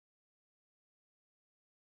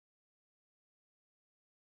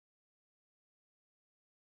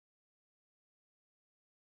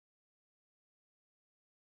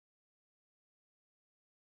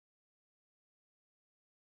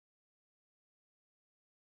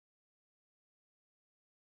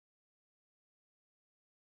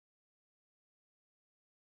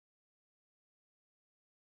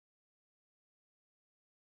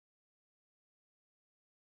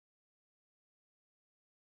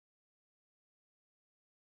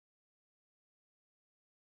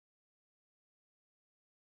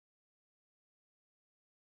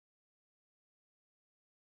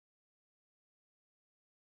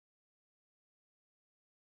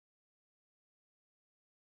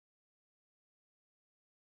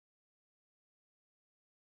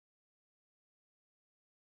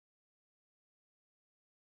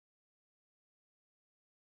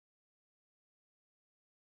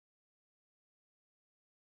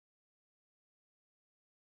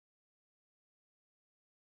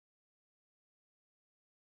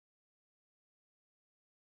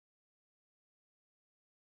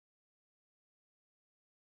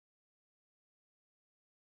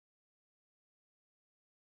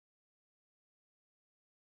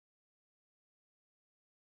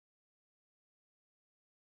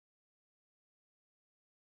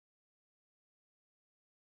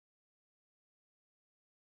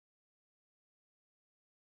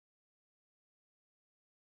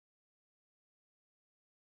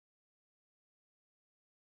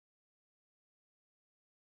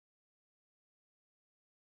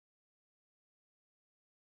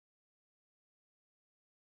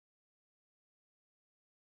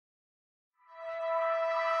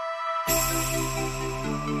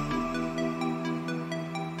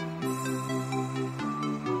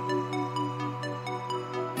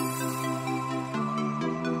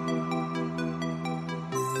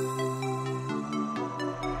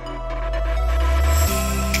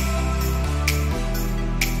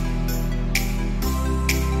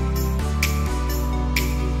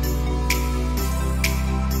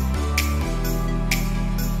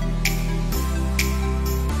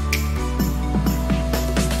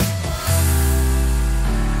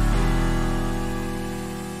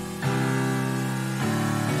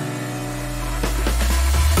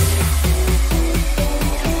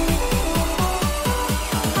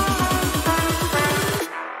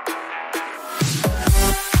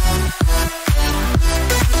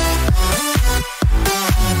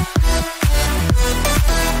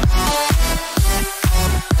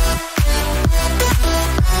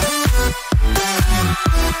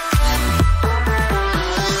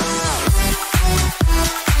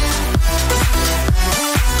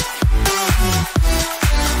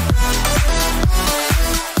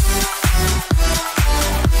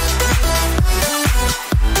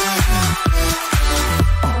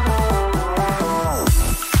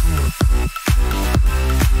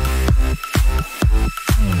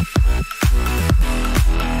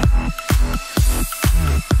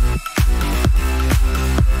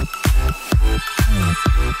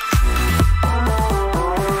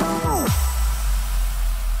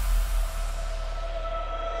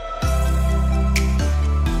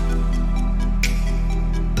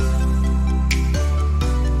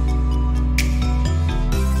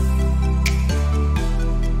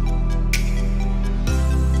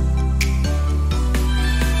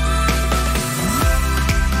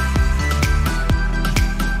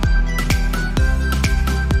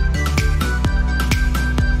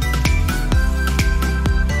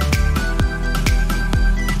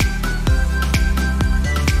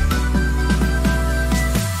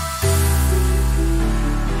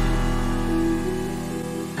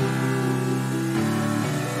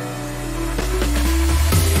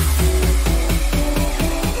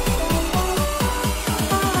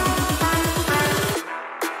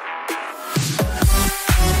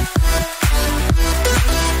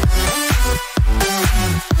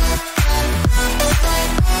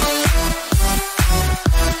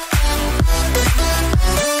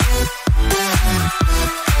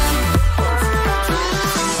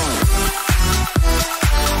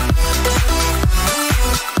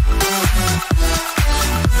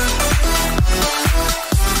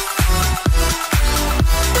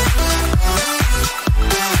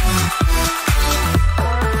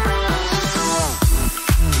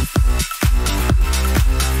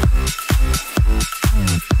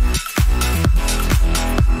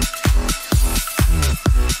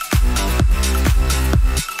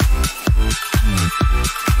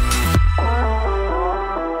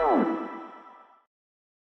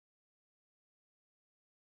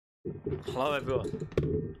Hello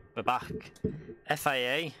everyone, we're back.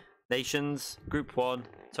 FIA, Nations, Group 1,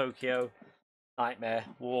 Tokyo, Nightmare,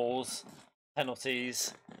 Walls,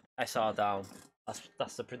 Penalties, SR down.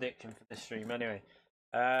 That's the prediction for this stream anyway.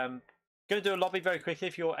 Gonna do a lobby very quickly.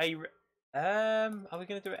 If you're A, are we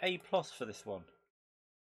gonna do an A+ for this one?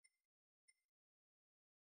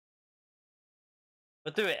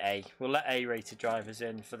 We'll do it A. We'll let A-rated drivers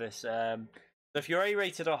in for this. So if you're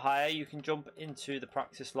A-rated or higher, you can jump into the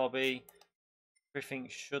practice lobby. Everything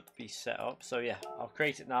should be set up. So yeah, I'll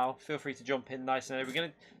create it now. Feel free to jump in nice and early.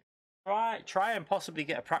 We're gonna try and possibly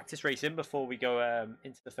get a practice race in before we go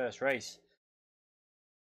into the first race.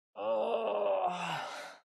 Oh.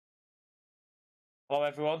 Hello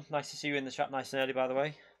everyone. Nice to see you in the chat nice and early, by the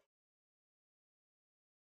way.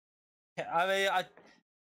 I mean,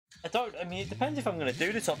 I mean, it depends if I'm going to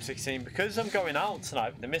do the top 16 because I'm going out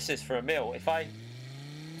tonight with the missus for a meal. If I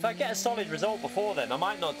get a solid result before then, I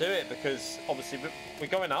might not do it because obviously we're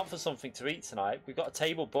going out for something to eat tonight. We've got a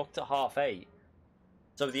table booked at 8:30,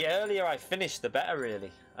 so the earlier I finish, the better,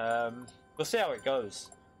 really. We'll see how it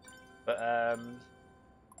goes, but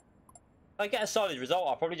if I get a solid result,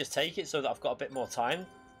 I'll probably just take it so that I've got a bit more time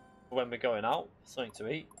for when we're going out, something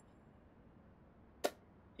to eat.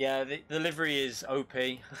 Yeah, the delivery is OP.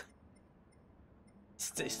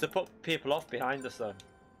 It's to put people off behind us, though.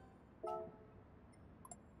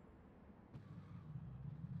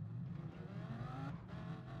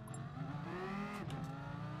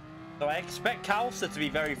 So I expect Calster to be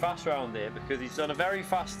very fast around here because he's done a very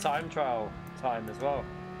fast time trial time as well.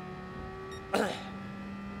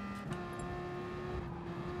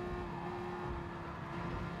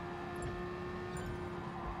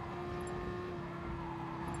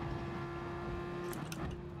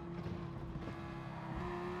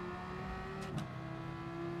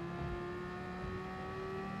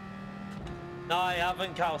 No, I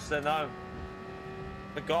haven't, Calster, no.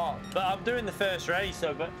 Forgot. But I'm doing the first race,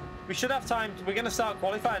 so but we should have time. We're going to start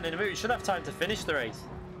qualifying in a minute. We should have time to finish the race.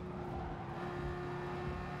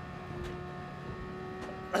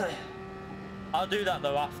 I'll do that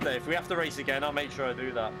though after. If we have to race again, I'll make sure I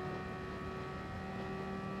do that.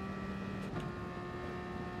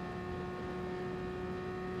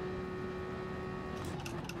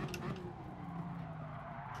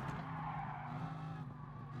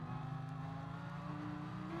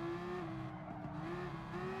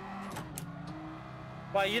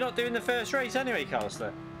 Why, you're not doing the first race anyway,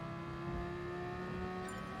 Calster?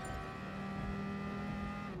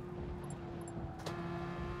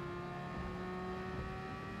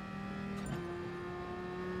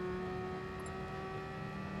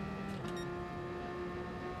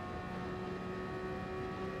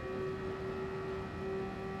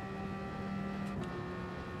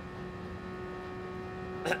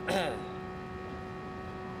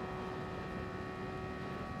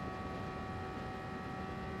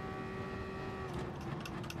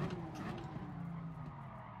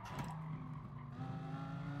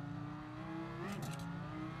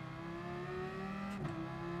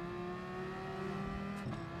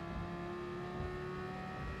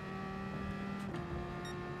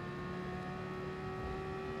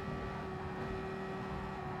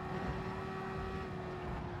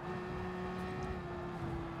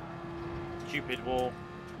 Stupid wall.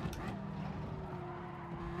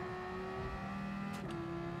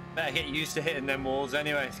 Better get used to hitting them walls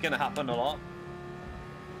anyway. It's going to happen a lot.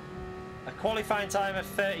 A qualifying time of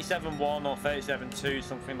 37.1 or 37.2,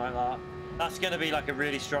 something like that. That's going to be like a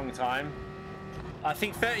really strong time. I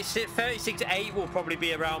think 36.8 will probably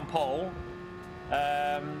be around pole.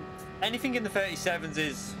 Anything in the 37s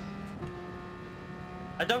is...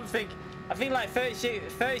 I think like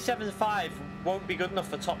 37.5 won't be good enough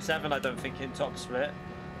for top 7, I don't think, in top split.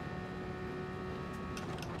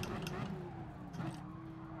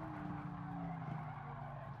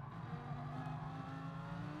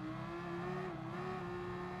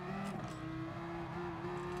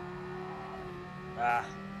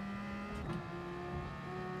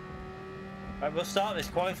 Right, we'll start this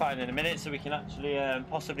qualifying in a minute so we can actually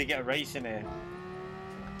possibly get a race in here.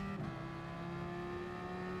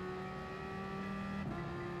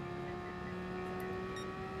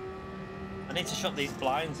 I need to shut these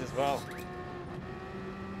blinds as well.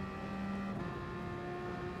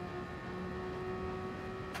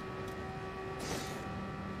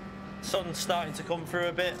 Sun's starting to come through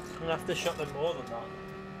a bit. I'm gonna have to shut them more than that.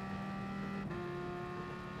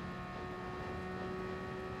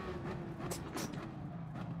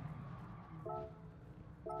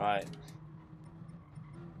 Right.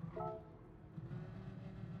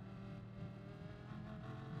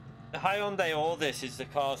 The Hyundai all this is the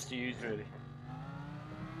cars to use, really.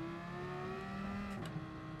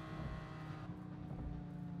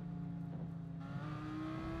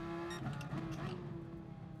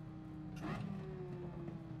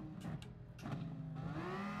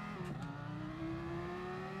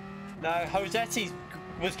 No, Josetti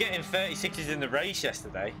was getting 36s in the race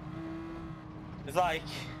yesterday. It's like,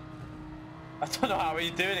 I don't know how he's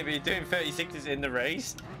doing it, but he's doing 36s in the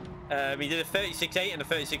race. He did a 36.8 and a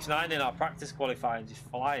 36.9 in our practice qualifying. He's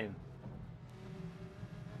flying.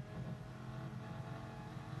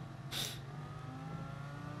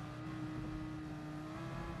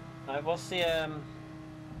 Right, what's the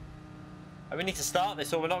we need to start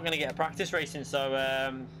this, or we're not going to get a practice racing. So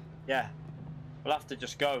yeah, we'll have to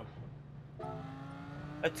just go.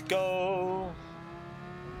 Let's go.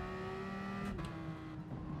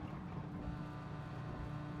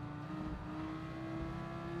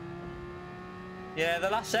 Yeah, the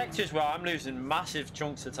last sector is where I'm losing massive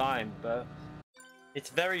chunks of time, but it's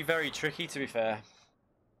very, very tricky, to be fair.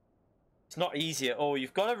 It's not easy at all.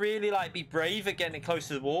 You've got to really like be brave at getting it close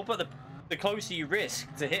to the wall, but the closer you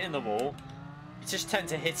risk to hitting the wall, you just tend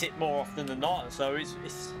to hit it more often than not. So it's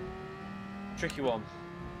a tricky one.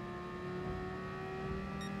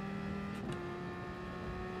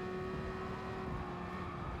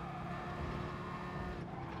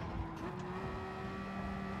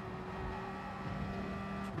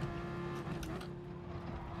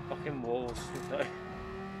 Fucking walls.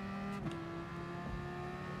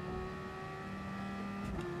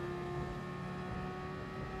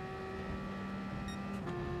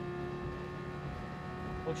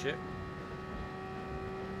 Oh shit.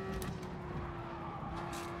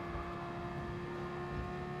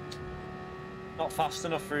 Not fast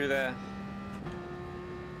enough through there.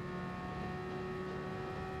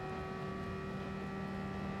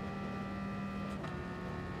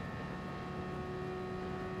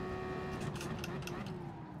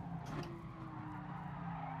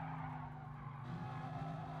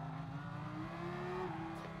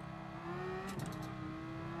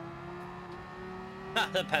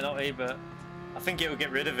 the penalty, but I think it will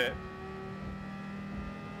get rid of it.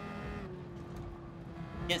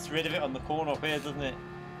 Gets rid of it on the corner up here, doesn't it?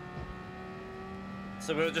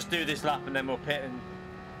 So we'll just do this lap and then we'll pit and...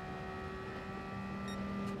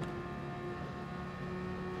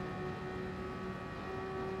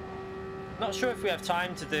 Not sure if we have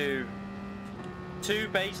time to do 2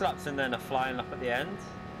 base laps and then a flying lap at the end.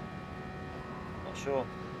 Not sure.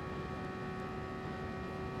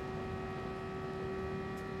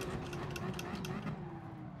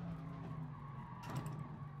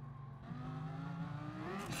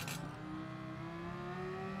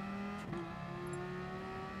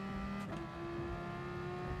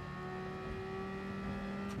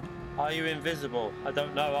 Are you invisible? I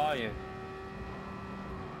don't know, are you?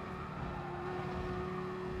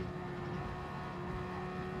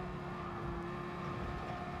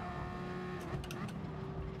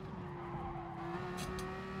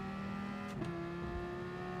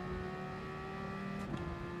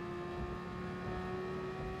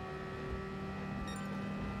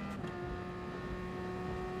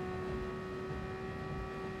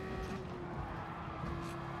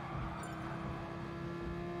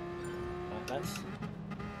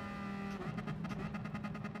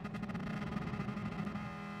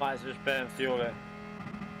 Might as well just burn fuel it.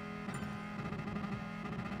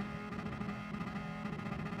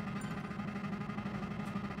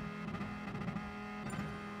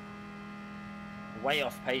 Way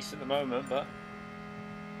off pace at the moment, but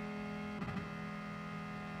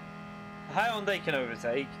high on they can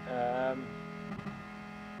overtake.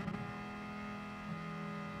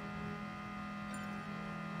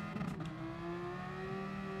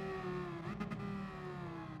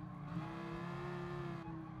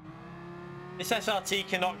 This SRT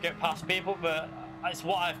cannot get past people, but it's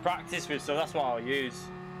what I've practiced with, so that's what I'll use.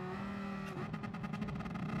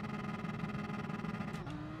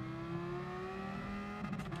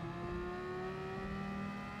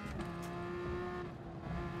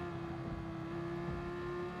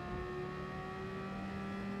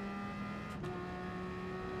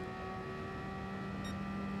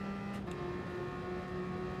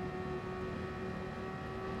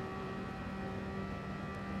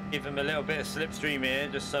 Give him a little bit of slipstream here,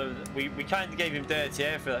 just so that we kind of gave him dirty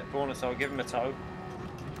air for that corner, so I'll give him a toe.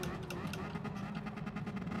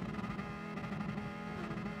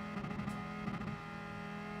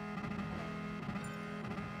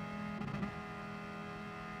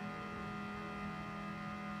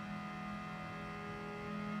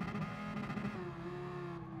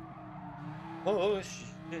 Oh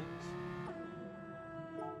shit.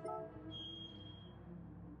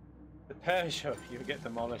 Peugeot, you get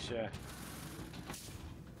demolished, yeah.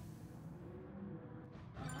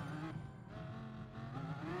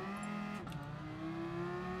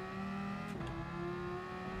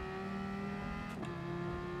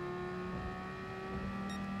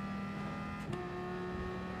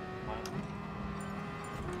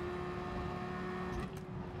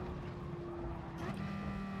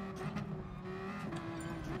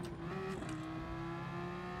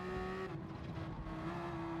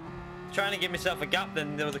 Trying to give myself a gap,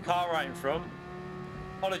 then there was a car right in front.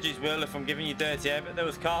 Apologies, Will, if I'm giving you dirty air, but there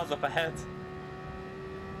was cars up ahead.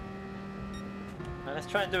 And let's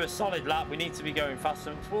try and do a solid lap. We need to be going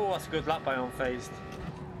faster. Oh, that's a good lap by Unfazed.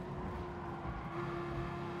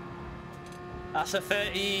 That's a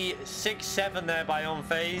 36.7 there by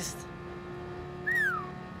Unfazed.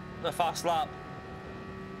 A fast lap.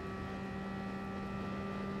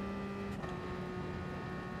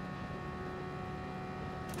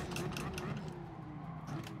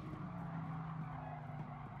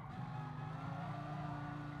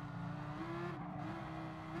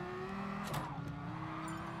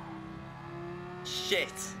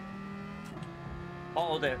 Shit.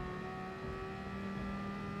 Hold it.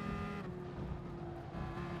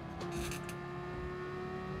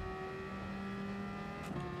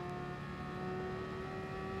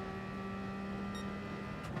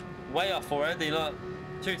 Way off already, look.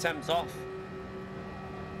 2 temps off.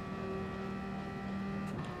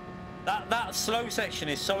 That slow section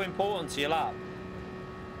is so important to your lap.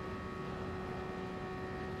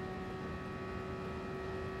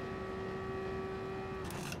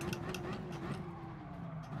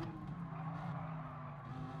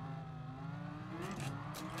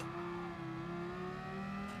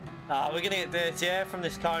 We're gonna get dirty air from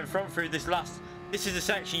this car in front through this last. This is the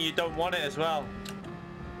section you don't want it as well.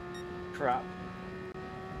 Crap.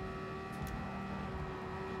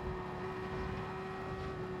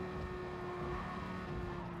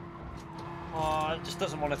 Oh, it just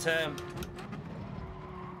doesn't want to turn.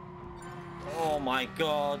 Oh my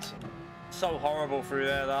god. So horrible through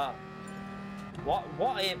there. That.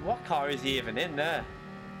 What car is he even in there?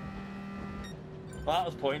 Well, that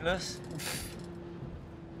was pointless.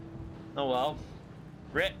 Oh well.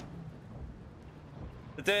 Rip.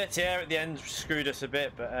 The dirty air at the end screwed us a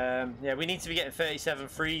bit, but yeah, we need to be getting 37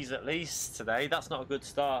 threes at least today. That's not a good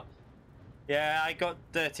start. Yeah, I got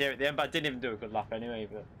dirty air at the end, but I didn't even do a good lap anyway,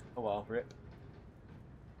 but oh well, rip.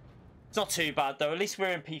 It's not too bad though, at least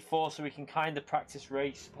we're in P4 so we can kind of practice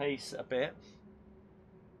race pace a bit.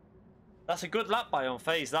 That's a good lap by on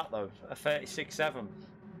phase, that though, a 36.7.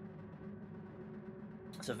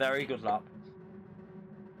 It's a very good lap.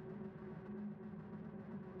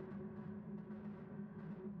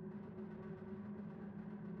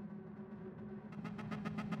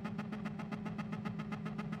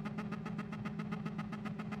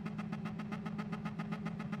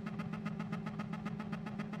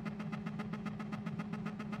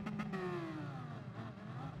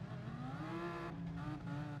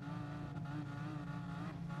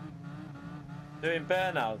 Doing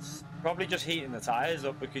burnouts, probably just heating the tires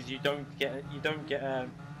up because you don't get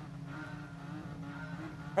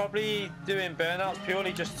probably doing burnouts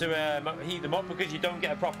purely just to heat them up because you don't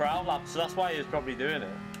get a proper outlap, so that's why he's probably doing it.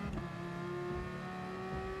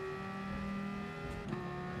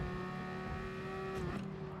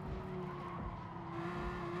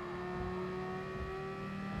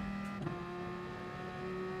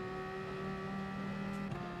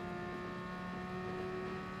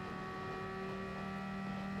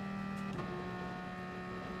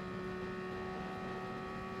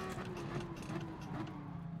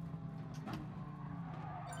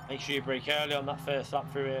 Make sure you brake early on that first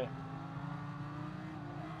lap through here.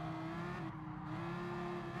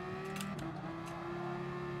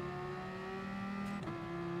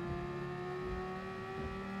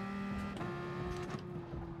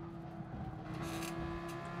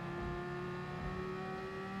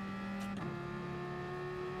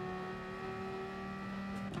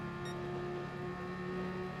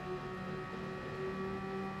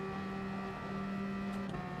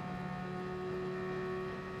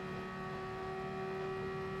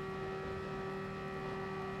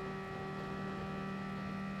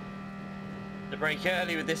 To brake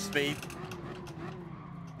early with this speed.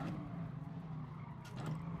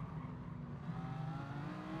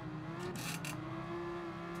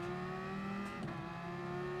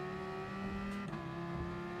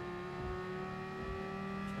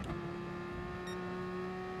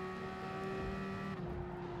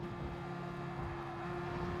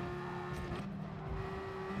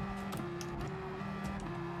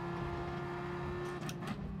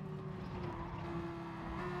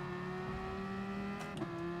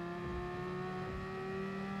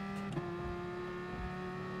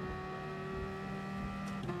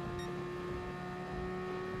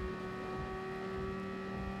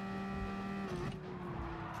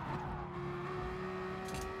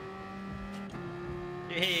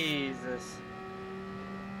 Jesus.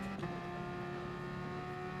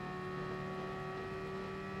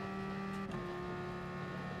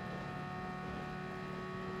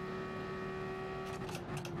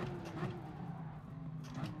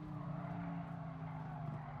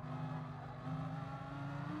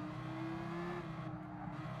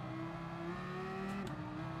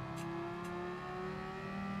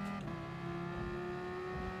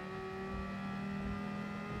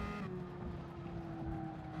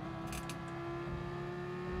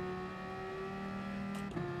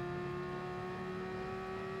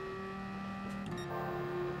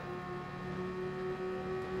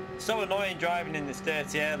 So annoying driving in this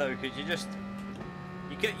dirty air though, because you just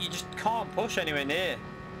can't push anywhere near.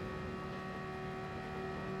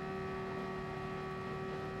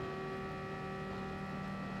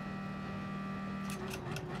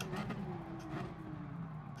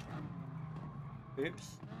 Oops.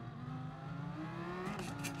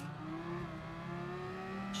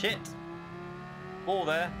 Shit. Ball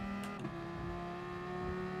there.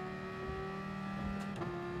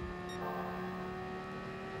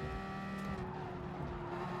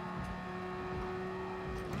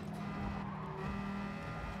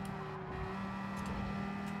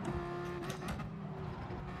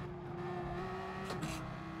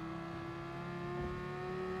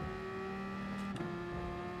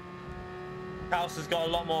 House has got a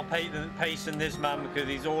lot more pace than this man because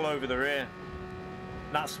he's all over the rear.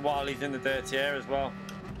 And that's while he's in the dirty air as well.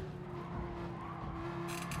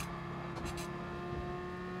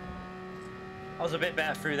 I was a bit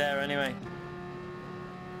better through there anyway.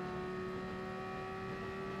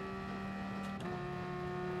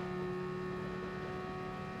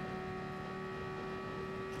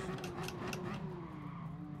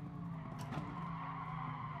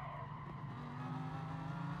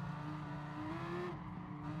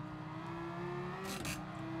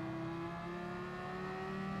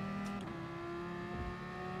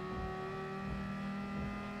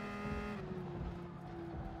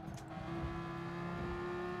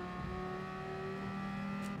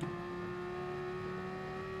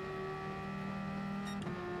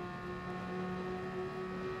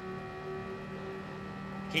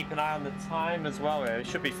 keep an eye on the time as well here. It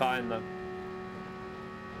should be fine though.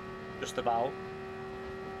 Just about.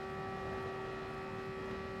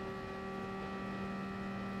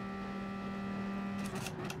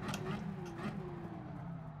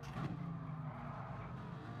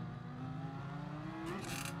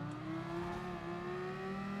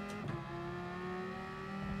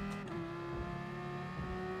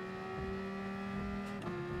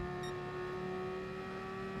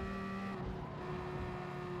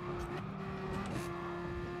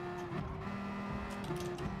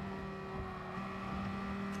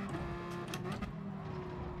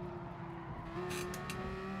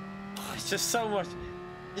 Just so much. You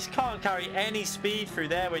just can't carry any speed through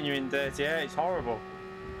there when you're in dirty air. It's horrible.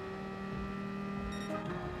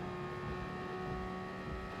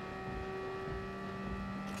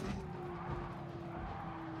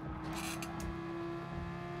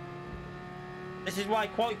 This is why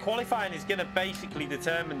qualifying is going to basically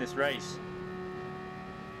determine this race.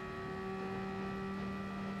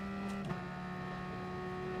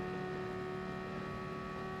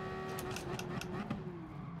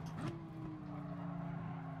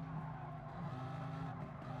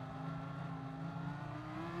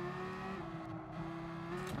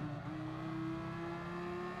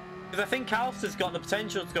 Because I think Calster's got the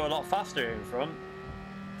potential to go a lot faster here in front.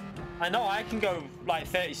 I know I can go like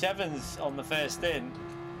 37s on the first in.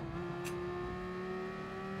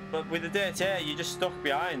 But with the dirty air, you're just stuck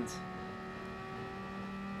behind.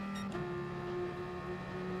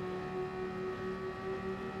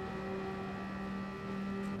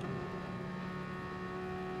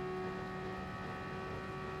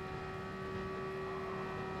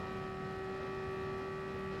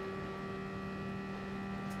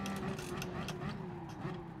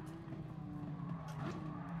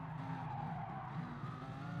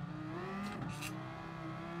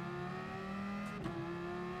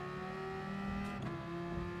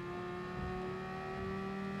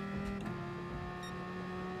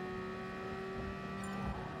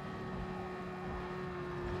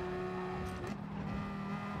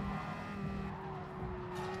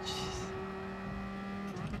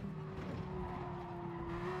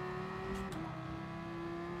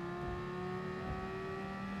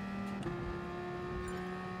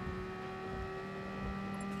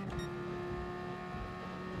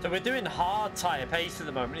 So we're doing hard tyre pace at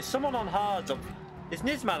the moment. Is someone on hards? Is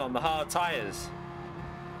Nizman on the hard tyres?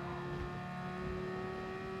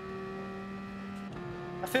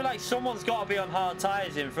 I feel like someone's got to be on hard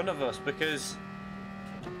tyres in front of us because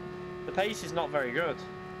the pace is not very good.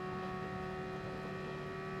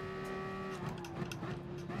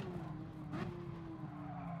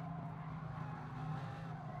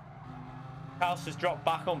 House has dropped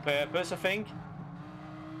back on purpose, I think.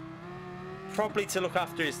 Probably to look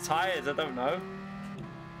after his tyres, I don't know.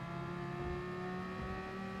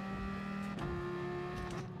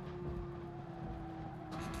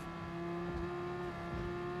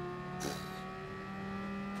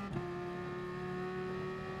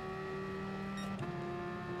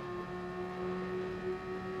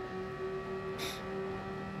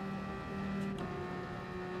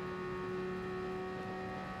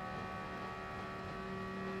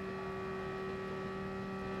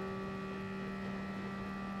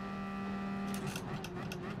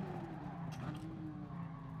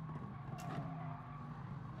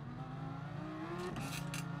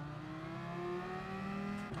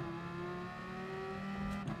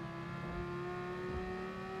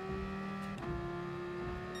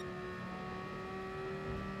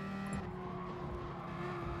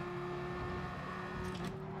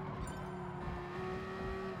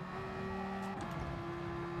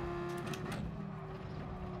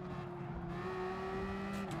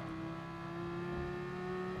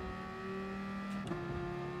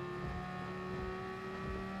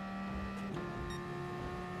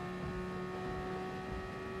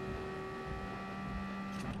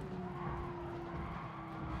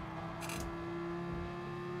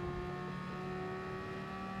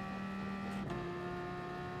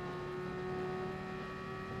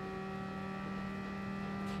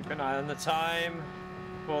 Keep an eye on the time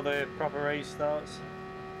before the proper race starts.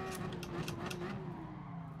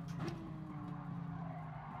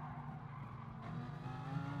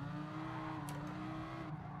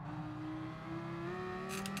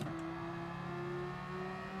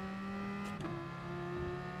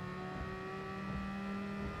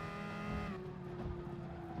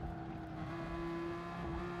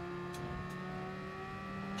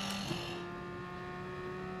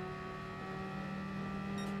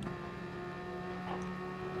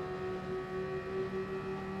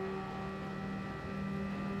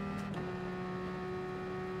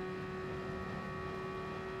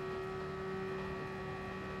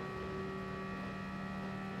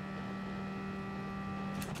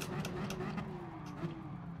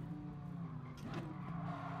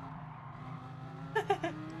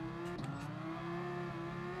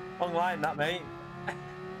 Long line that, mate.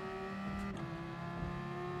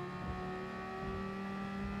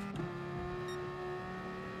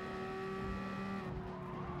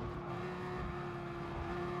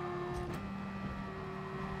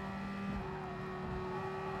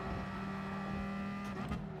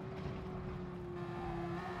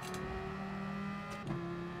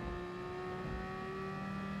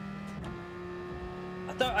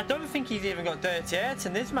 I don't think he's even got dirty air to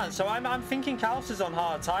this man, so I'm thinking Kaus is on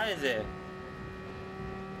hard tyres here.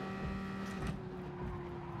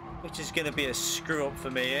 Which is going to be a screw up for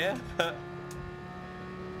me here.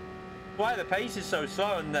 Why the pace is so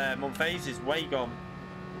slow and Monfils is way gone.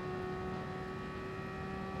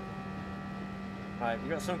 Right,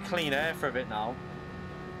 we've got some clean air for a bit now.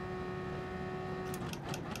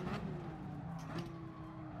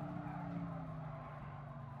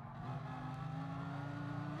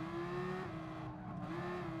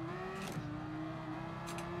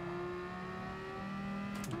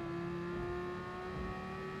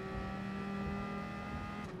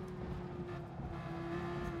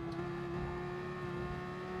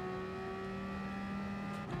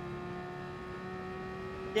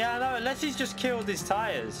 Yeah, I know, unless he's just killed his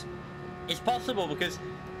tyres. It's possible because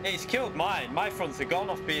it's killed mine. My fronts are gone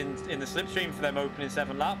off being in the slipstream for them opening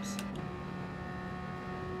 7 laps.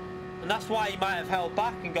 And that's why he might have held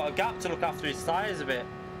back and got a gap to look after his tyres a bit.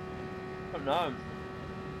 I don't know.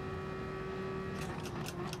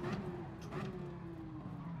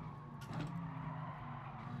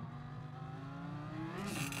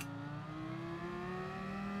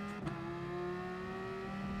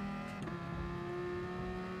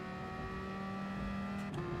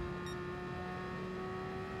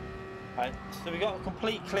 Right, so we got a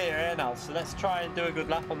complete clear air now, so let's try and do a good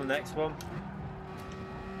lap on the next one.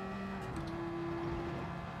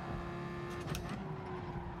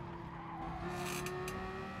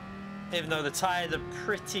 Even though the tyres are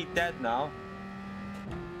pretty dead now.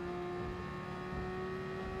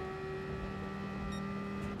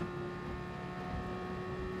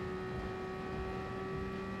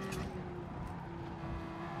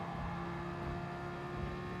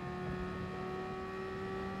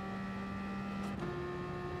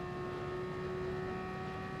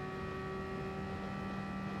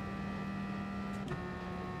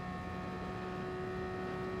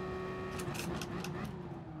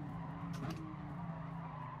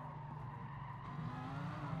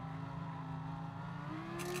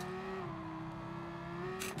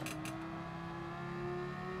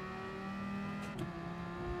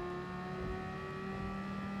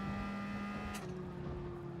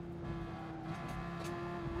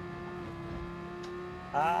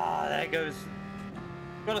 Ah, there goes.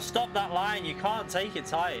 You've got to stop that line. You can't take it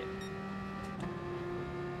tight.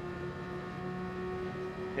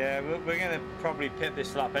 Yeah, we're going to probably pit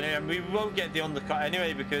this lap anyway. And we won't get the undercut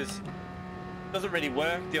anyway because it doesn't really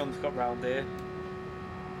work, the undercut round here.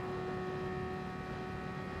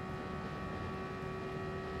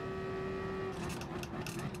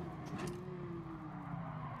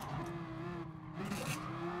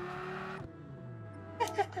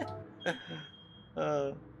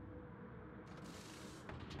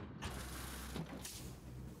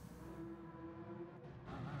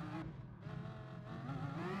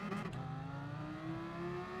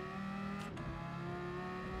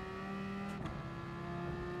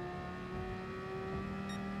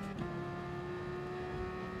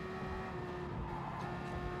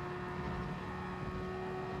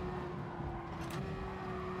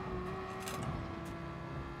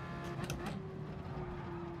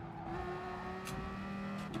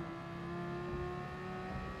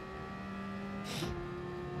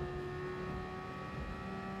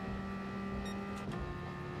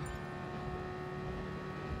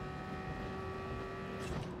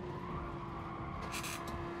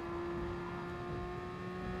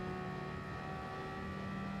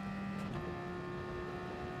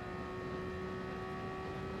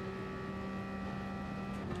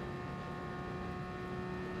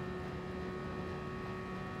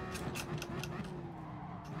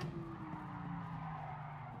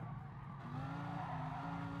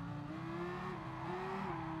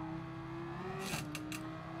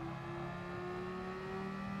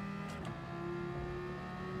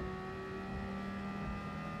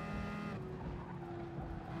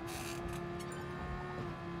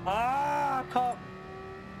 Ah, I can't.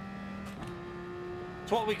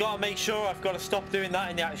 It's what we got to make sure. I've got to stop doing that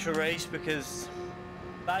in the actual race because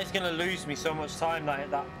that is going to lose me so much time.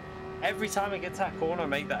 That every time I get to that corner, I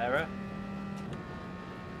make that error.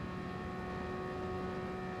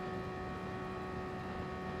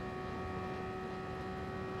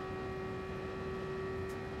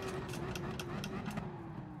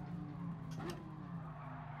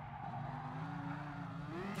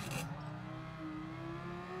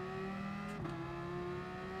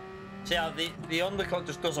 See how the undercut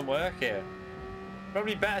just doesn't work here.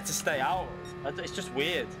 Probably better to stay out. It's just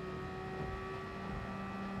weird.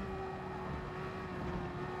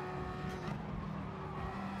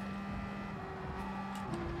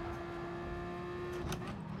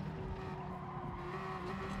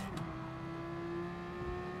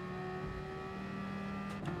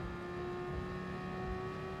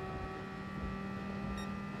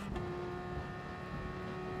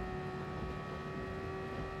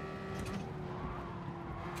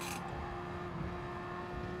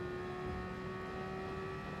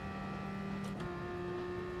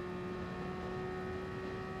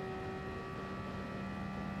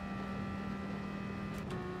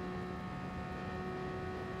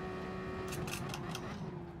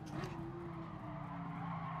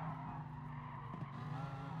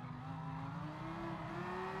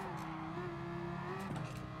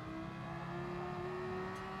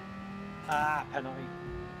 Ah, penalty.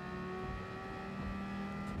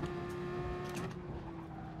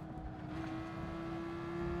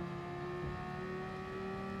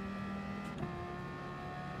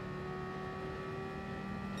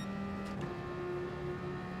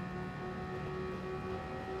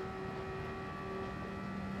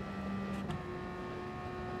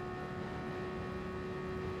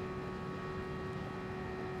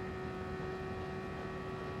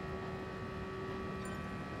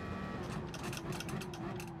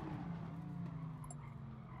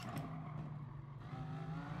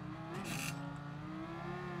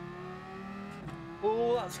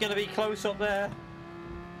 Oh, that's going to be close up there.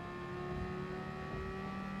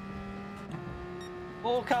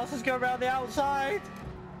 Oh, Carlson's going around the outside.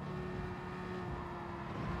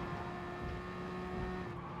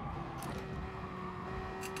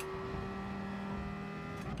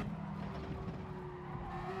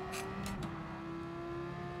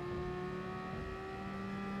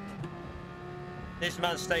 This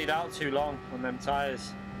man stayed out too long on them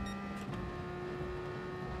tyres.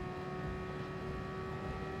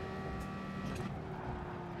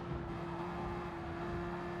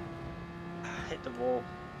 Hit the wall.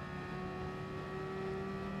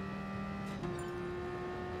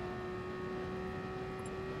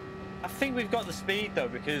 I think we've got the speed though,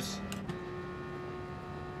 because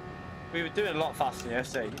we were doing a lot faster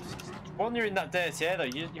yesterday. When you're in that dirty air though,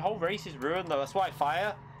 your whole race is ruined though. That's why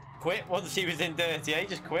FIA quit once he was in dirty air. He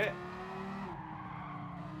just quit.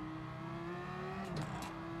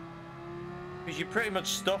 Because you're pretty much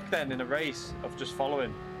stuck then in a race of just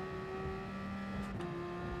following.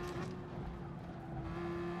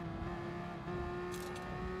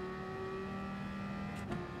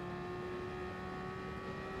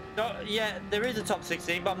 Yeah, there is a top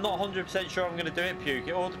 16, but I'm not 100% sure I'm going to do it, Puke.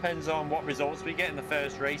 It all depends on what results we get in the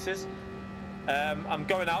first races. I'm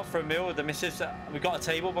going out for a meal with the missus. We've got a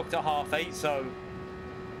table booked at 8:30, so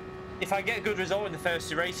if I get a good result in the first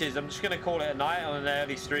two races, I'm just going to call it a night on an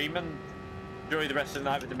early stream and enjoy the rest of the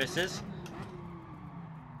night with the missus.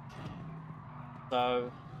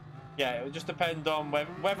 So, yeah, it will just depend on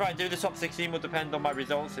whether I do the top 16 will depend on my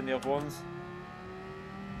results in the other ones.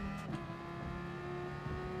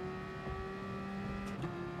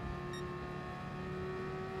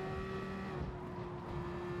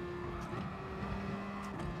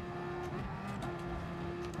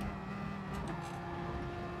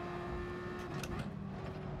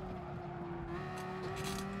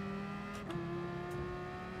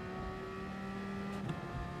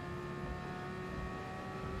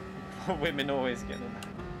 Women always get in.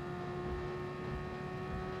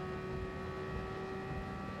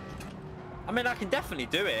 I mean, I can definitely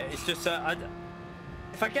do it. It's just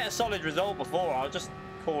if I get a solid result before, I'll just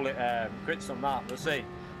call it grits on that. We'll see.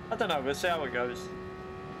 I don't know. We'll see how it goes.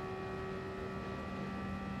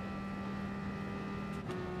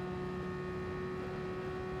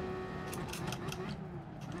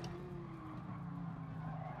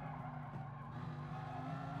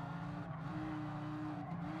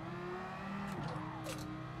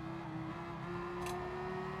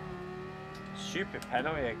 Stupid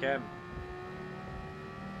penalty again.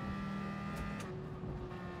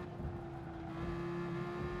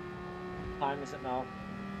 What time is it now?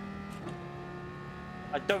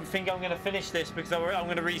 I don't think I'm going to finish this because I'm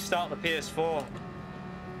going to restart the PS4.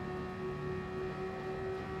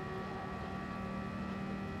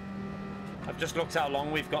 I've just looked how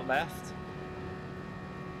long we've got left.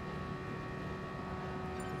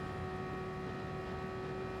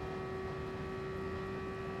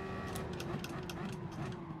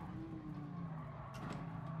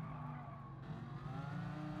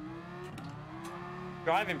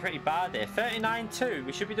 Driving pretty bad here. 39.2.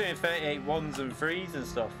 We should be doing 38 1s and 3s and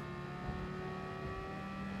stuff.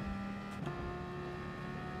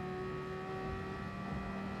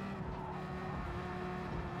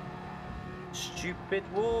 stupid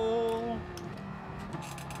wall.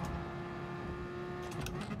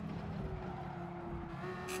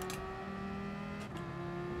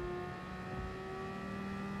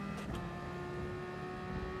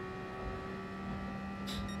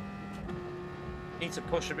 Need to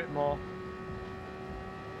push a bit more.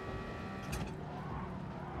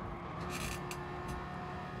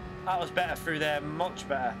 That was better through there, much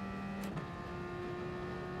better.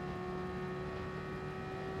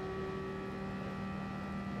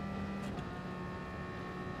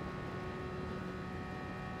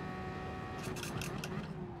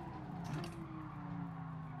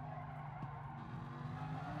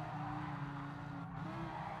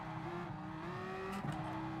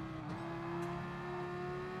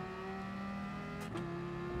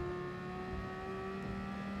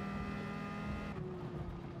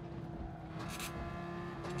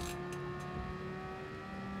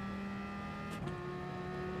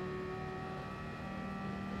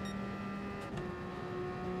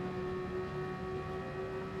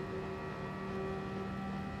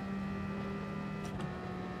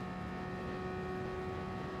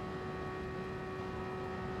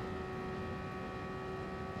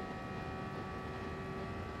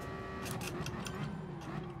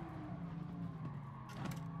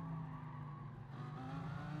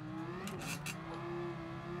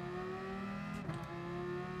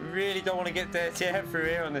 Really don't want to get dirty air through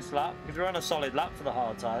here on this lap because we're on a solid lap for the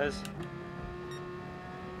hard tyres.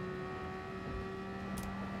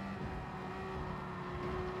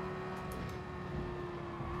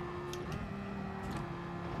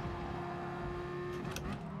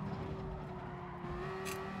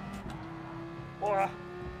 Oh.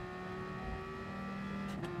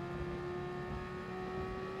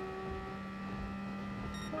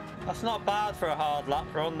 That's not bad for a hard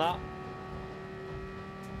lap run, that.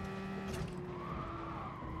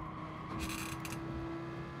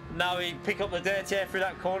 Now you pick up the dirty air through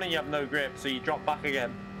that corner, you have no grip, so you drop back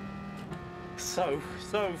again. So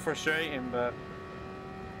frustrating, but...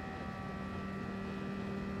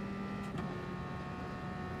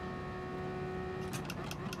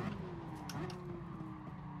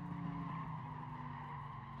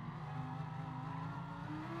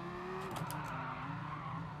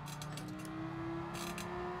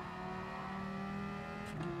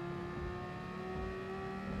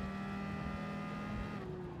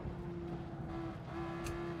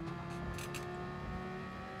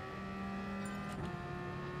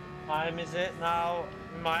 time is it now?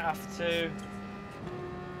 We might have to...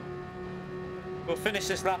 We'll finish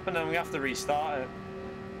this lap and then we have to restart it.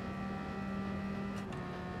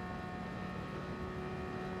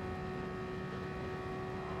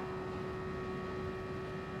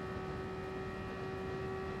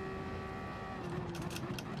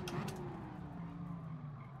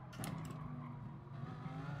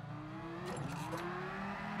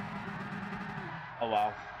 Oh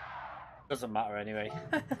wow. Doesn't matter anyway.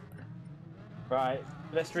 Right,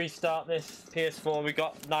 let's restart this PS4. We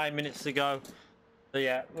got 9 minutes to go. So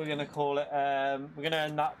yeah, we're gonna call it. We're gonna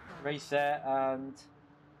end that race there. And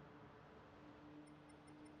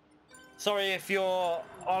sorry if you're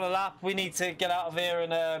on a lap. We need to get out of here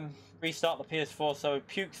and restart the PS4. So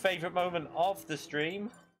Puke's favourite moment of the stream.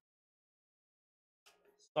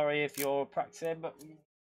 Sorry if you're practicing, but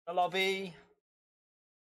the lobby.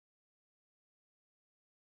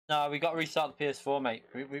 No, we got to restart the PS4, mate.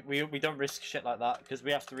 We don't risk shit like that because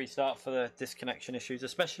we have to restart for the disconnection issues,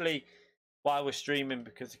 especially while we're streaming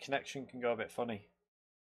because the connection can go a bit funny.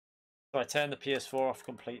 So I turned the PS4 off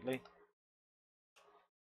completely.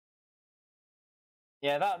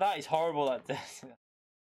 Yeah, that is horrible.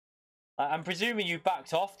 I'm presuming you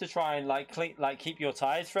backed off to try and keep your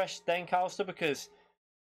tires fresh, then, Calster, because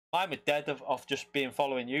mine were dead off just being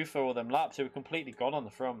following you for all them laps. They were completely gone on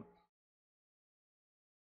the front.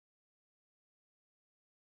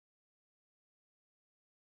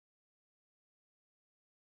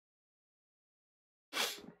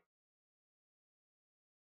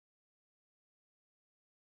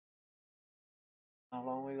 How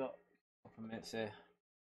long we got? A couple of minutes here.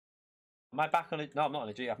 Am I back on it? No, I'm not on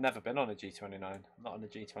a G. I've never been on a G29. I'm not on a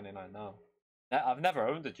G29 now. I've never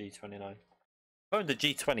owned a G29. I've owned a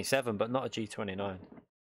G27, but not a G29.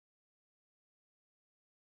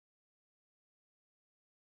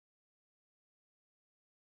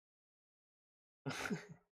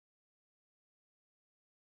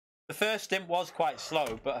 The first stint was quite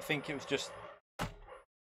slow, but I think it was just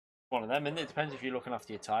one of them, and it depends if you're looking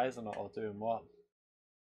after your tyres or not, or doing what.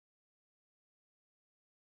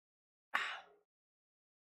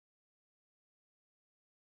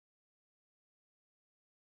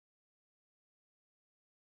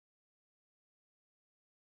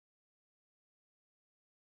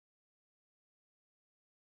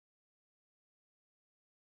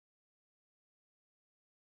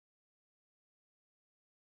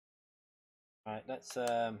 Right, let's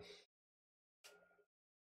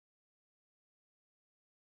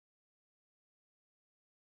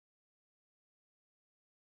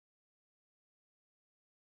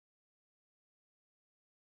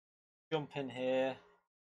jump in here,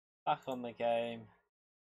 back on the game,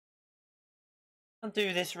 and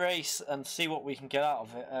do this race and see what we can get out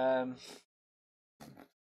of it.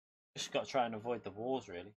 Just got to try and avoid the wars,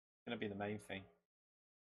 really. It's going to be the main thing.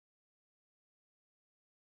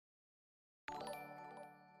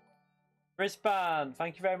 Brisbane,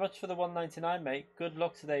 thank you very much for the 199, mate. Good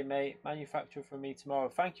luck today, mate. Manufacturer from me tomorrow.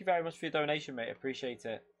 Thank you very much for your donation, mate. Appreciate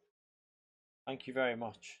it. Thank you very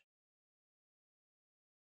much.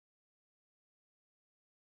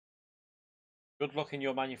 Good luck in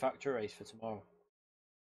your manufacturer race for tomorrow.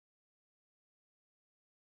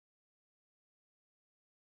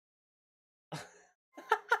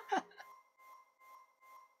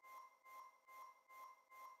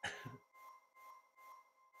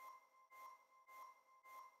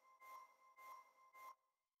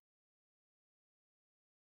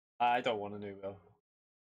 I don't want a new wheel.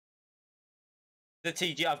 The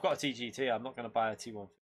TG, I've got a TGT. I'm not going to buy a T1.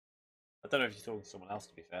 I don't know if you're talking to someone else,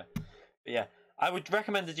 to be fair. But yeah, I would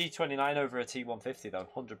recommend the G29 over a T150 though,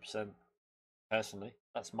 100%. Personally,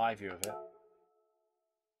 that's my view of it.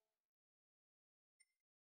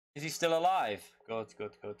 Is he still alive? Good,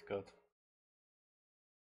 good, good, good.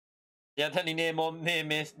 Yeah, then he near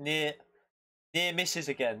misses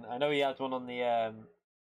again. I know he had one on the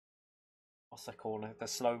what's that corner? The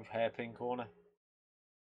slow hairpin corner.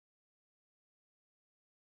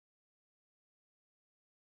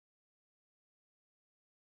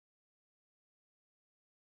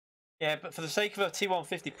 Yeah, but for the sake of a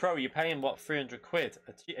T150 Pro, you're paying what, 300 quid.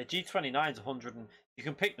 A G29 is 100, and you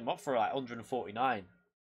can pick them up for like 149,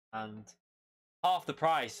 and half the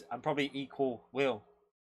price and probably equal wheel.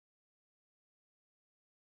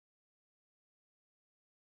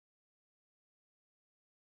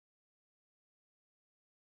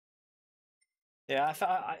 Yeah,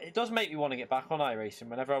 it does make me want to get back on iRacing.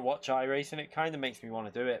 Whenever I watch iRacing, it kind of makes me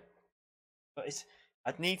want to do it. But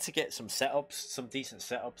I'd need to get some setups, some decent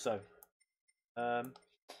setups. So,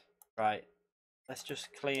 right, let's just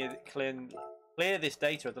clear this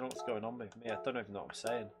data. I don't know what's going on with me. I don't even know what I'm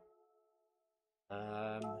saying.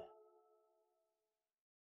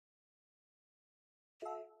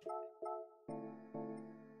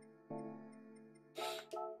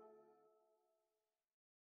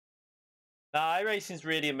 Nah, iRacing's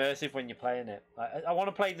really immersive when you're playing it. I want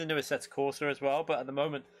to play the new Assetto Corsa as well, but at the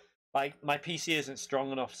moment, like, my PC isn't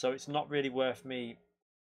strong enough, so it's not really worth me.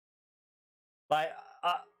 Like,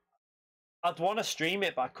 I'd want to stream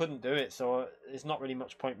it, but I couldn't do it, so there's not really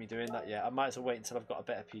much point me doing that yet. I might as well wait until I've got a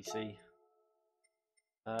better PC.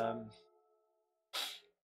 Right,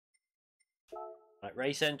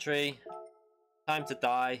 race entry. Time to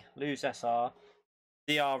die. Lose SR.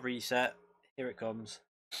 DR reset. Here it comes.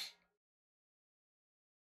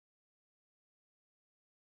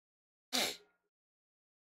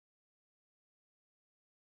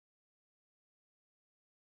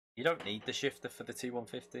 You don't need the shifter for the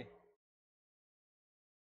T150.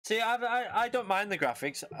 See, I don't mind the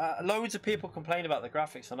graphics. Loads of people complain about the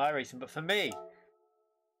graphics on iRacing, but for me, it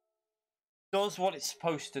does what it's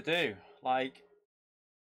supposed to do. Like,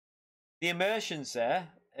 the immersion's there.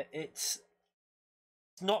 It's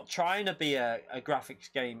not trying to be a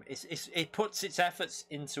graphics game. It puts its efforts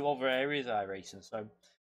into other areas of iRacing. So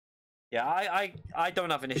yeah, I don't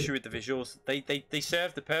have an issue with the visuals. They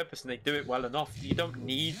serve the purpose and they do it well enough. You don't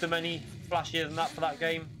need them any flashier than that for that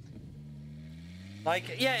game.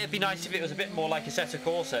 Like, yeah, it'd be nice if it was a bit more like Assetto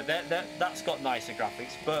Corsa. That's got nicer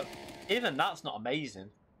graphics, but even that's not amazing.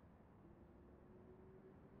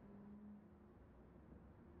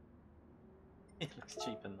 It looks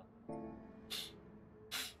cheap enough.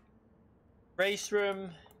 Race room.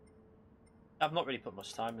 I've not really put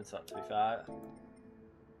much time into that, to be fair.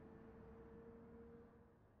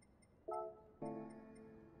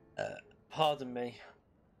 Pardon me.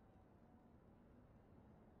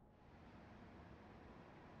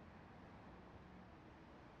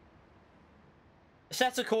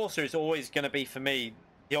 Assetto Corsa is always going to be, for me,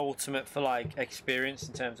 the ultimate for, like, experience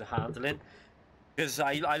in terms of handling, because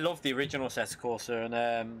I love the original Assetto Corsa,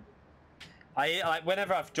 and like,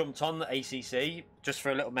 whenever I've jumped on the ACC just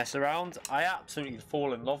for a little mess around, I absolutely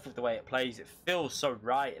fall in love with the way it plays. It feels so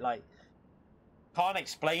right. Like, can't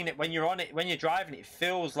explain it. When you're on it, when you're driving, it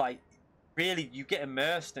feels like really you get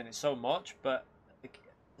immersed in it so much. But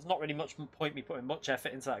there's not really much point me putting much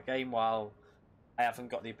effort into that game while I haven't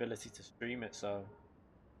got the ability to stream it. So.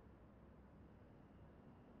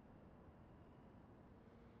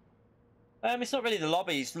 It's not really the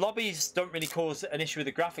lobbies. Lobbies don't really cause an issue with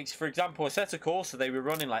the graphics. For example, Assetto Corsa, they were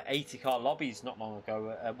running like 80-car lobbies not long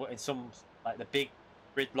ago. In some, like the big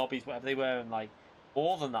grid lobbies, whatever they were, and like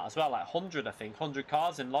more than that as well, like 100, I think, 100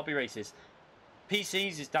 cars in lobby races.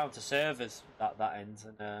 PCs is down to servers that end,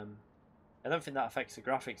 and I don't think that affects the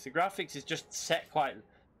graphics. The graphics is just set quite.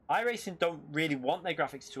 iRacing don't really want their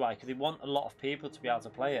graphics too high because they want a lot of people to be able to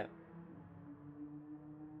play it.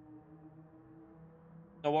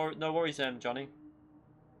 No worries, Johnny.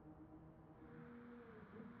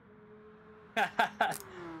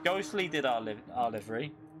 Ghostly did our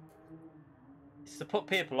livery. It's to put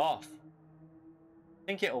people off. I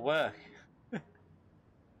think it'll work.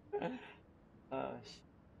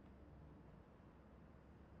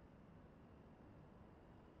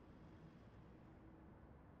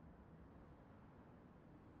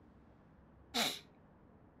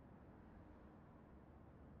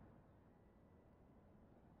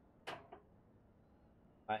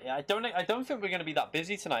 Yeah, I don't think we're going to be that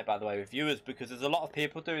busy tonight, by the way, with viewers, because there's a lot of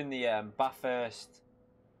people doing the Bathurst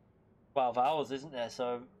 12 hours, isn't there?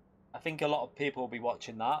 So I think a lot of people will be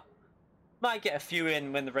watching that. Might get a few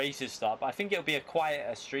in when the races start, but I think it'll be a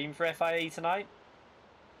quieter stream for FIA tonight.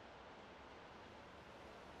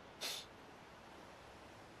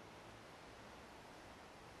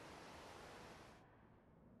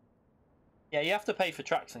 Yeah, you have to pay for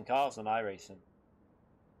tracks and cars on iRacing.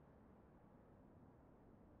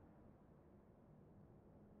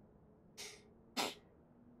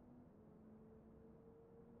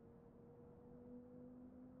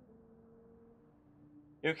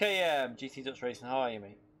 You okay, GT Dutch Racing? How are you,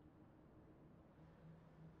 mate?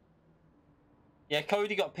 Yeah,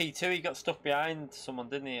 Cody got P2. He got stuck behind someone,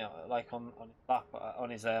 didn't he? Like on his back,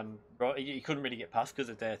 on his road. He couldn't really get past because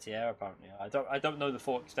of dirty air. Apparently, I don't know the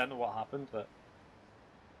full extent of what happened, but.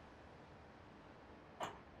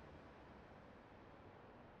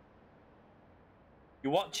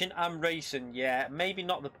 You're watching and racing, yeah. Maybe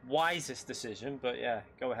not the wisest decision, but yeah,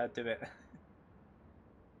 go ahead, do it.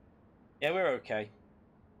 Yeah, we're okay.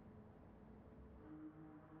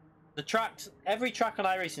 The tracks, every track on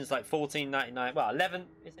iRacing is like $14.99. Well, 11,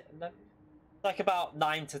 is it 11? Like about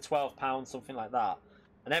 £9 to £12, something like that.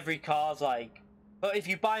 And every car's like, but if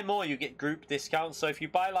you buy more, you get group discounts. So if you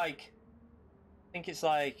buy like, I think it's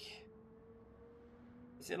like,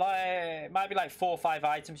 is it like, it might be like 4 or 5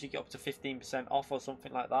 items, you get up to 15% off or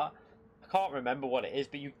something like that. I can't remember what it is,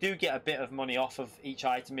 but you do get a bit of money off of each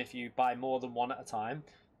item if you buy more than one at a time.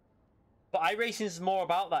 But iRacing is more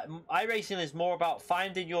about that. iRacing is more about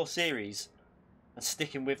finding your series and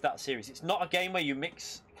sticking with that series. It's not a game where you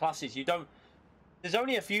mix classes. You don't. There's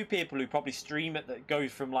only a few people who probably stream it that go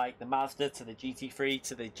from like the Mazda to the GT3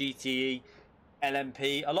 to the GTE,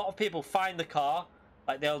 LMP. A lot of people find the car,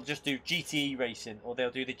 like they'll just do GTE racing, or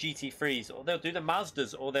they'll do the GT3s, or they'll do the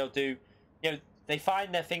Mazdas, or they'll do, you know, they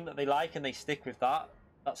find their thing that they like and they stick with that.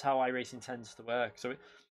 That's how iRacing tends to work. So it's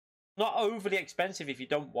not overly expensive if you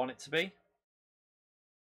don't want it to be.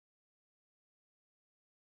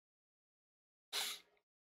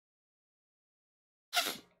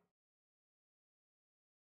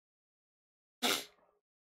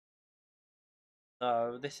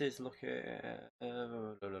 So this is looking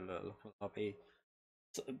lobby.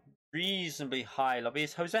 Reasonably high lobby.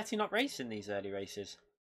 Is Josetti not racing these early races?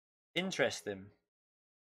 Interesting.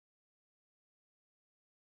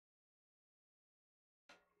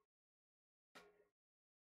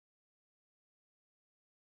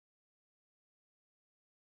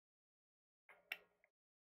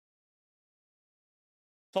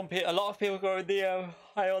 A lot of people go in the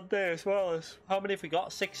Hyundai as well. As how many have we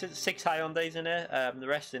got? Six Hyundais in here. The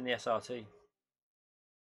rest in the SRT.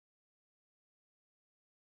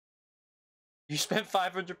 You spent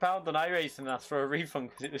 £500 on iRacing and asked for a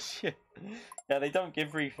refund because it was shit. Yeah, they don't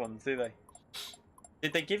give refunds, do they?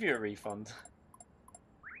 Did they give you a refund?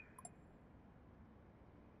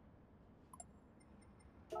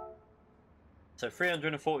 So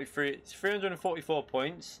 344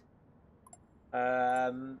 points.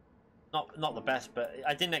 Not the best, but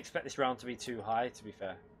I didn't expect this round to be too high, to be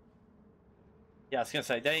fair. Yeah, I was gonna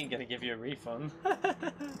say they ain't gonna give you a refund.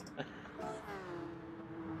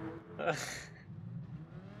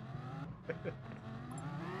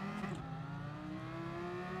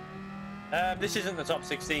 This isn't the top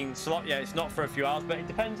 16 slot yet. It's not for a few hours, but it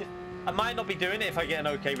depends. I might not be doing it if I get an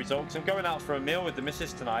okay result, because I'm going out for a meal with the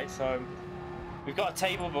missus tonight. So we've got a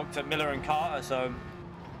table booked at Miller and Carter. So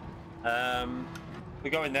we're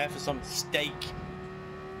going there for some steak.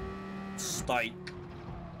 So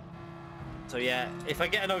yeah, if I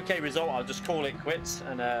get an okay result, I'll just call it quits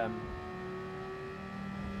and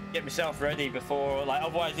get myself ready before, like,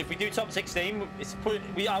 otherwise if we do top 16,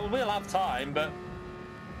 I will have time, but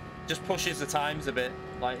just pushes the times a bit.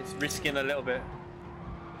 Like, it's risking a little bit.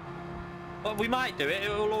 But we might do it. It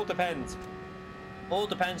will all depend. All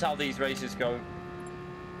depends how these races go.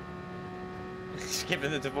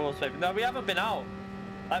 Given the divorce paper. No, we haven't been out.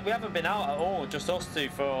 Like, we haven't been out at all. Just us two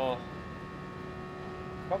for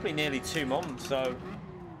probably nearly 2 months. So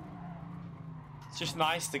it's just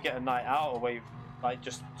nice to get a night out away, like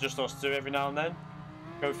just us two every now and then.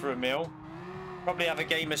 Go for a meal. Probably have a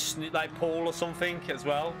game of like pool or something as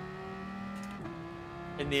well.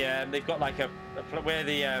 In the they've got like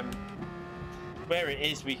where it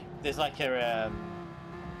is. There's like a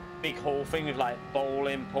big hall thing with like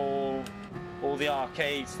bowling, pool, all the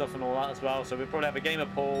arcade stuff and all that as well. So we'll probably have a game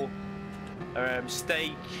of pool,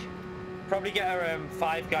 steak, probably get a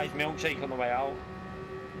Five Guys milkshake on the way out.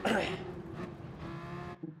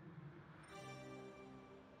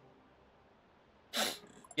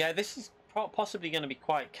 Yeah, this is possibly going to be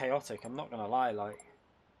quite chaotic. I'm not going to lie. Like,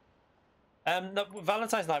 no,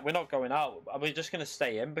 Valentine's night we're not going out. We're just going to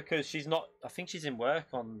stay in because she's not. I think she's in work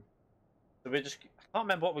on. So we're just. I can't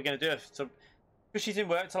remember what we're going to do. So because she's in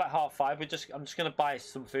work till like 5:30, I'm just going to buy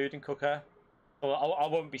some food and cook her. So I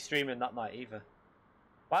won't be streaming that night either.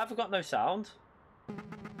 Why have I got no sound? Oh,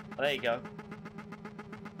 there you go.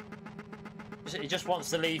 He just wants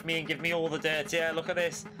to leave me and give me all the dirty air. Look at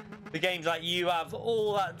this. The game's like, you have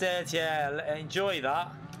all that dirty air. Enjoy that.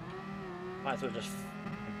 Might as well just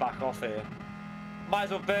back off here. Might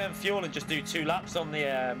as well burn fuel and just do 2 laps on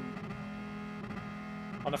the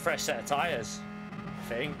on a fresh set of tyres. I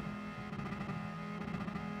think.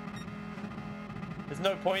 There's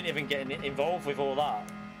no point even getting involved with all that.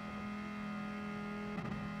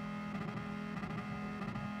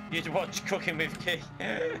 You'd watch Cooking with Key.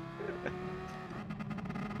 I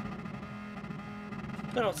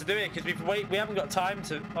don't know what to do it because we haven't got time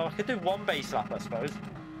to. Oh, I could do 1 base lap, I suppose.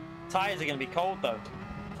 Tyres are going to be cold though.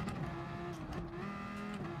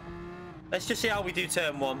 Let's just see how we do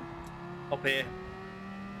turn 1 up here.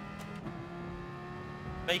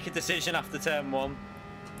 Make a decision after turn 1.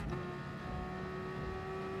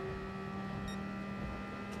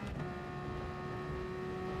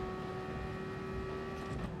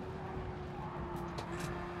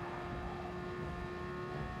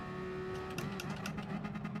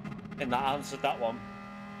 And that answered that one.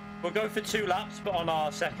 We'll go for 2 laps, but on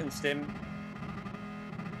our second stim.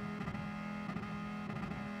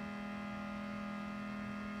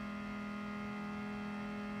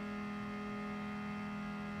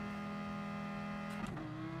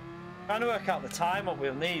 Trying to work out the time what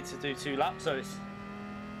we'll need to do 2 laps, so it's.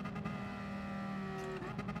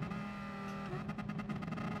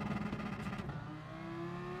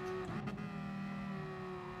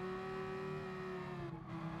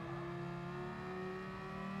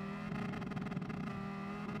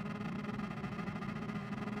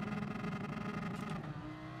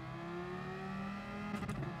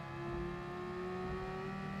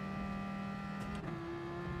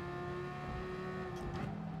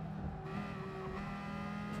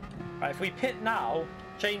 Right, if we pit now,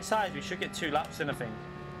 change sides, we should get 2 laps in, I think.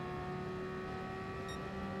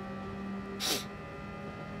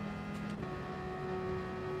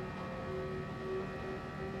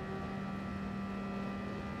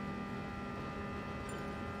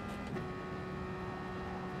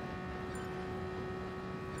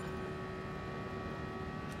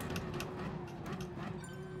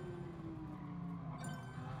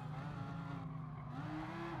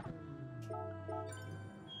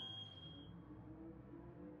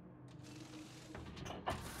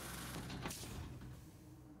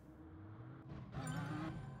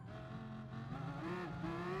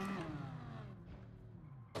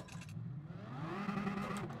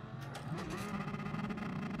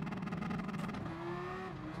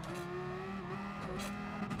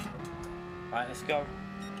 Right, let's go.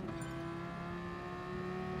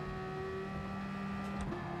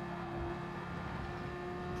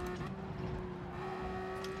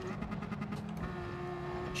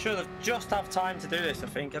 Should have just have time to do this, I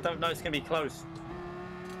think. I don't know, it's going to be close.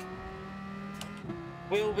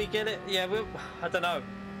 Will we get it? Yeah, I don't know.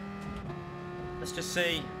 Let's just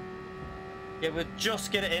see. Yeah, we'll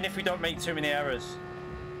just get it in if we don't make too many errors.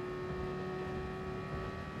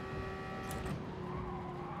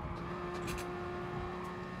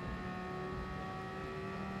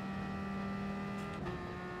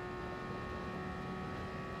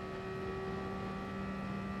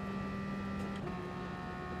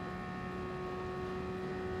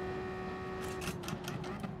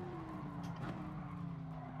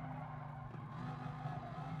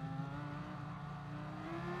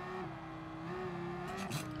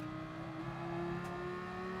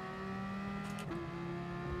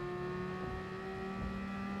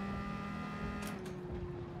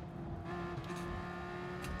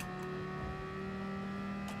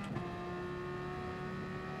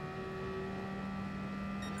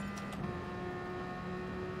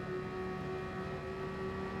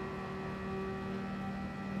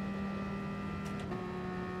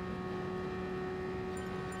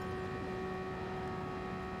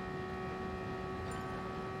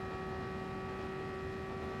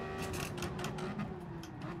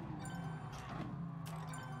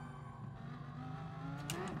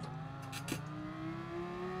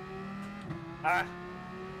 Ah.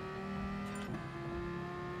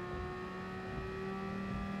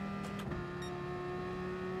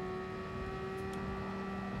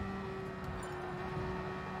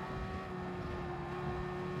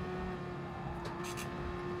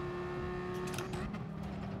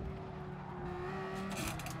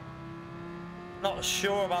 Not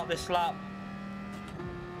sure about this lap.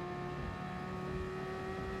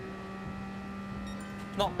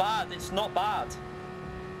 Not bad, it's not bad.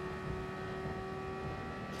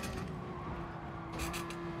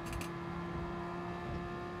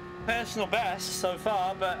 Personal best so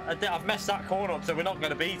far, but I've messed that corner up, so we're not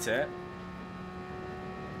going to beat it.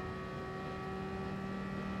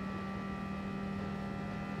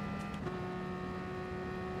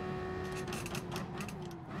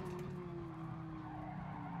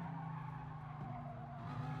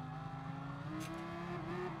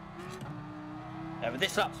 Yeah, but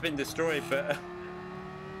this lap's been destroyed, but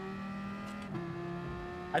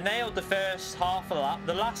I nailed the first half of the lap.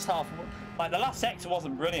 The last half, like the last sector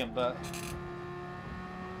wasn't brilliant, but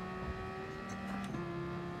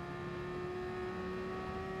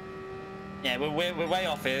yeah, we're way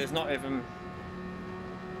off here. There's not even.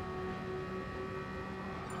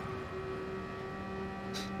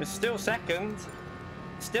 We're still second.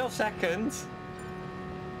 Still second.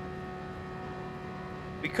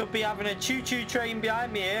 We could be having a choo-choo train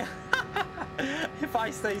behind me here if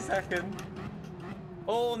I stay second.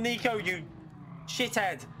 Oh, Nico, you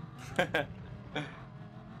shithead.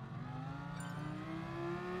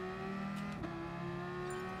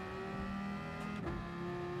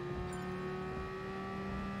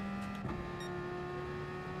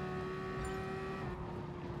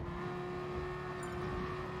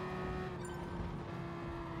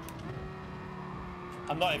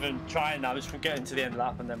 I'm not even trying now, just getting to the end of the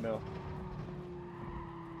lap and then we'll...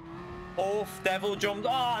 Oh, Devil jumped.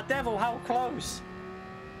 Ah, Devil, how close?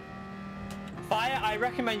 Fire, I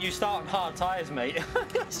recommend you start on hard tyres, mate.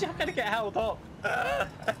 You're going to get held up.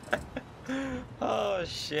 Oh,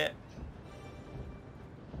 shit.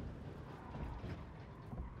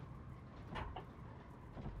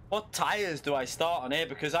 What tyres do I start on here?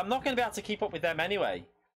 Because I'm not going to be able to keep up with them anyway.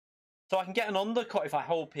 So I can get an undercut if I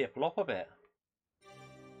hold people up a bit.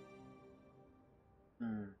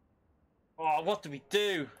 Oh, what do we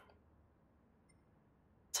do?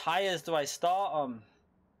 Tyres do I start on?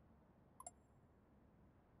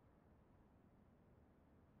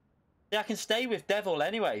 Yeah, I can stay with Devil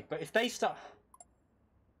anyway, but if they start...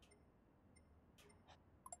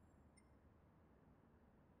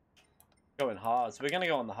 Going hards. We're going to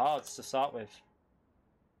go on the hards to start with.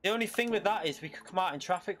 The only thing with that is we could come out in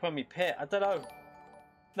traffic when we pit. I don't know.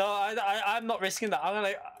 No, I'm not risking that. I'm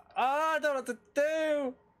going to... I don't know what to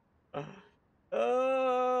do.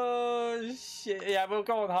 Oh shit! Yeah, we'll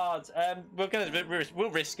go on hard. We'll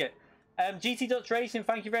risk it. GT Dutch Racing,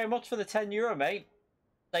 thank you very much for the €10, mate.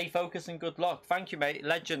 Stay focused and good luck. Thank you, mate.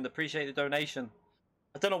 Legend, appreciate the donation.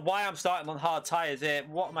 I don't know why I'm starting on hard tyres here.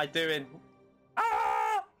 What am I doing?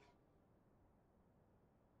 Ah!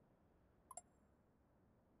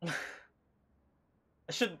 I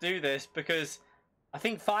shouldn't do this because I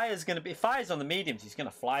think Fire's gonna be. If Fire's on the mediums, he's gonna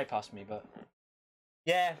fly past me, but.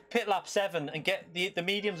 Yeah, pit lap 7 and get the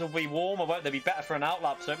mediums will be warmer, won't they? Be better for an out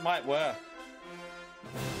lap, so it might work.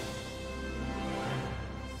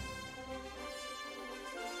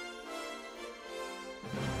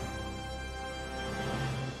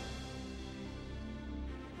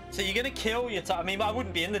 So you're gonna kill your time. I mean, I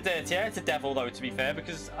wouldn't be in the dirty air to Devil though, to be fair,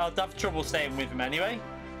 because I'd have trouble staying with him anyway.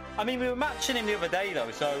 I mean, we were matching him the other day though,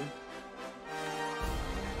 so.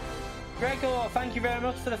 Gregor, thank you very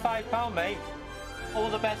much for the £5, mate. All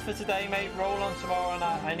the best for today, mate. Roll on tomorrow, and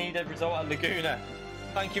I need a result at Laguna.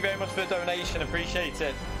 Thank you very much for the donation. Appreciate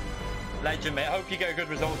it. Legend, mate. I hope you get a good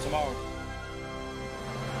result tomorrow.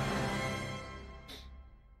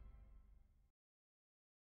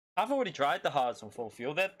 I've already tried the hards on full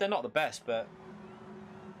fuel. They're not the best, but...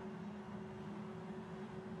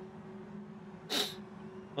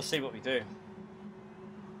 We'll see what we do.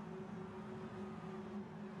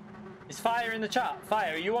 Is Fire in the chat?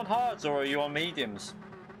 Fire, are you on hards or are you on mediums?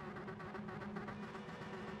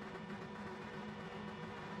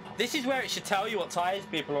 This is where it should tell you what tyres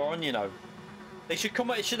people are on, you know. They should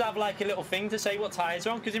come. It should have like a little thing to say what tyres are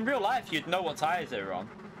on, because in real life you'd know what tyres they're on.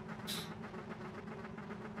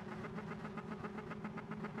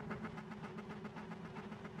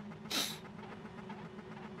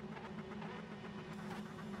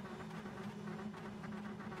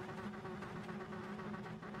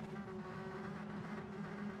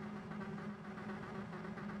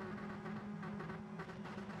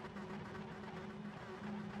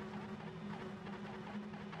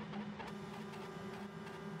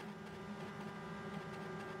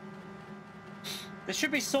 There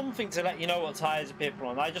should be something to let you know what tyres are people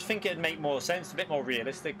on. I just think it'd make more sense, a bit more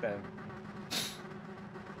realistic then.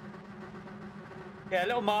 Yeah, a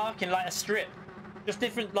little marking, like a strip. Just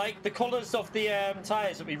different, like the colours of the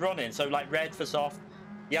tyres that we run in. So like red for soft,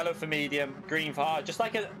 yellow for medium, green for hard. Just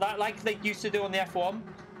like like they used to do on the F1.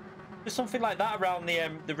 Just something like that around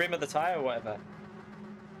the rim of the tyre or whatever.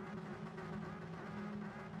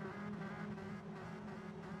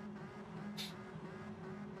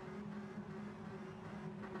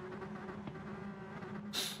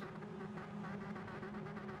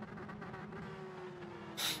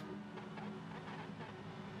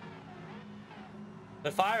 The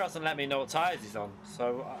fire hasn't let me know what tyres he's on,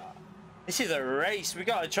 so this is a race. We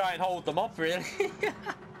got to try and hold them up, really.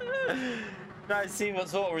 Try and see what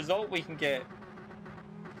sort of result we can get.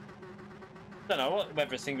 Don't know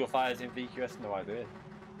whether a single fire is in VQS. No idea.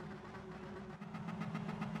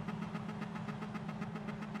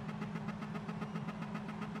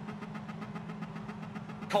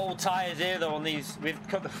 Cold tyres here though on these.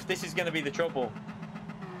 This is going to be the trouble.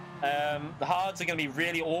 The hards are going to be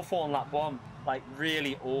really awful on lap 1. Like,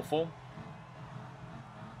 really awful.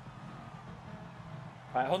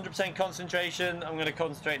 Right, 100% concentration. I'm going to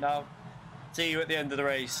concentrate now. See you at the end of the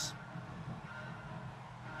race.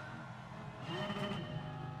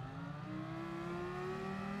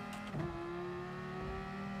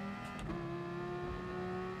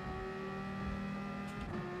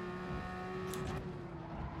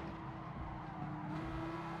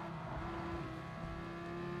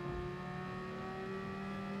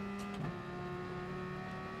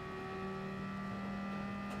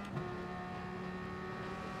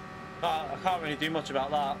 I can't really do much about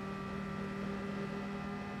that.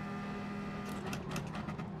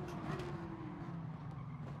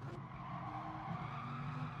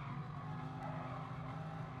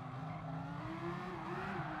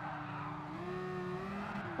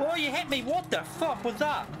 Oh, you hit me! What the fuck was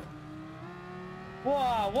that?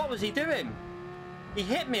 Wow, what was he doing? He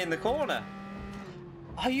hit me in the corner.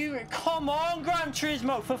 Are you... Come on, Gran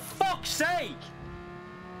Turismo, for fuck's sake!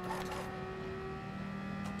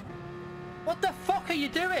 What the fuck are you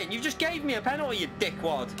doing? You just gave me a penalty, you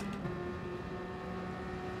dickwad.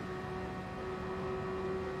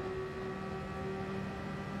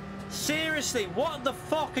 Seriously, what the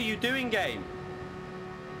fuck are you doing, game?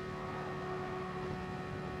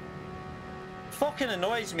 Fucking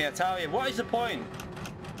annoys me, I tell you. What is the point?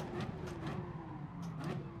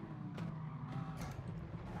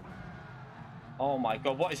 Oh my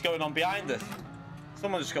god, what is going on behind us?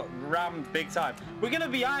 Someone just got rammed big time. We're going to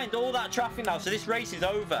be behind all that traffic now, so this race is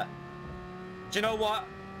over. Do you know what?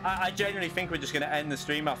 I genuinely think we're just going to end the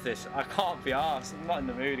stream off this. I can't be arsed. I'm not in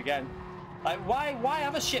the mood again. Like, why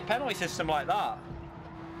have a shit penalty system like that?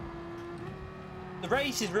 The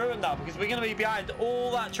race is ruined now because we're going to be behind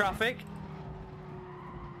all that traffic.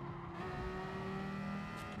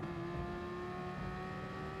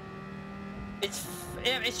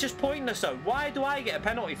 It's just pointless though. Why do I get a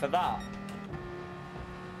penalty for that?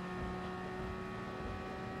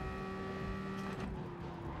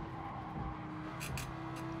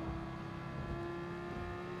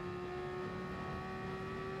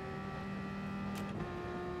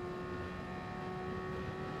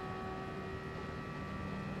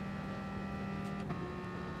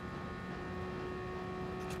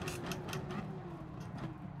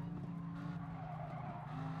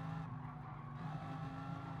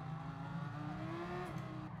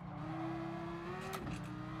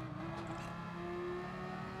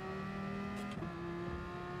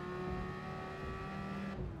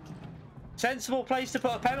 Sensible place to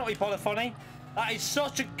put a penalty, Polyphony. That is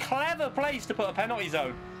such a clever place to put a penalty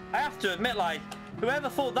zone. I have to admit, like, whoever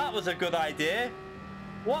thought that was a good idea?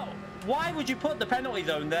 What? Why would you put the penalty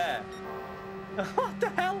zone there? What the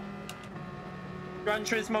hell? Gran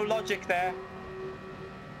Turismo logic there.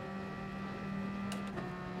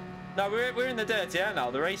 No, we're in the dirty air now.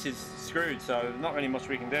 The race is screwed, so not really much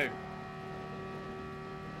we can do.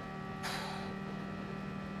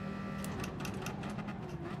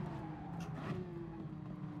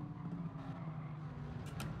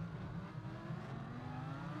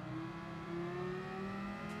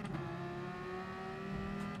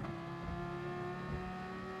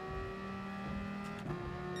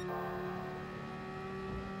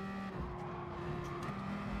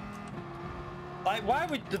 Like, why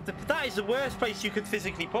would that is the worst place you could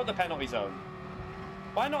physically put the penalty zone.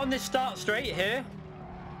 Why not on this start straight here?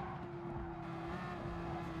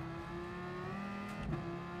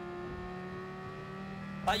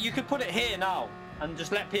 Like, you could put it here now and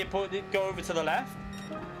just let people go over to the left.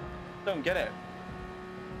 Don't get it.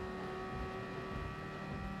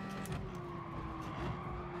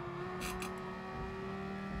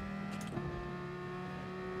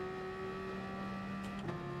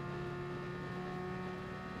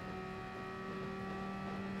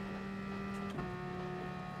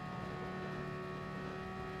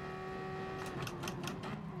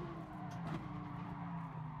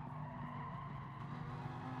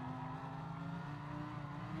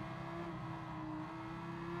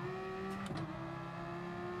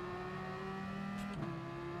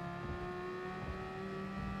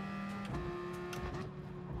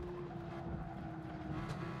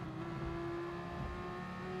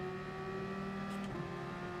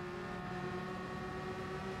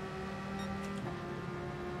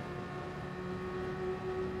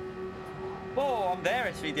 I'm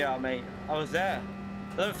there, SVDR, mate. I was there.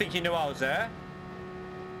 I don't think you knew I was there.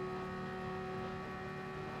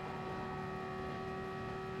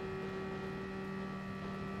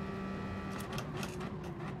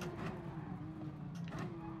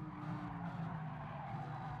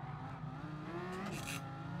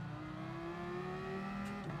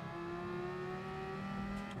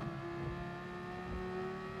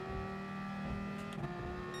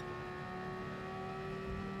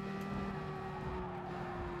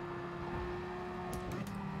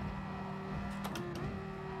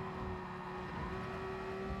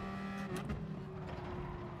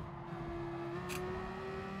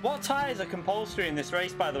 What tyres are compulsory in this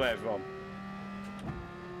race, by the way, everyone?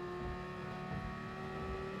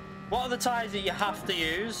 What are the tyres that you have to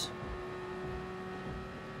use?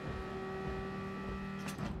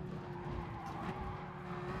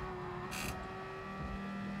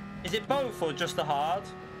 Is it both or just the hard?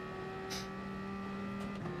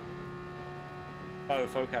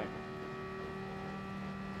 Both, okay.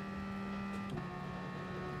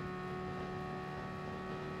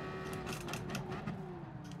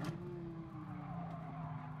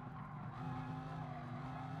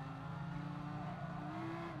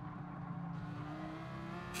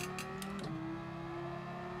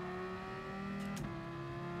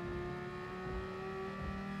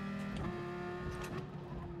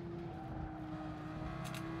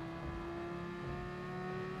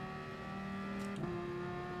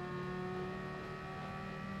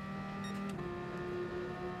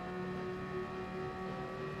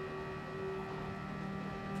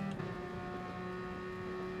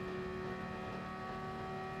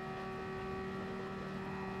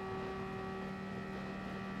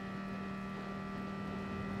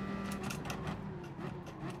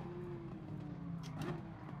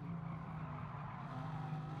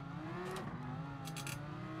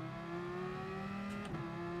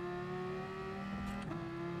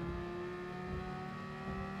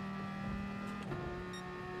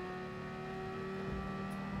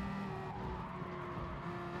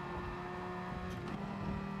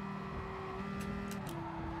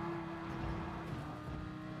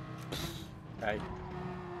 Okay.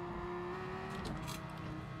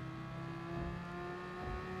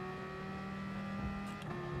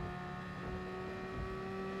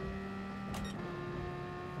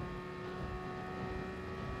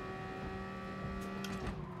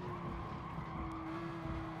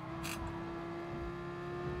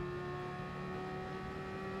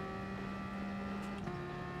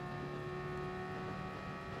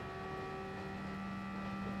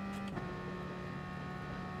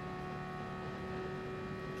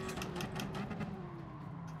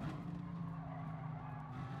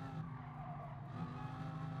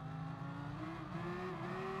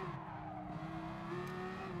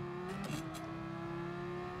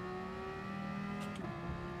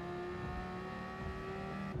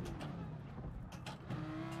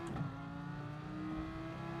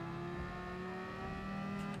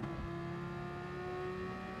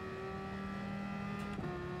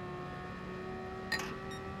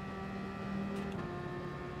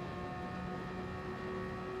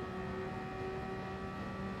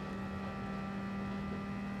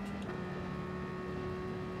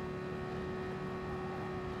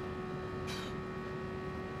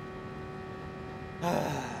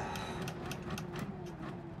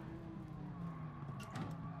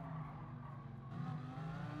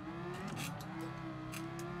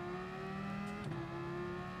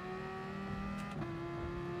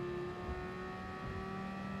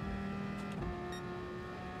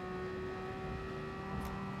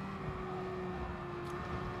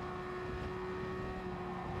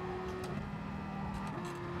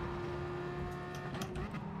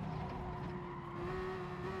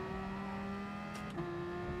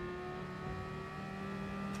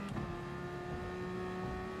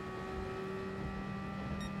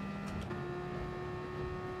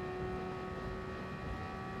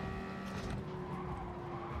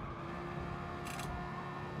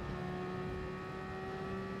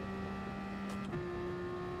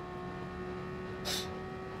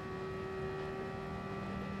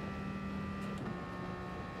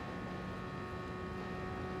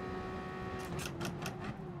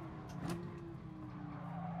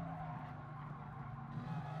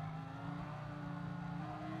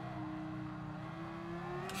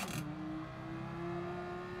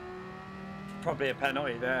 Probably a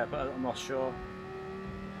penalty there, but I'm not sure.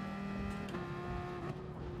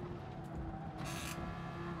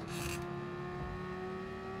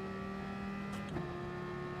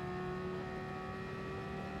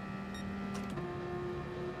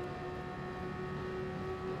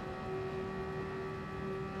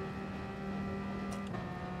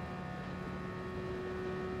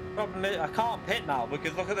 problem is I can't pit now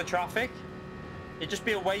because look at the traffic. It'd just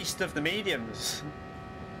be a waste of the mediums.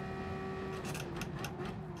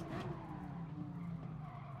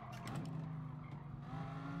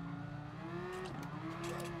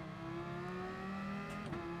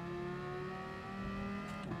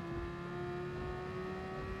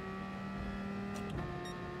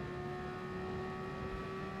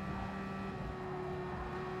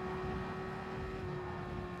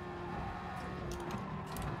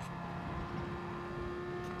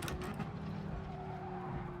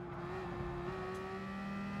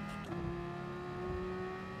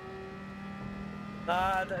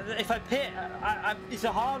 If I pit, it's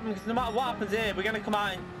a hard one because no matter what happens here, we're going to come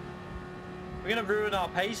out and we're going to ruin our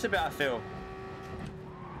pace a bit, I feel.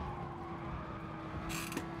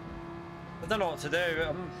 I don't know what to do.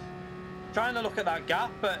 I'm trying to look at that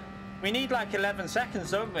gap, but we need like 11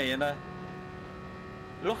 seconds, don't we? And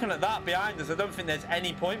looking at that behind us, I don't think there's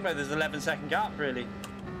any point where there's an 11-second gap, really.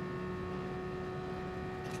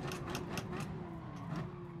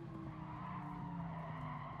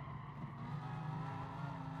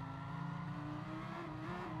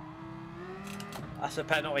 That's a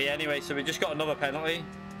penalty anyway, so we just got another penalty.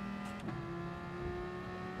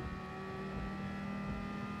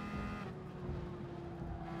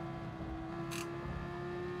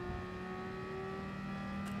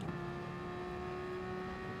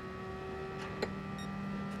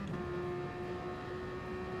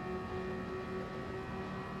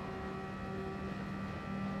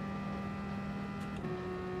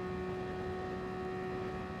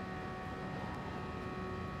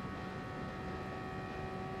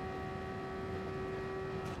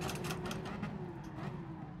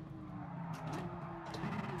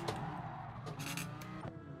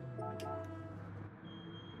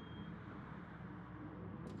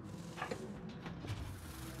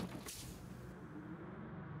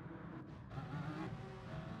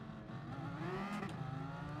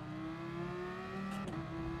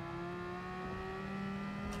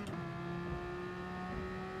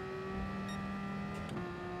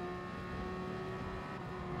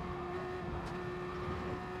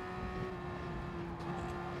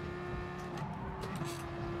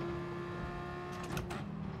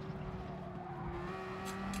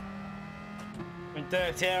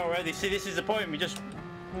 Dirty air already. See, this is the point. We just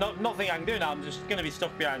nothing I can do now. I'm just going to be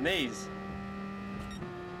stuck behind these.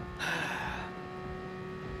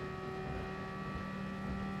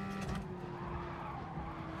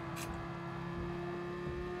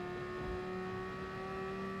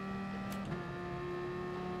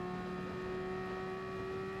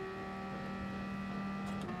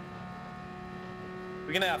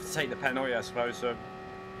 We're going to have to take the penalty, I suppose. So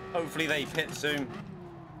hopefully they pit soon.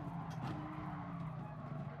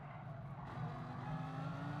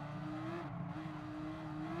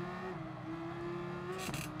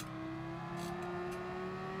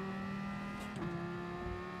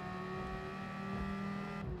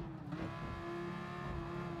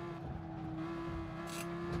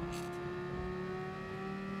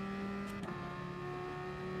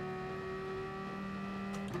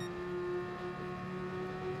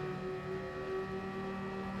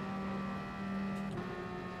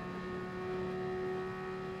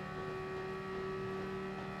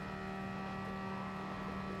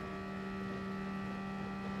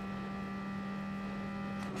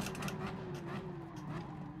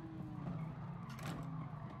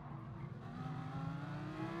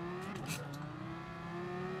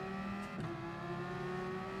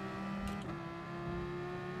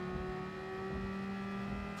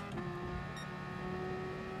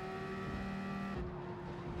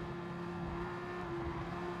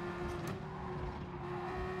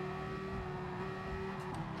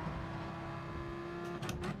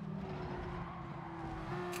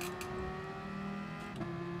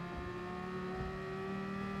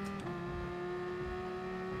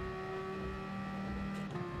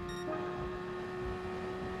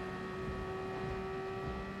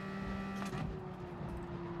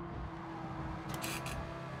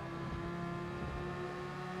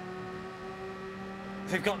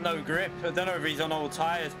 They've got no grip. I don't know if he's on old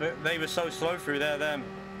tyres, but they were so slow through there then.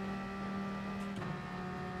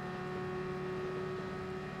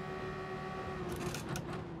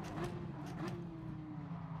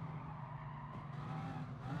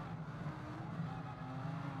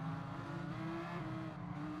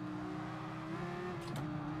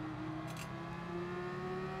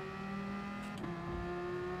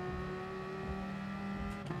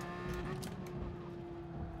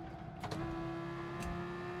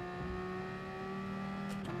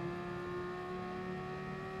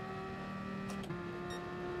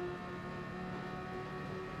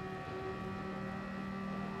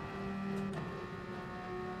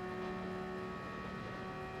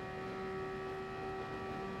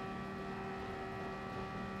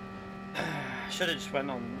 should have just went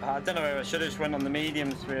on. I don't know. I should have just went on the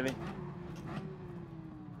mediums, really.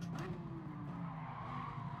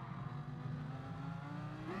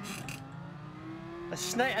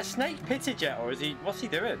 A snake pitted yet, or is he? What's he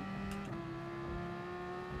doing?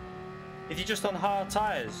 Is he just on hard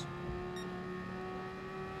tires?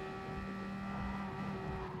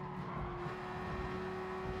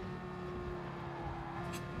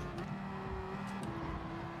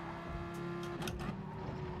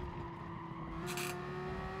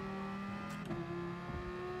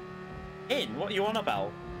 In? What are you on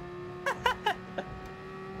about?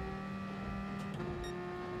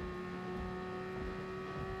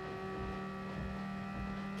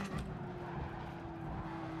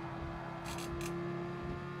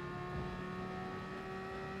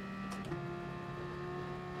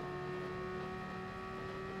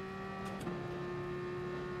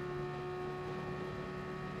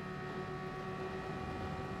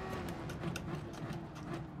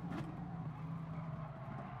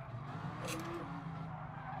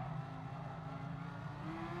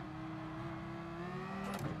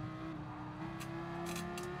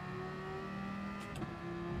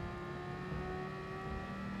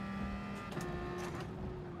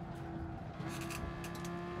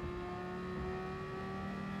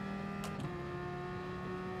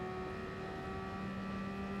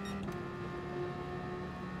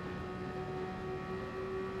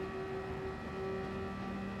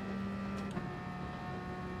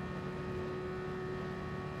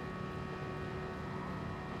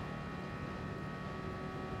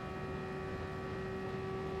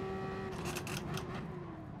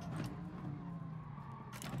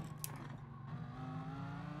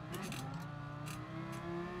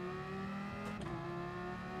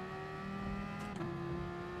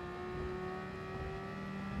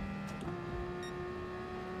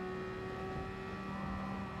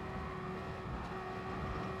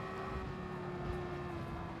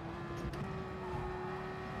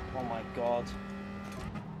 Oh my god.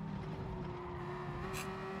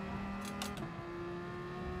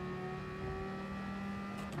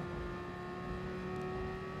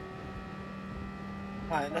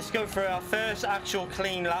 Right, let's go for our first actual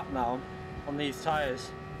clean lap now on these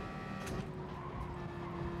tyres.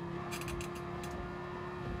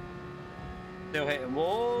 Still hitting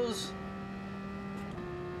walls.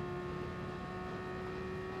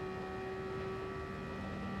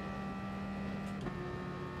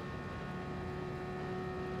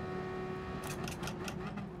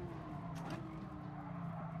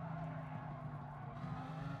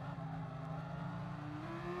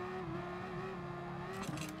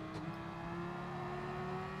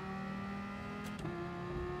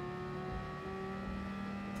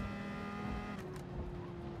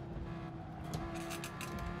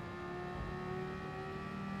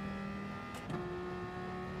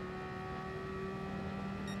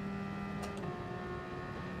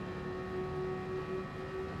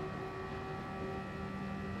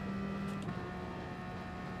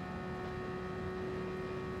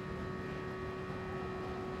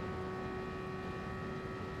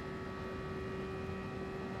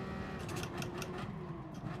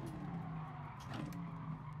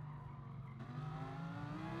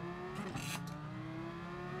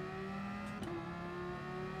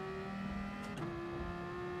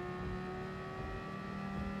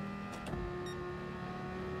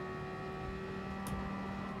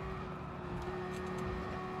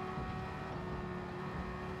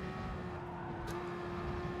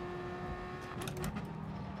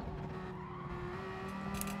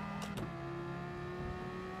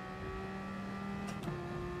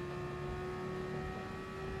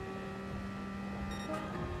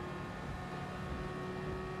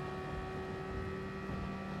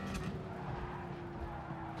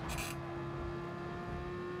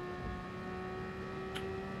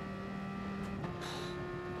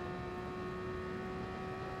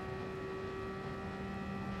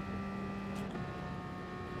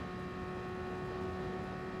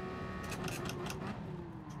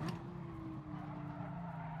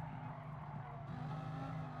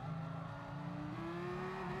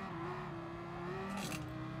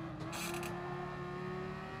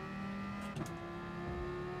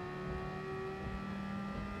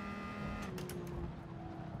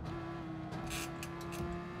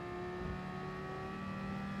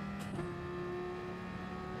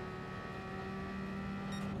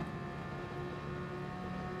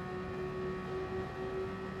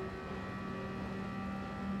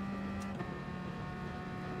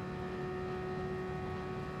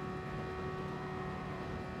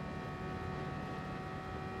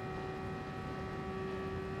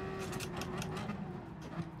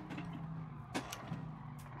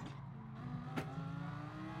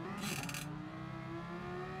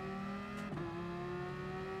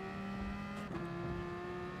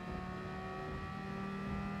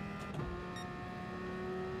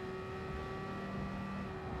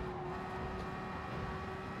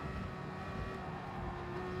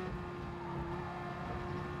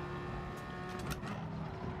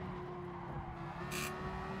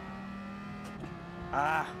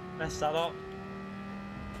 Ah, messed that up.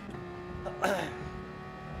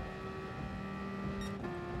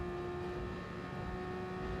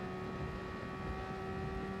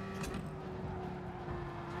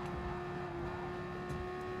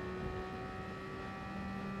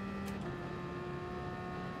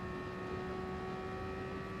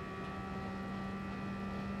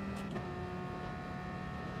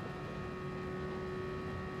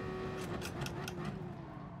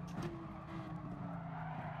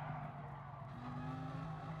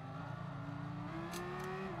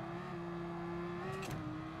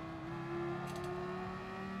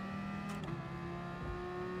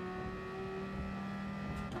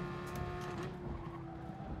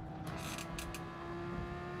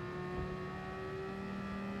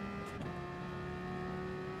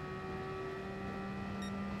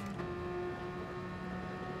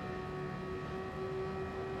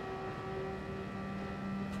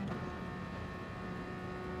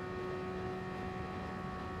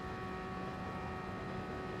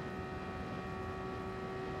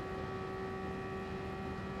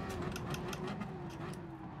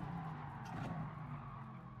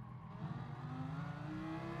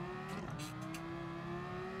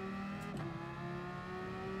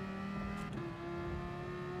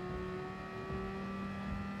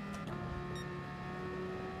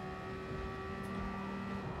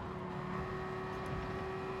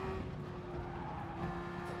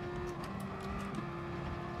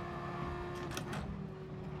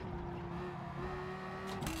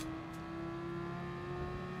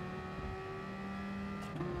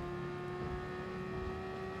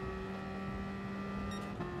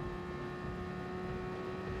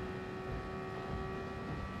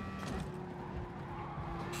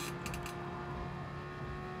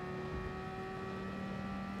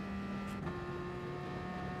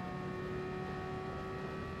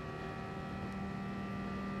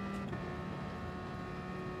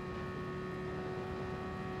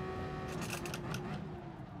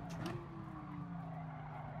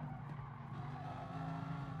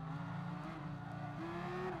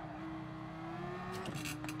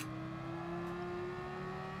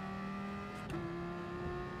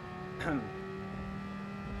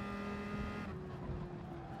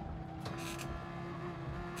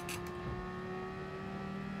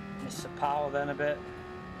 Miss the power then a bit.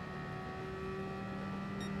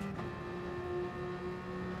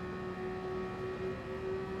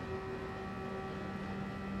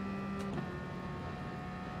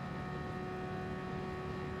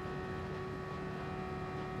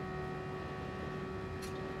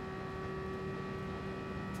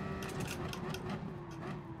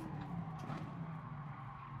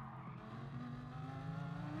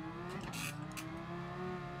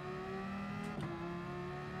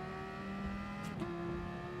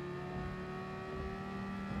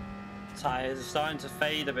 Tires are starting to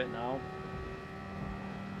fade a bit now.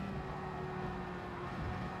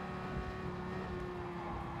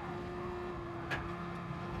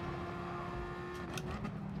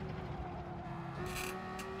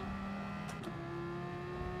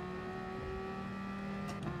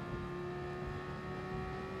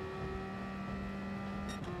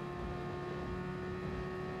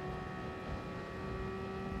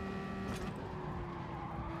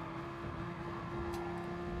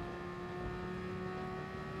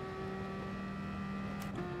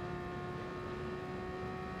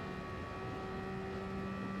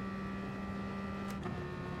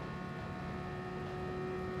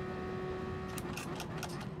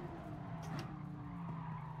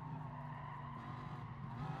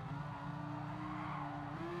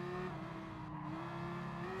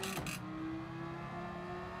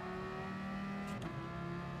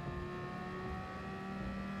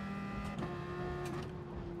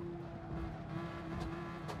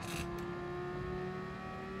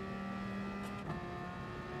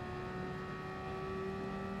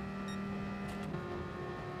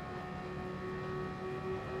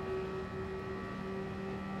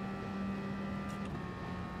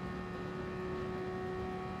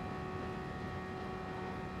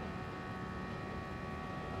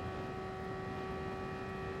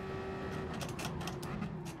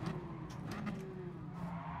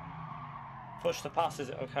 Push the pass, is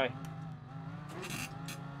it okay?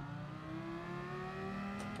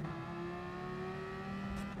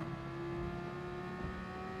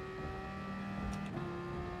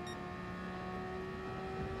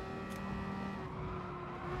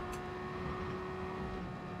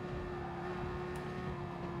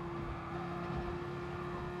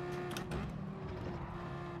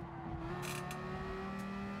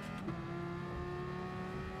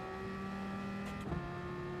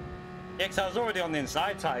 Yeah, 'cause I was already on the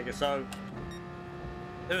inside, Tiger, so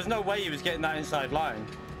there was no way he was getting that inside line.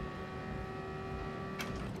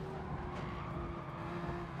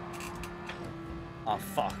 Oh,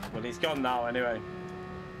 fuck. Well, he's gone now anyway.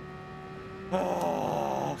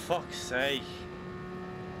 Oh, fuck's sake.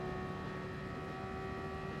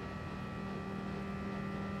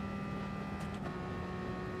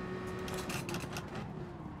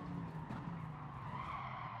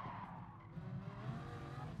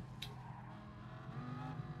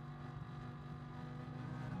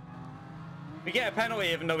 We get a penalty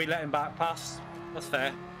even though we let him back pass. That's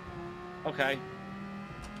fair. Okay.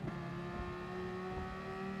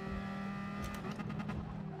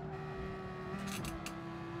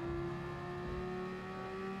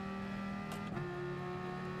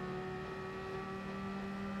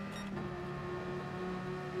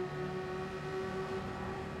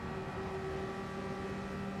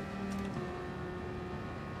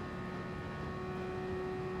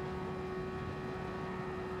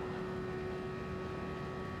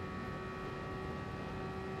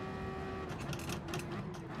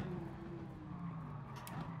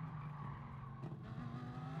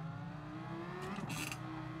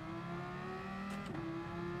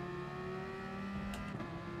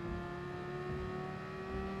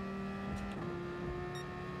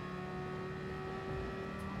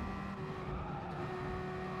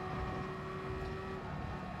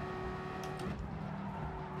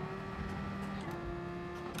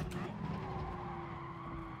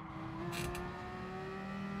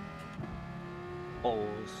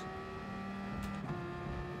 Balls.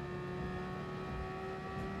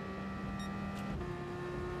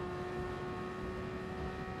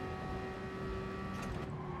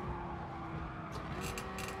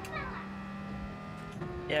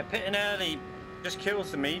 Yeah, pitting early just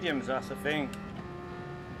kills the mediums, that's the thing.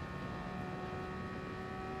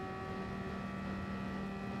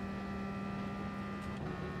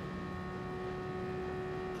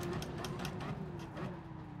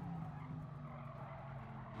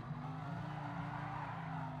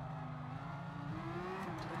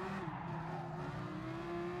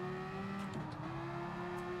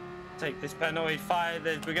 Take this penalty, fire.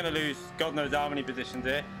 We're going to lose God knows how many positions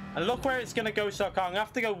here. And look where it's going to go so far. I'm going to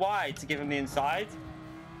have to go wide to give him the inside.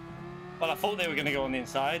 Well, I thought they were going to go on the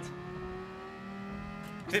inside.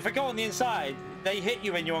 Because if I go on the inside, they hit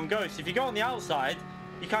you when you're on ghost. If you go on the outside,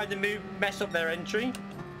 you kind of mess up their entry.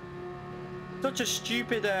 Such a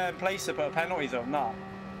stupid place to put a penalty zone, that.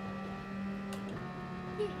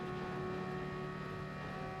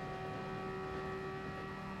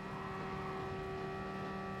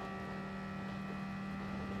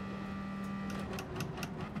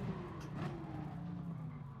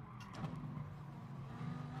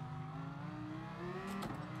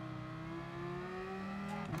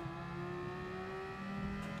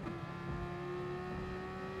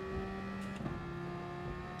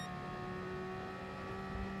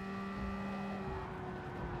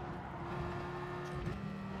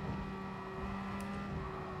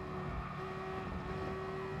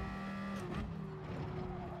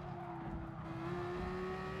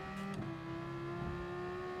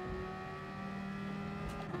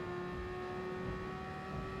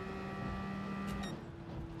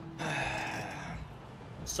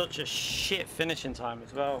 Such a shit finishing time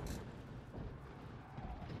as well.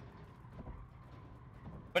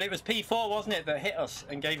 But it was P4, wasn't it, that hit us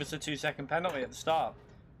and gave us a 2-second penalty at the start.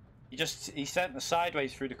 He sent us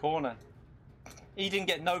sideways through the corner. He didn't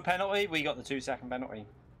get no penalty, we got the 2-second penalty.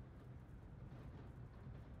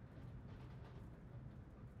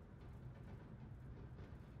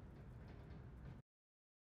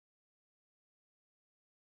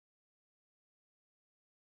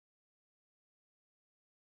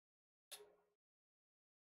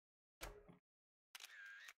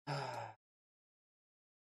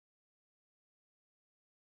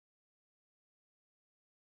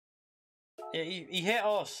 Yeah, he hit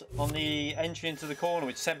us on the entry into the corner,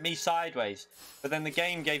 which sent me sideways. But then the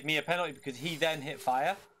game gave me a penalty because he then hit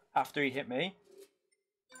fire after he hit me.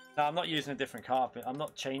 No, I'm not using a different car. I'm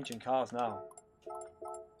not changing cars now.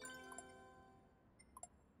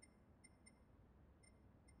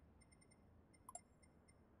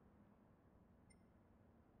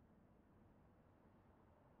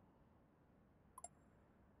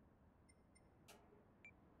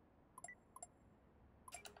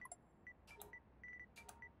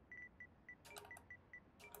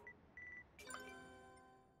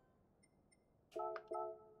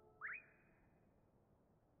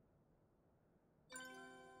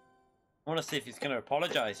 I want to see if he's going to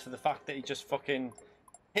apologise for the fact that he just fucking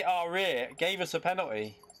hit our rear, gave us a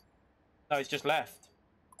penalty. No, he's just left.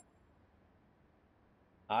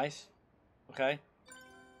 Nice. Okay.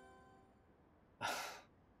 So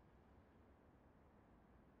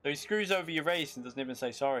he screws over your race and doesn't even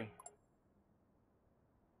say sorry.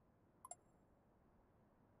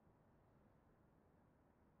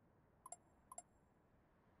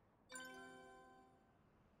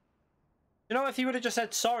 You know, if he would have just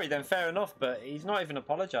said sorry, then fair enough, but he's not even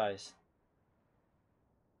apologised.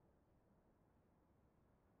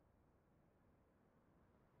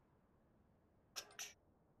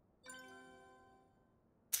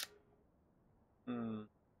 Hmm.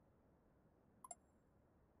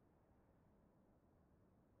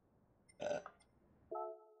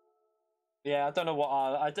 Yeah, I don't know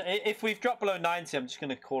what if we've dropped below 90, I'm just going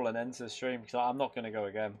to call an end to the stream because I'm not going to go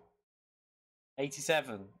again.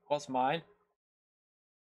 87. What's mine?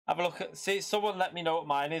 Have a look at. See, someone let me know what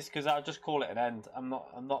mine is because I'll just call it an end. I'm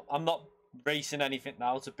not racing anything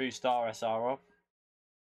now to boost RSR up.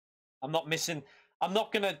 I'm not missing. I'm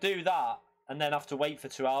not going to do that and then have to wait for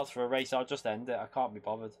 2 hours for a race. I'll just end it. I can't be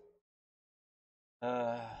bothered.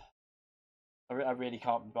 I really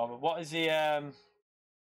can't be bothered. What is the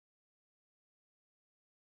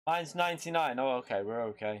Mine's 99. Oh, okay, we're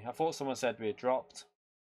okay. I thought someone said we had dropped.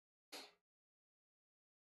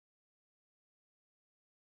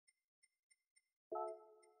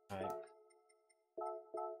 Right.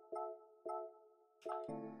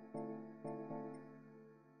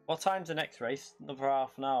 What time's the next race? Another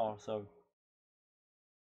half an hour or so.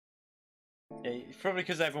 Yeah, it's probably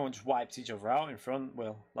because everyone just wipes each other out in front,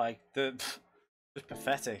 Will. Like, it's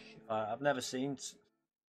pathetic. I've never seen...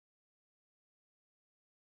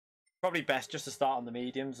 Probably best just to start on the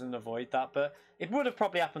mediums and avoid that, but it would have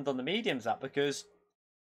probably happened on the mediums, that, because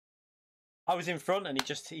I was in front and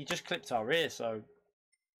he just clipped our rear, so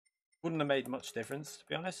wouldn't have made much difference, to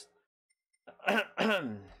be honest.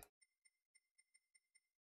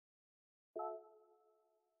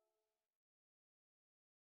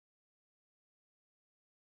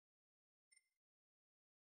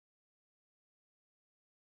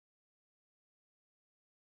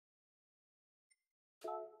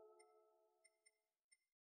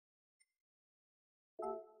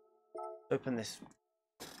 Open this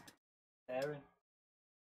area.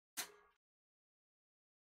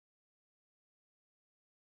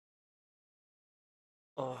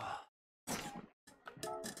 Oh.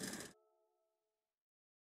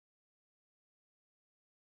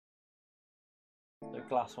 The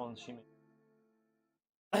glass ones, she means.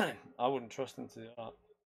 I wouldn't trust him to do that.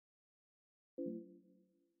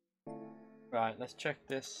 Right, let's check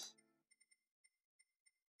this.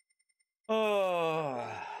 Oh,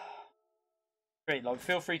 great, Log.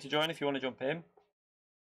 Feel free to join if you want to jump in.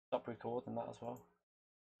 Stop recording that as well.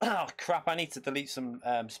 Oh crap! I need to delete some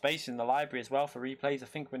space in the library as well for replays. I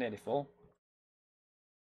think we're nearly full.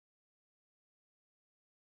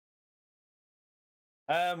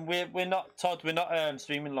 We're not, Todd. We're not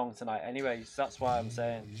streaming long tonight, anyways. That's why I'm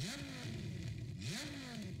saying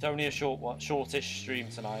it's only a shortish stream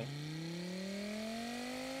tonight.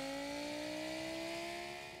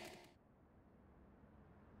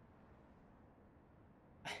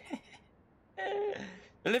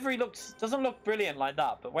 The livery doesn't look brilliant like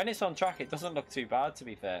that, but when it's on track, it doesn't look too bad, to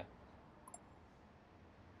be fair.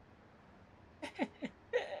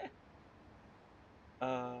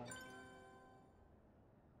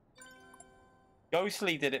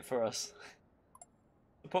 Ghostly did it for us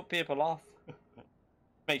to put people off.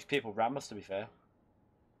 Makes people ram us, to be fair.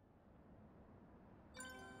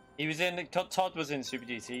 He was in. Todd was in Super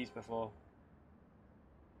GTs before.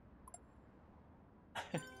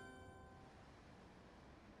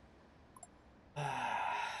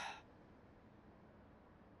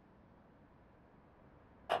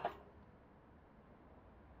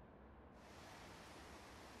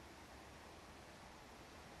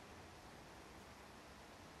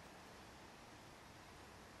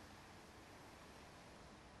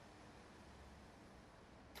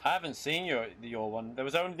 I haven't seen your one. There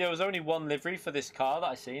was only one livery for this car that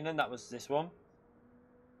I seen, and that was this one.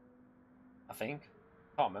 I think.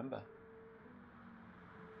 Can't remember.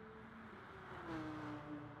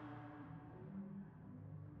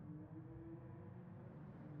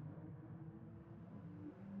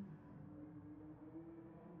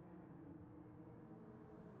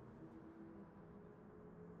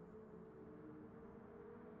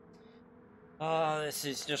 Oh, this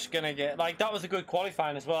is just gonna get like that was a good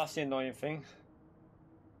qualifying as well. That's the annoying thing.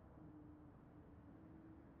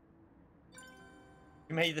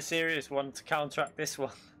 You made the serious one to counteract this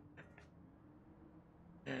one.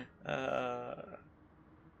 I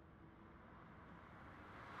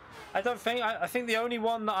don't think. I think the only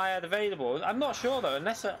one that I had available. I'm not sure though,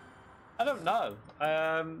 unless I don't know.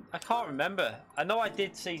 I can't remember. I know I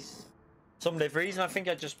did see some liveries, and I think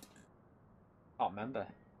I just can't remember.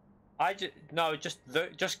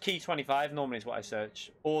 Just key 25 normally is what I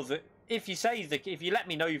search. Or if you let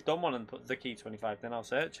me know you've done one and put the key 25, then I'll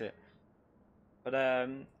search it. But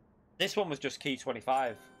this one was just key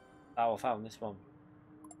 25. I found this one.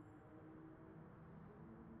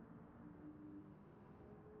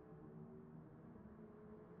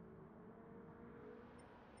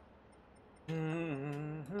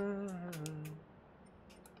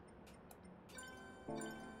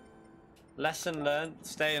 Lesson learned,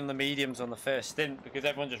 stay on the mediums on the first stint because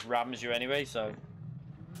everyone just rams you anyway, so.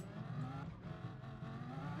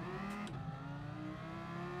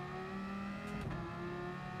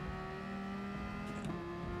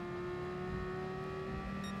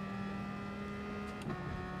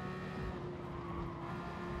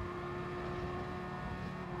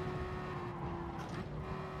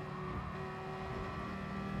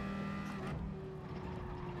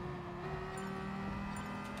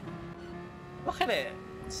 Look at it.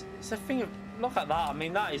 It's a thing of... Look at that. I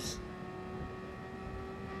mean, that is...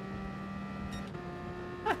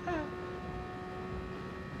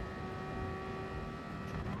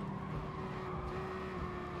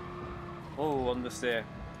 Oh, understeer.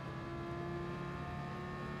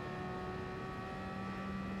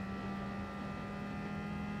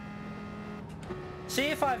 See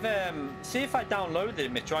if I downloaded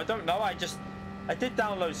it, Mitchell. I don't know. I did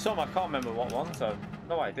download some. I can't remember what one, so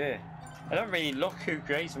no idea. I don't really look who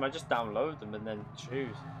creates them, I just download them and then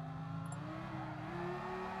choose.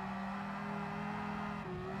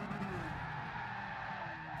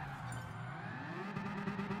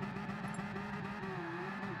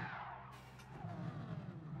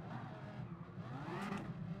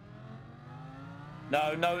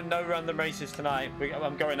 No random races tonight.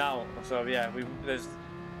 I'm going out, so yeah, we're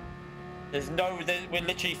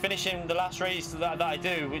literally finishing the last race that I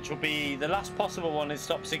do, which will be the last possible one is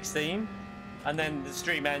top 16, and then the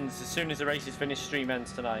stream ends as soon as the race is finished. Stream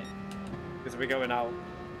ends tonight because we're going out.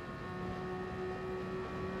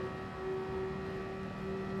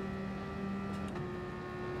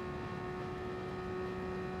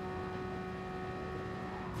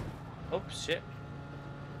 Oh shit.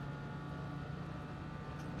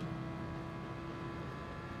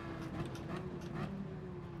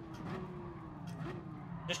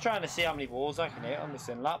 Just trying to see how many walls I can hit on this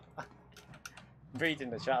in lap.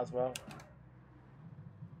 Reading the chat as well.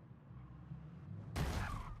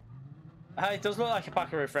 It does look like a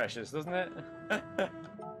pack of refreshers, doesn't it?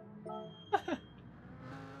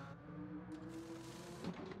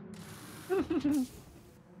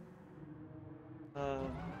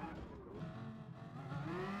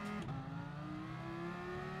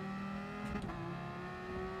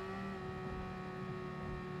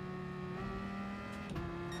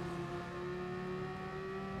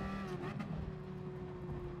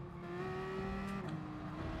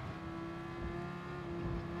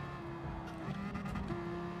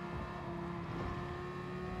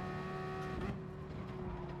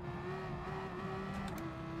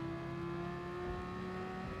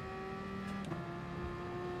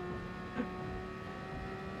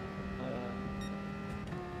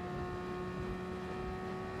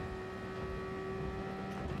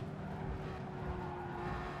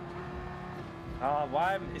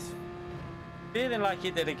 Why it's feeling like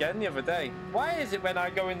it did again the other day. Why is it when I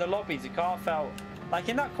go in the lobbies, the car felt like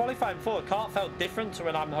in that qualifying before, the car felt different to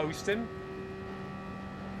when I'm hosting.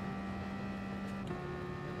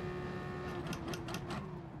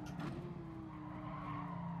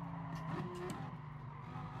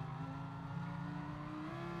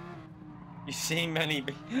 You see many.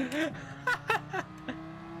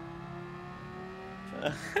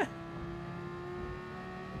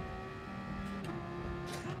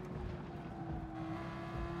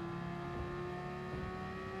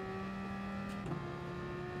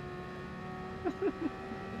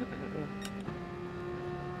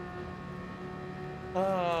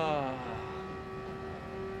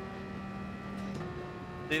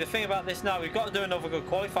 See, the thing about this now, we've got to do another good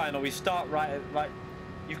qualifying, or we start right at, like,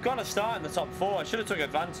 you've got to start in the top 4. I should have took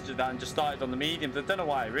advantage of that and just started on the mediums. I don't know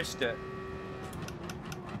why I risked it.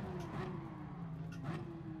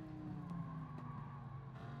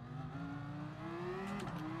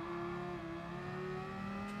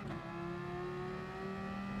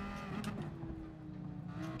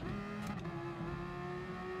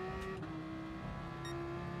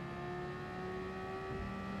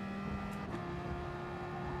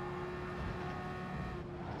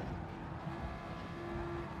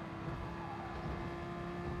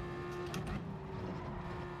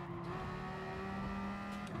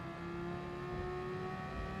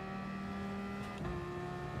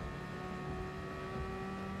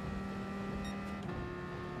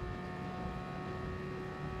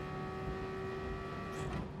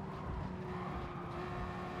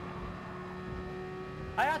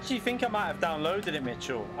 I actually think I might have downloaded it,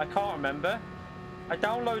 Mitchell. I can't remember. I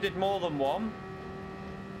downloaded more than one.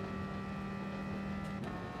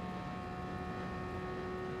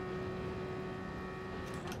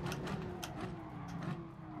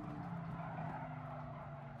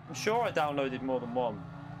 I'm sure I downloaded more than one.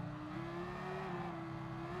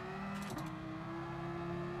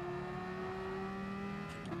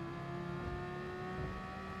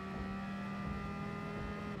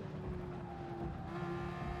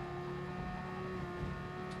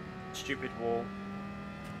 Stupid wall.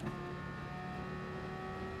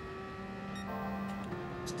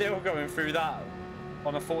 Still going through that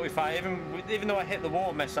on a 45, even though I hit the wall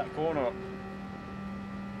and messed that corner up.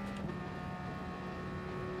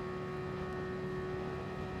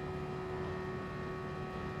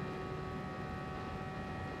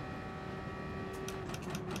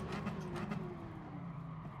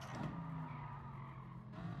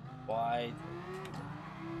 Wide.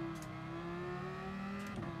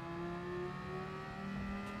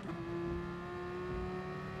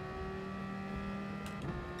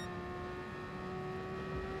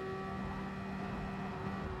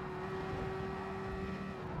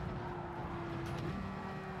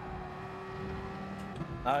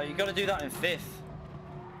 You got to do that in fifth.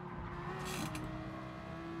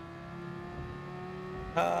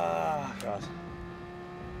 Ah, God.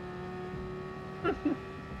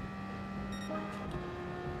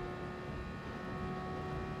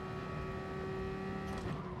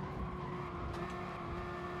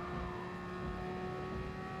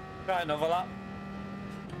 Try another lap.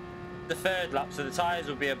 The third lap, so the tyres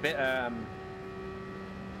will be a bit,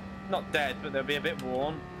 not dead, but they'll be a bit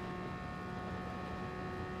worn.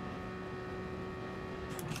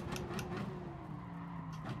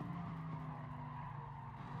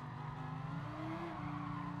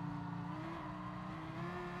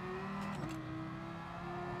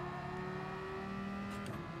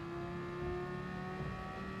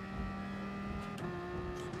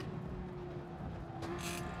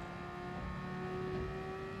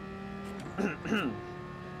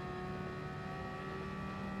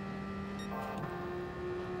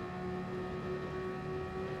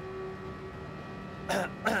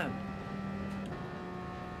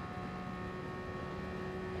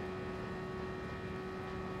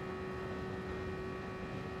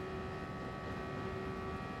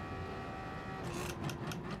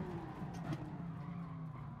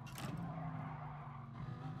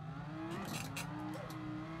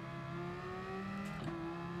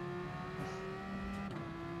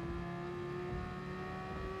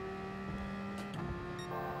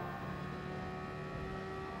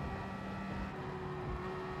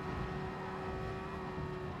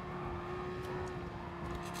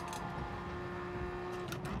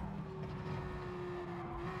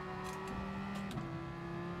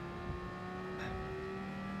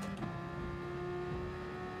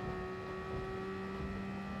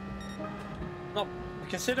 Not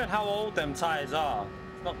considering how old them tyres are,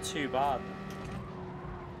 it's not too bad.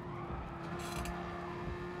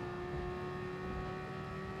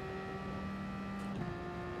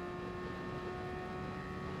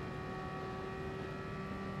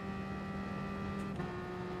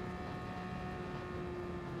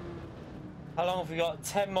 How long have we got?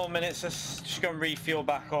 10 more minutes. Let's just go and refuel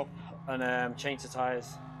back up and change the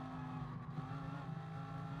tyres.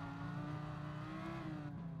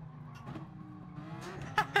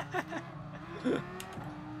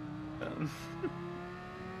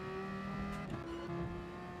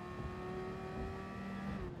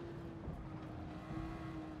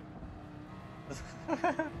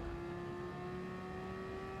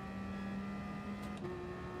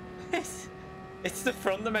 It's the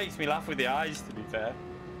front that makes me laugh with the eyes, to be fair.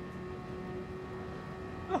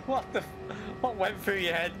 What went through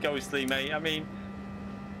your head, Ghostly, mate? I mean,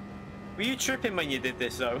 were you tripping when you did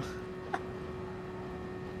this, though?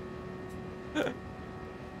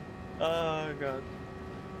 Oh, God.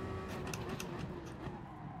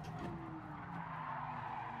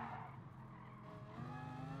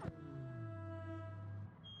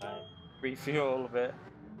 Right, refuel a bit.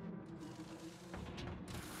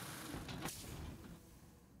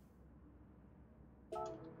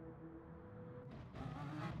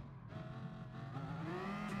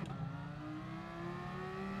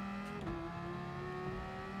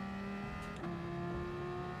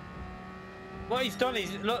 What he's done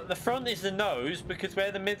is, look, the front is the nose, because where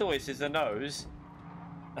the middle is the nose.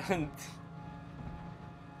 And...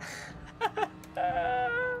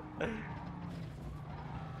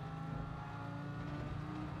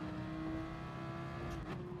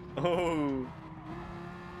 oh.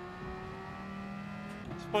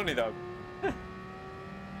 It's funny though.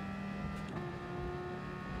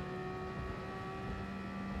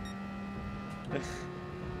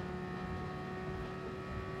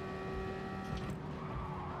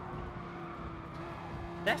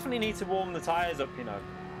 Definitely need to warm the tyres up, you know.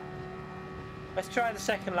 Let's try the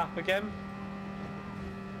second lap again.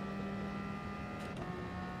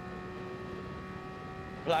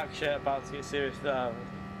 Black shirt about to get serious now.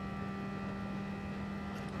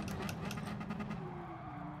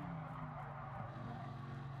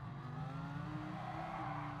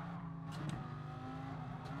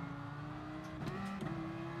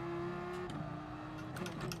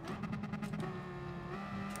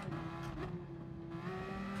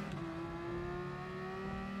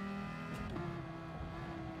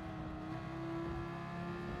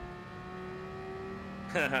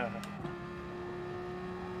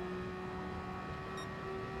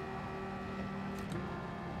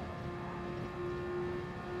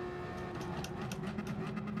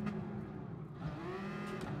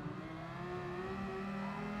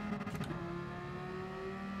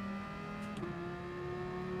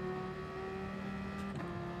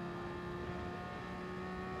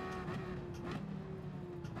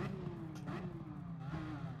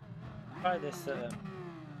 Try this.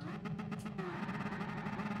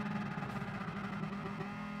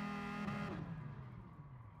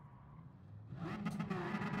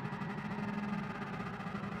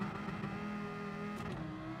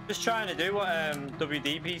 Just trying to do what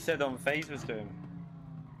WDP said on FaZe was doing.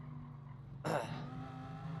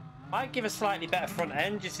 Might give a slightly better front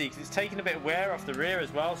end, you see, because it's taking a bit of wear off the rear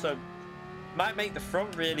as well, so might make the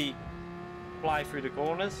front really fly through the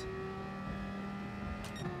corners.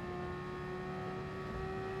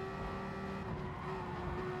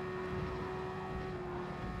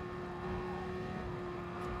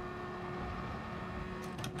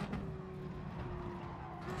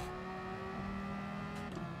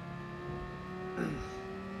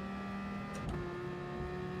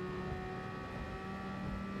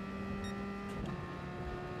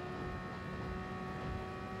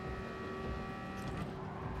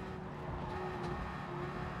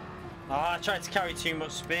 Oh, I tried to carry too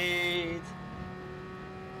much speed.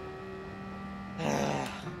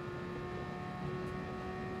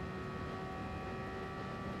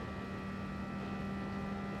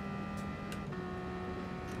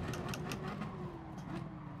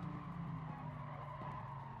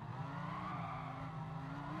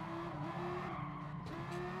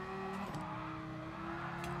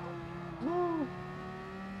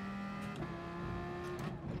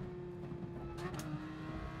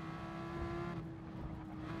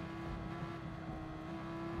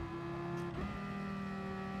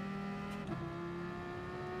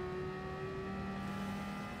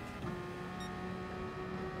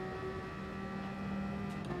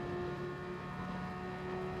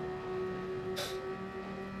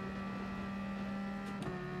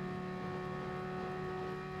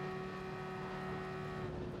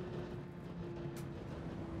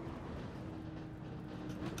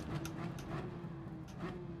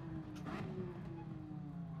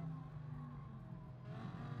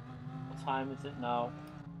 What time is it now?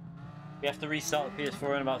 We have to restart the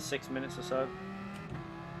PS4 in about 6 minutes or so.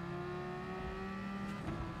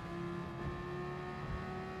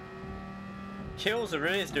 Kills the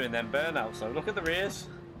rears doing them burnouts, so look at the rears.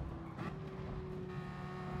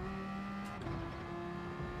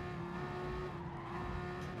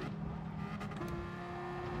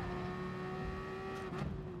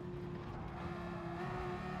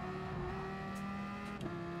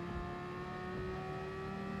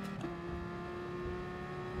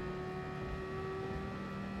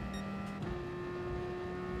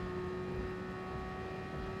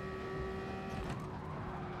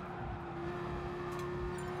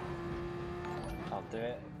 Do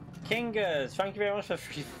it. Kingers, thank you very much for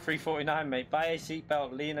 349, mate. Buy a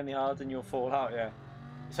seatbelt, lean any harder and you'll fall out. Yeah,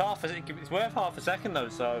 it's worth half a second though,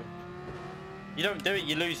 so you don't do it,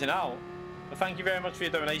 you're losing out. But thank you very much for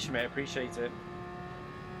your donation, mate. I appreciate it.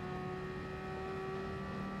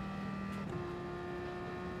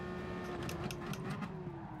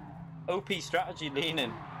 OP strategy,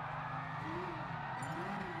 leaning.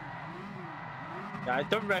 Yeah, I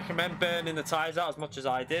don't recommend burning the tyres out as much as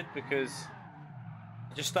I did because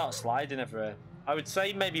just start sliding everywhere. I would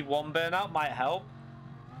say maybe one burnout might help.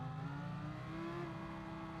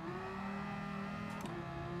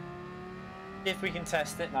 If we can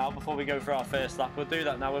test it now before we go for our first lap, we'll do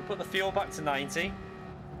that now. We'll put the fuel back to 90,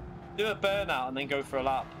 do a burnout and then go for a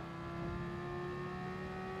lap.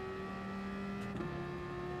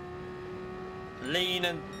 Lean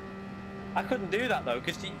and... I couldn't do that though,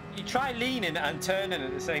 because you try leaning and turning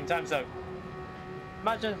at the same time, so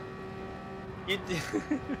imagine...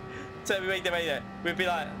 So wait there. We'd be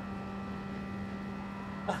like,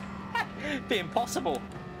 It'd be impossible.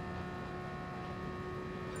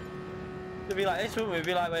 It'd be like this, wouldn't we? It'd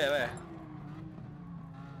be like, wait.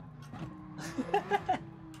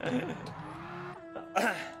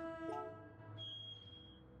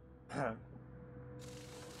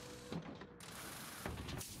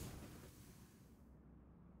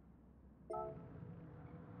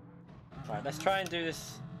 Right, let's try and do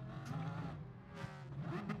this.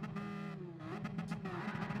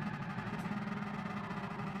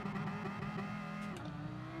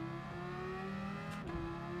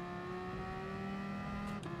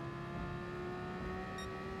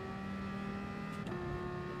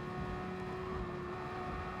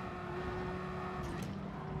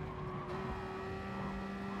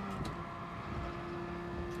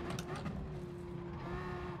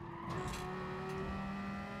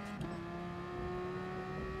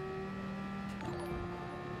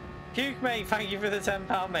 Puke, mate, thank you for the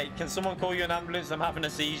 £10, mate. Can someone call you an ambulance? I'm having a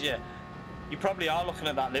seizure. You probably are looking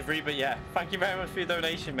at that livery, but yeah. Thank you very much for your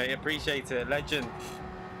donation, mate. Appreciate it. Legend.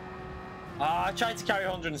 I tried to carry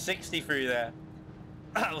 160 through there.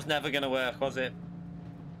 That was never going to work, was it?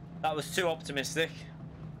 That was too optimistic.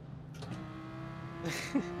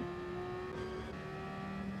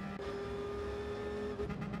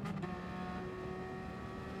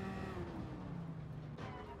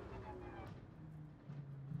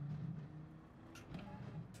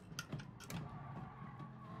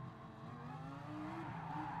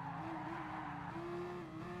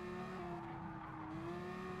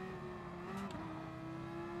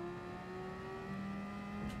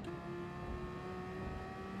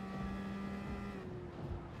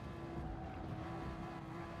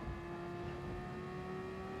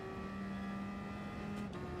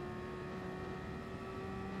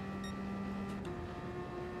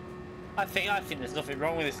 I think there's nothing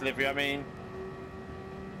wrong with this livery. I mean,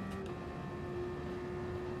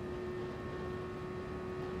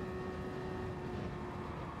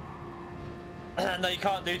 no, you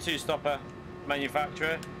can't do two-stopper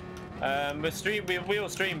manufacturer. We will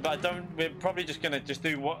stream, but we're probably just gonna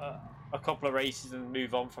do a couple of races and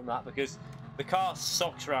move on from that because the car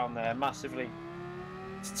sucks around there massively.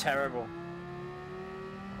 It's terrible.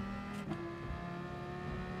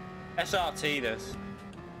 SRT this.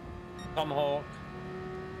 Tomahawk.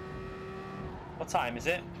 What time is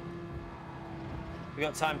it? We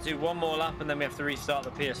got time to do one more lap and then we have to restart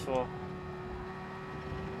the PS4.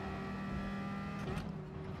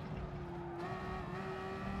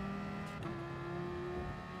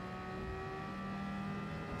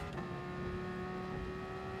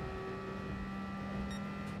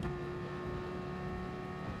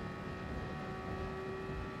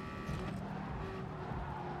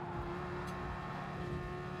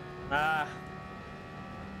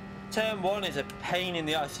 Turn 1 is a pain in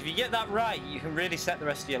the ass. If you get that right, you can really set the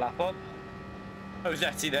rest of your lap up.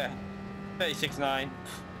 Osetti there. 36.9.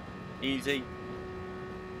 Easy.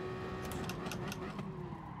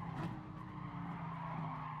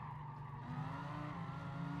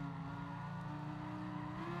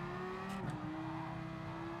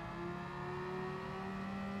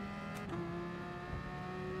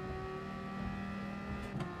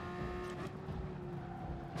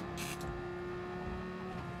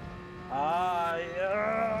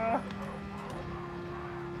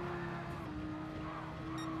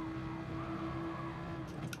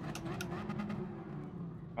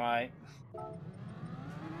 Right.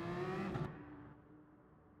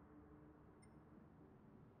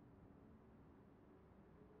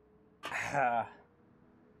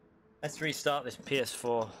 Let's restart this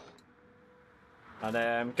PS4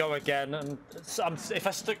 and go again. And if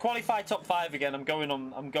I qualify top 5 again, I'm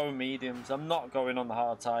going mediums. I'm not going on the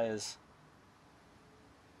hard tires.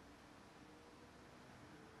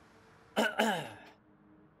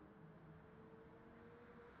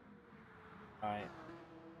 Right.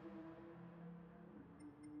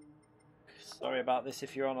 Sorry about this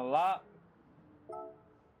if you're on a lap.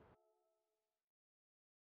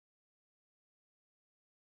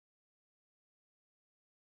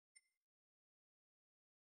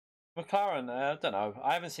 McLaren, I don't know.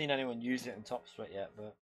 I haven't seen anyone use it in Top Split yet,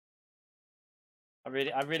 but I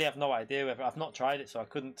really have no idea whether I've not tried it, so I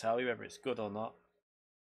couldn't tell you whether it's good or not.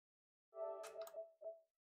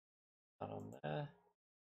 Not on there.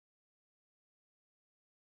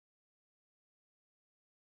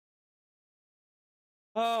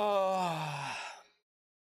 Oh.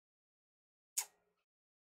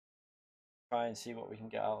 Try and see what we can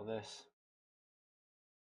get out of this.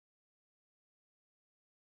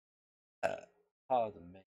 Pardon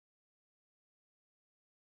me.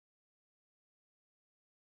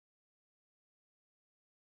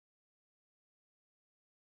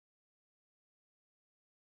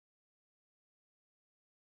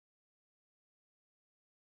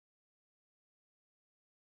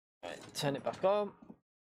 Turn it back on.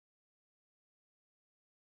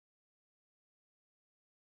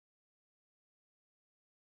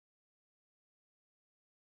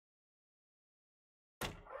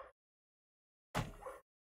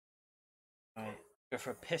 Right, go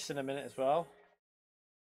for a piss in a minute as well.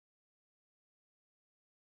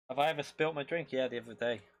 Have I ever spilt my drink? Yeah, the other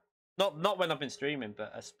day. Not when I've been streaming,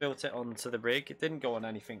 but I spilt it onto the rig. It didn't go on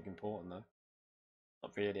anything important though.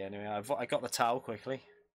 Not really, anyway. I got the towel quickly.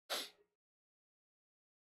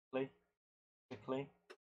 Quickly.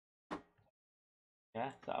 Yeah,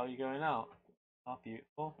 is that how you're going out? Oh,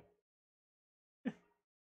 beautiful.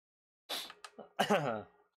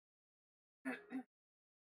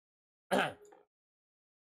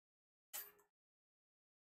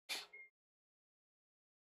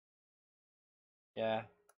 Yeah,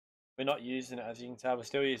 we're not using it, as you can tell. We're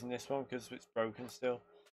still using this one because it's broken still.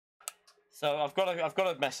 So I've got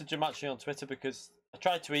to message them actually on Twitter because I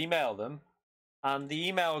tried to email them, and the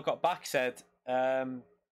email I got back said,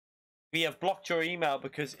 "We have blocked your email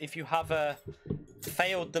because if you have a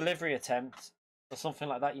failed delivery attempt or something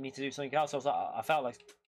like that, you need to do something else." I felt like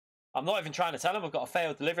I'm not even trying to tell them I've got a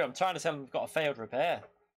failed delivery. I'm trying to tell them I've got a failed repair.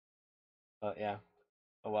 But yeah,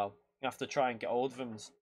 oh well. You have to try and get hold of them.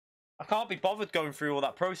 I can't be bothered going through all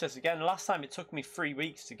that process again. The last time it took me 3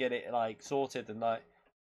 weeks to get it like sorted, and like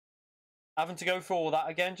having to go through all that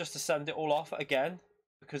again just to send it all off again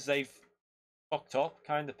because they've fucked up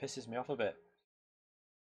kind of pisses me off a bit.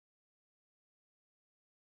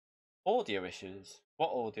 Audio issues?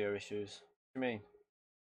 What audio issues? What do you mean?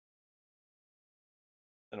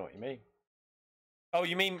 I don't know what you mean. Oh,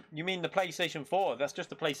 you mean the PlayStation 4? That's just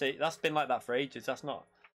the PlayStation. That's been like that for ages. That's not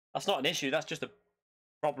an issue. That's just a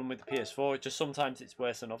problem with the PS4. It's just sometimes it's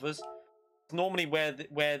worse than others. It's normally where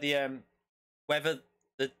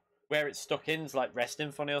it's stuck in is like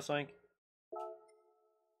resting funny or something.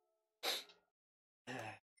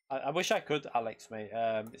 I wish I could, Alex, mate.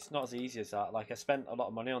 It's not as easy as that. Like I spent a lot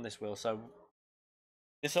of money on this wheel, so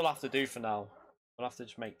this will have to do for now. I'll have to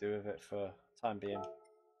just make do with it for time being.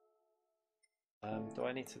 Do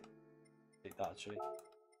I need to do that actually?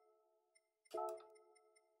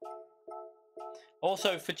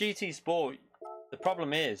 Also, for GT Sport, the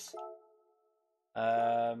problem is,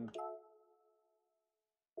 the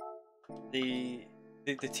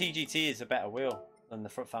TGT is a better wheel than the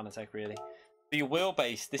Fanatec really. For your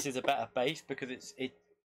wheelbase, this is a better base because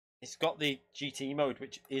it's got the GT mode,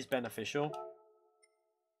 which is beneficial.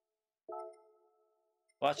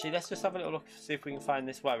 Well, actually, let's just have a little look, see if we can find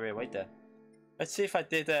this while we're away there. Let's see if I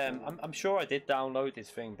did. I'm sure I did download this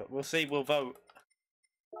thing, but we'll see. We'll vote.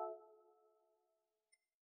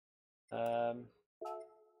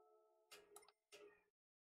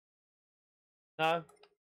 No,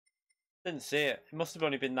 didn't see it. It must have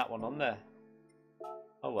only been that one on there.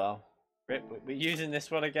 Oh well. Rip, we're using this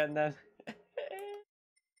one again then.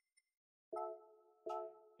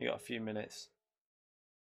 You got a few minutes.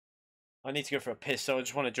 I need to go for a piss, so I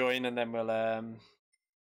just want to join and then we'll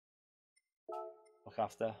look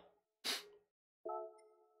after.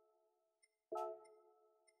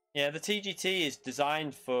 Yeah, the TGT is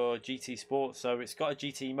designed for GT Sport, so it's got a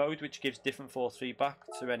GT mode which gives different force feedback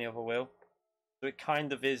to any other wheel. So it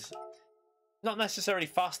kind of is not necessarily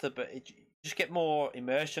faster, but you just get more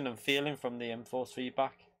immersion and feeling from the force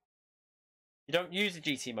feedback. You don't use the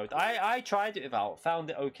GT mode. I tried it without, found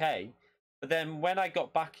it okay, but then when I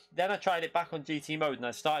got back, then I tried it back on GT mode, and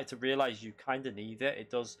I started to realise you kind of need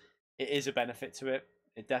it. It is a benefit to it.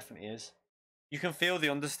 It definitely is. You can feel the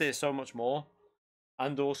understeer so much more,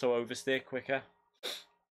 and also oversteer quicker.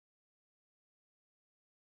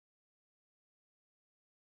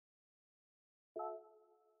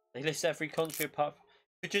 They list every country apart.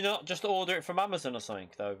 Could you not just order it from Amazon or something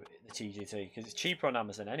though? The TGT, because it's cheaper on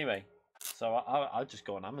Amazon anyway. So I'll just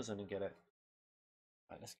go on Amazon and get it.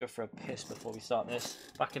 Right, let's go for a piss before we start this.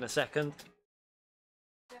 Back in a second.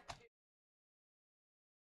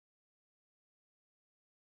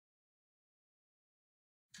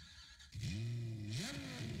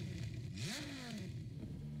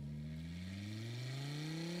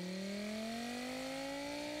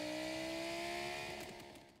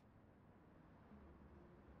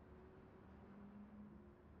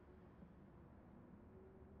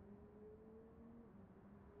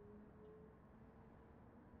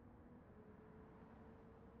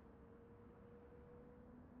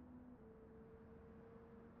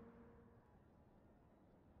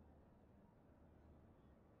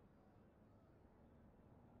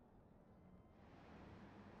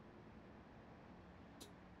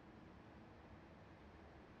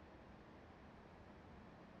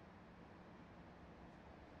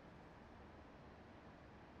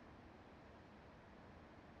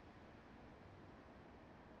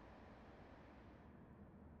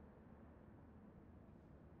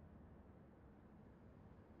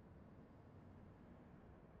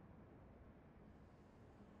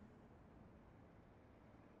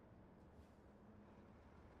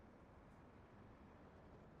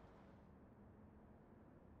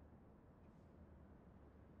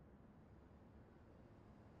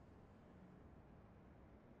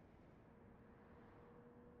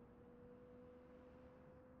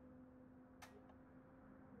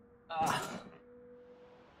 Ah.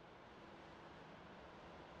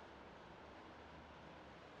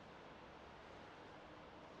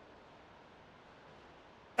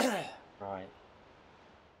 Right.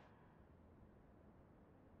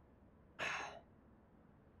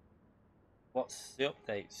 What's the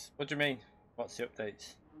updates? What do you mean? What's the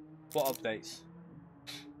updates? What updates?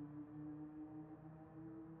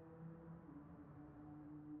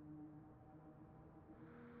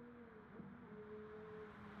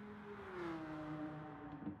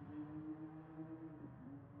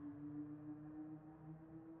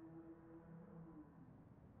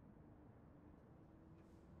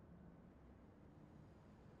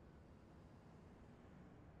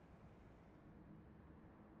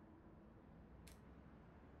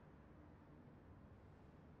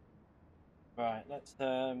 Right, let's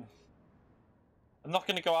I'm not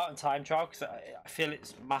going to go out and time trial because I feel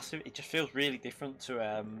it's massive. It just feels really different to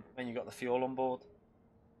when you got the fuel on board.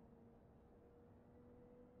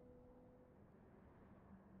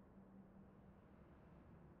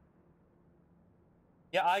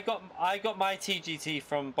 Yeah, I got my TGT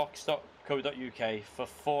from box.co.uk for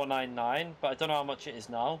 £499, but I don't know how much it is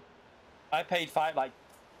now. I paid like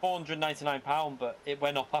 £499, but it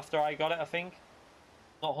went up after I got it, I think.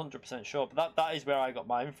 Not 100% sure, but that is where I got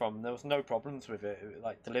mine from. There was no problems with it. It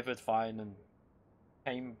like delivered fine and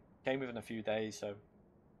came within a few days, so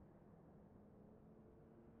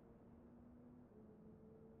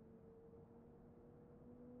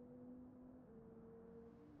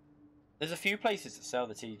there's a few places that sell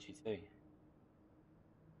the TGT.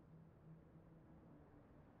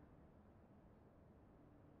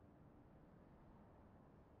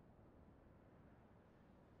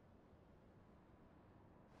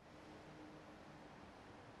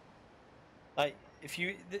 Like if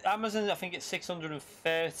you Amazon, I think it's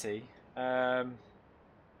 630.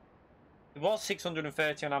 It was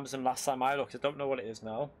 630 on Amazon last time I looked. I don't know what it is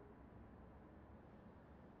now.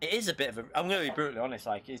 It is a bit of a. I'm going to be brutally honest.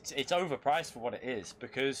 Like it's overpriced for what it is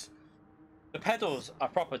because the pedals are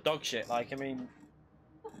proper dog shit. Like I mean,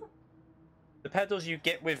 the pedals you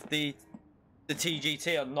get with the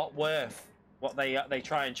TGT are not worth what they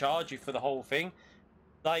try and charge you for the whole thing.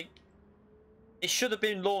 Like it should have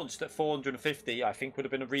been launched at 450. I think would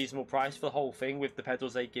have been a reasonable price for the whole thing with the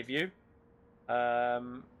pedals they give you.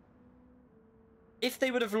 If they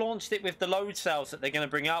would have launched it with the load cells that they're going to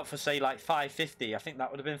bring out for say like 550, I think that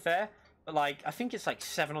would have been fair. But like I think it's like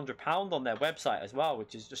 £700 on their website as well,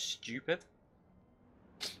 which is just stupid.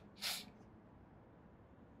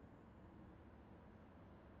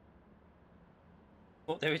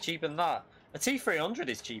 Thought they were cheaper than that. A T300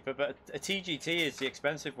 is cheaper, but a TGT is the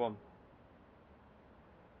expensive one.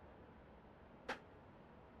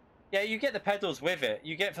 Yeah, you get the pedals with it.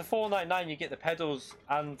 You get for £499, you get the pedals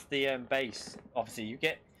and the bass. Obviously, you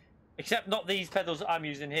get, except not these pedals that I'm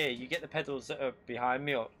using here. You get the pedals that are behind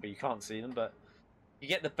me, but you can't see them. But you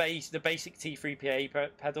get the basic T3PA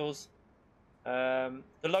pedals. The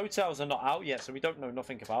load cells are not out yet, so we don't know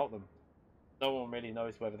nothing about them. No one really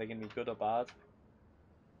knows whether they're going to be good or bad.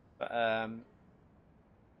 But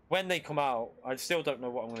when they come out, I still don't know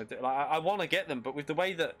what I'm going to do. Like, I want to get them, but with the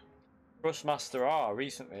way that Thrustmaster are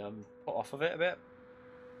recently, I'm put off of it a bit.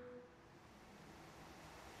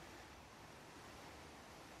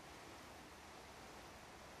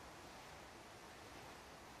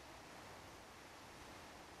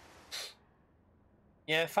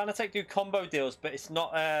 Yeah, Fanatec do combo deals, but it's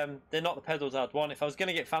not. They're not the pedals I'd want. If I was going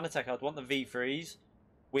to get Fanatec, I'd want the V3s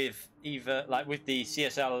with either like with the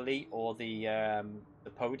CSL Elite or the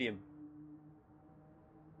Podium.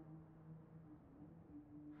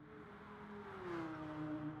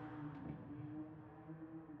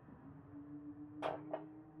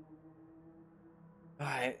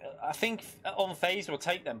 Right, I think on phase will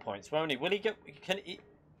take them points, won't he? Will he get? Can he?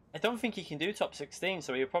 I don't think he can do top 16,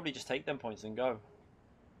 so he'll probably just take them points and go.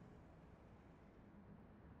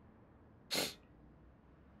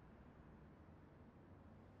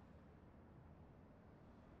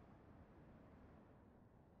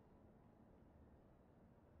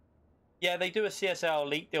 Yeah, they do a CSL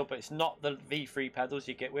Elite deal, but it's not the V3 pedals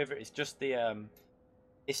you get with it.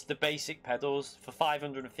 It's the basic pedals for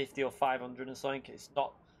 550 or 500 and something. It's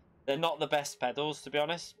not. They're not the best pedals, to be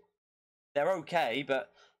honest. They're okay,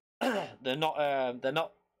 but they're not. They're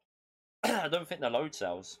not. I don't think they're load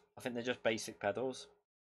cells. I think they're just basic pedals.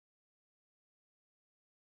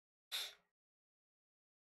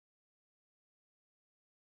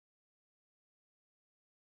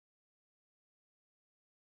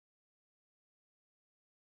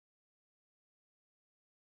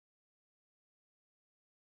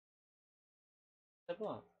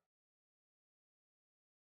 What?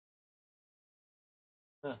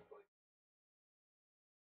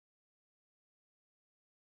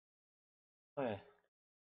 Oh yeah.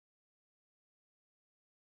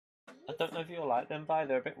 I don't know if you'll like them, Vi.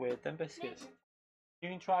 They're a bit weird, them biscuits. You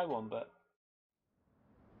can try one, but...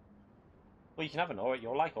 Well, you can have an Oreo.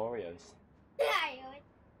 You'll like Oreos.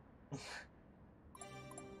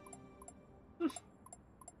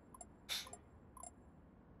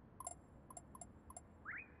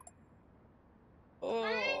 Oh.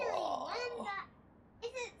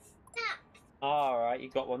 Alright, you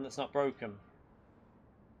got one that's not broken.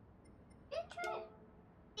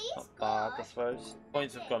 Not bad, I suppose.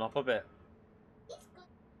 Points have gone up a bit.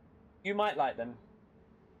 You might like them.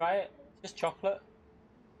 Try it. It's just chocolate.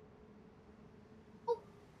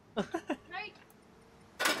 Right,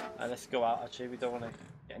 let's go out actually. We don't want to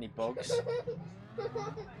get any bugs.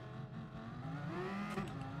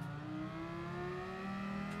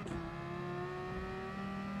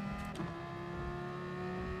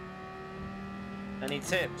 Any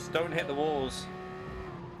tips? Don't hit the walls.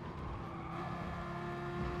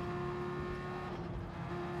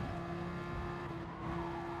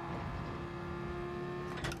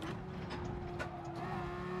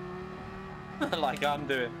 Like I'm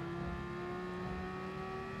doing.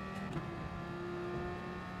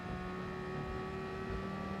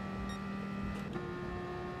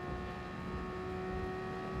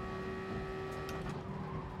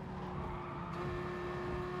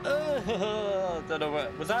 Don't know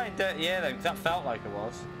what was I in dirty air then, because that felt like it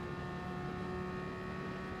was.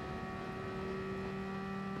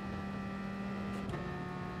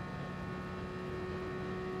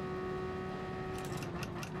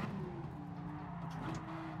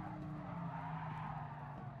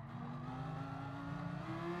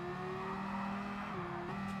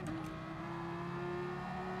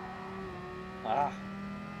 Ah.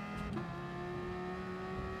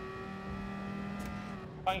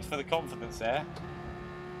 Thanks for the confidence there.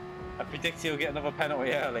 I predict he'll get another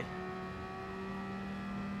penalty early.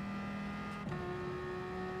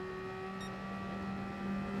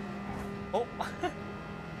 Oh!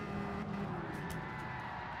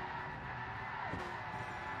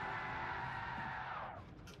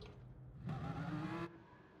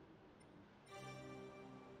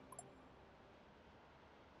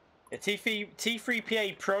 Yeah,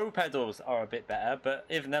 T3PA Pro pedals are a bit better, but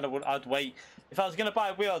even then I'd wait. If I was going to buy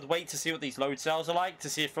a wheel, I'd wait to see what these load cells are like, to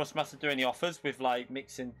see if Thrustmaster do any offers with like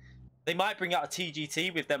mixing. They might bring out a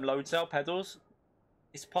TGT with them load cell pedals.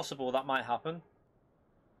 It's possible that might happen.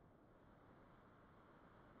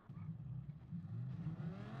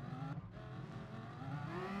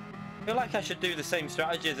 I feel like I should do the same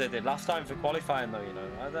strategy as I did last time for qualifying though, you know.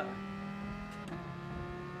 I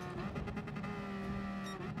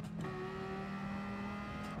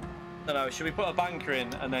don't know, should we put a banker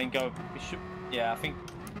in and then go? We should, yeah, I think.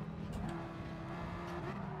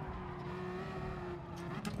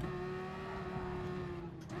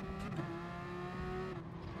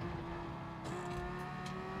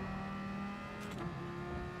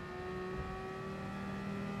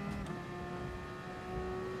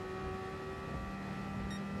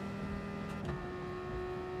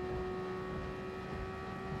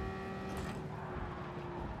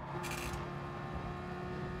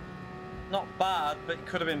 Not bad, but it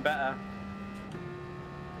could have been better.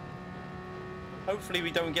 Hopefully we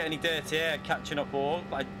don't get any dirty air catching up all.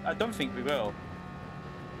 I don't think we will.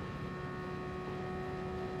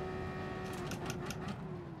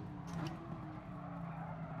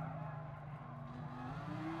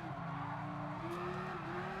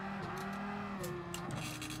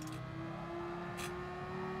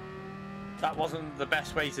 That wasn't the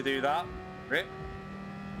best way to do that. Rip.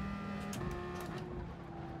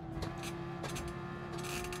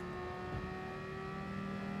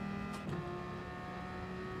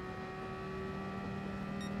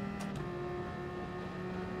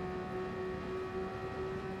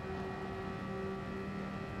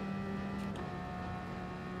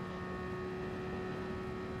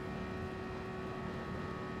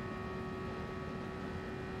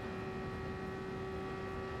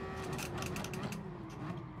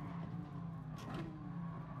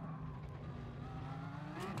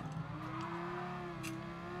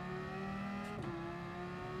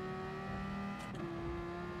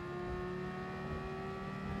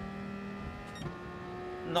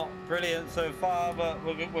 Not brilliant so far, but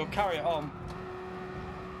we'll carry it on.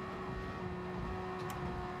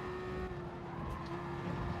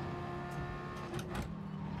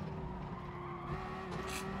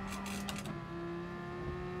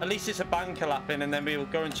 At least it's a banker lapping, and then we'll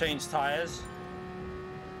go and change tyres.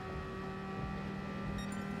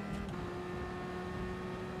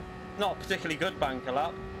 Not a particularly good banker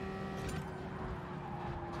lap.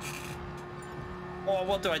 Or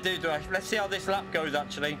what do I do? Let's see how this lap goes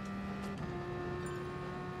actually.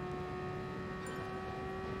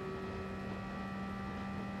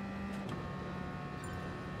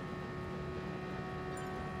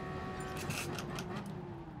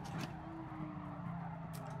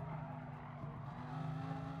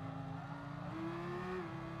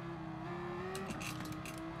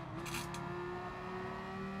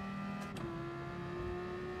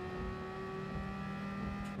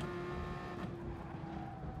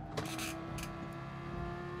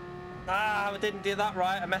 Ah, I didn't do that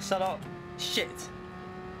right. I messed that up. Shit.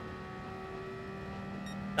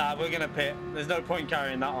 Nah, we're gonna pit. There's no point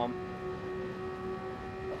carrying that on.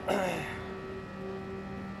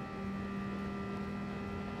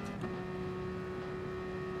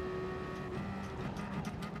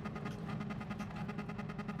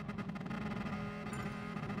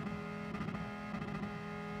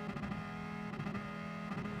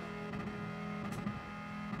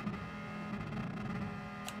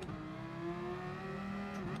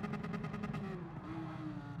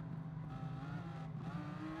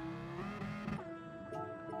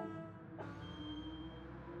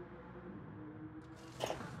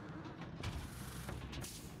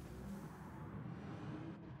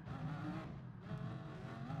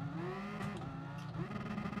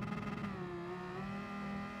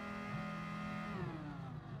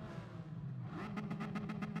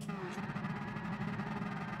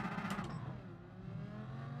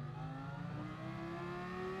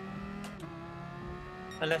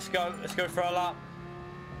 And let's go for a lap.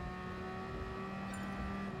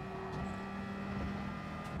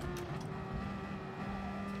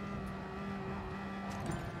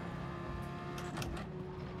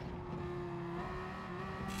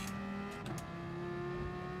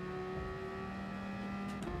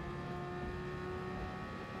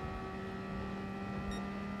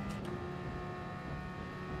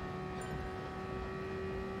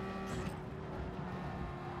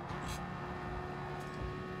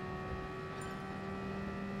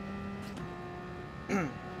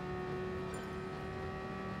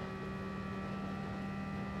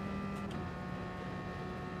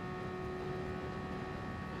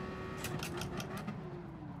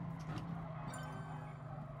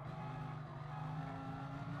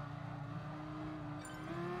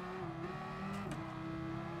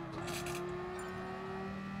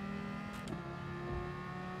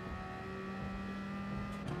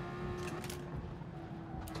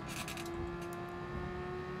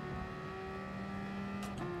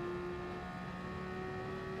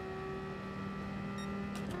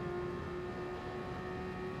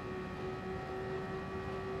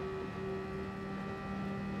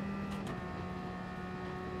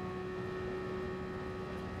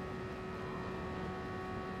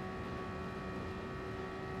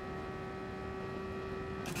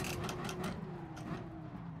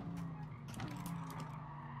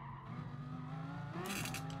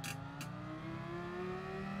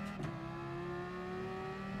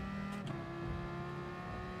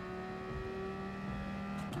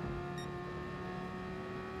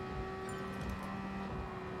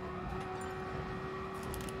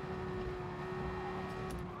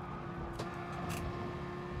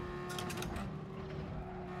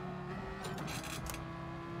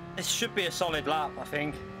 This should be a solid lap, I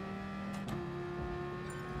think.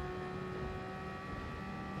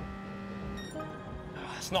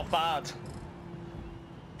 It's not bad.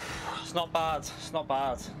 It's not bad. It's not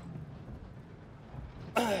bad.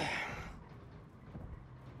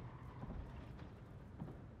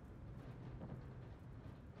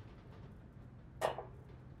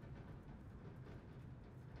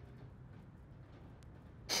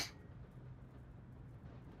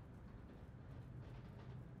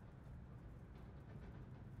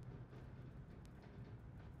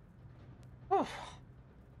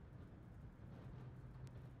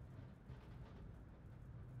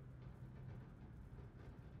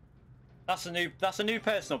 That's a new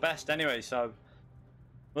personal best anyway, so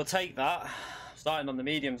we'll take that. Starting on the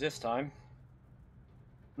mediums this time.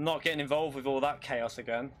 I'm not getting involved with all that chaos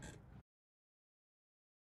again.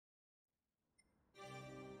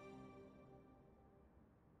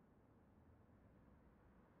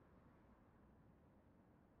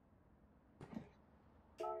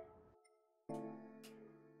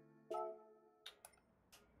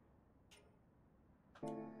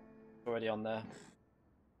 Already on there.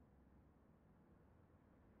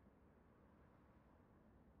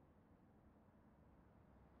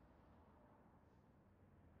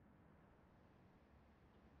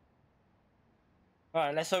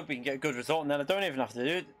 Alright, let's hope we can get a good result, and then I don't even have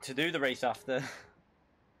to do the race after.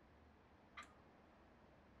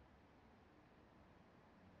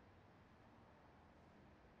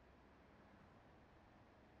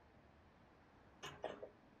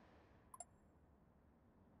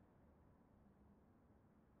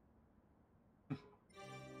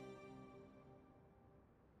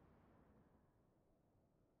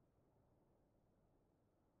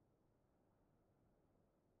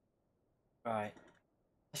 Right.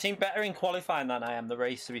 I seem better in qualifying than I am the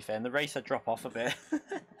race, to be fair. In the race, I drop off a bit.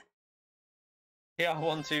 Yeah,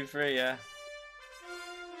 1, 2, 3, yeah.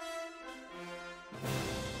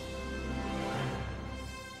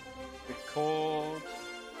 Record.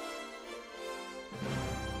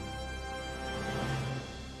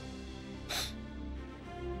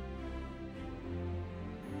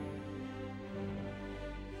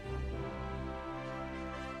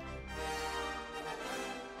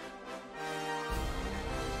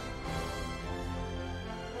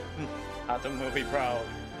 Adam will be proud.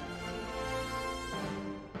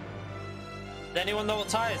 Does anyone know what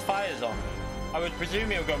tyres Fire's on? I would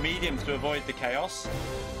presume he'll go mediums to avoid the chaos.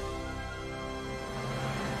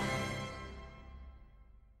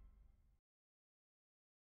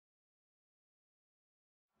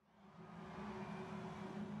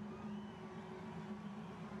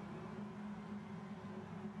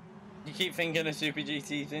 You keep thinking of Super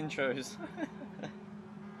GT's intros.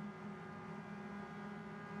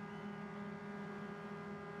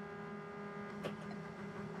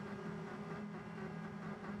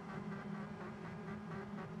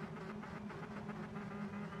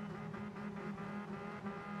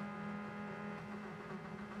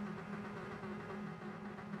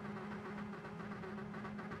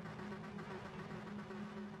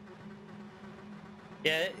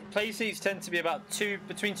 Yeah, Playseats tend to be about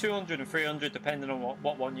between 200 and 300 depending on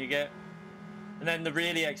what one you get. And then the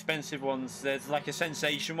really expensive ones, there's like a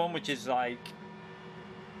Sensation one, which is like,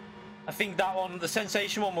 I think that one, the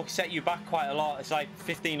Sensation one will set you back quite a lot. It's like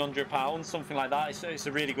 £1,500, something like that. It's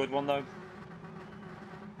a really good one though.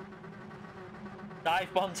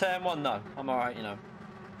 Dive Bomb turn one, no, I'm alright, you know.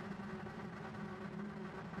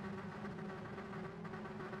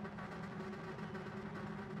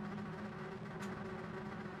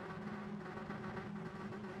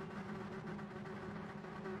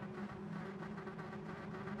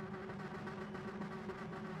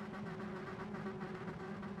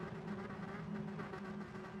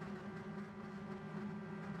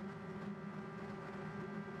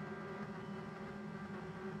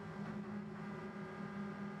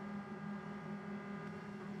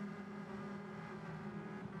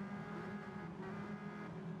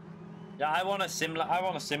 Yeah, I want a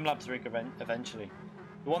Simlabs rig eventually.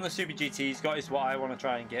 The one the Super GT's got is what I want to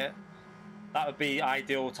try and get. That would be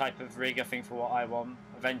ideal type of rig, I think, for what I want.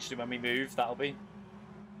 Eventually, when we move, that'll be.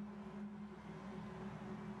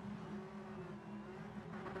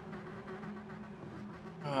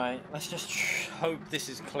 Alright, let's just hope this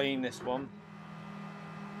is clean, this one.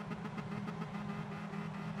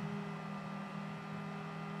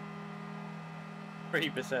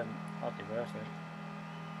 3%. Hardly worth it.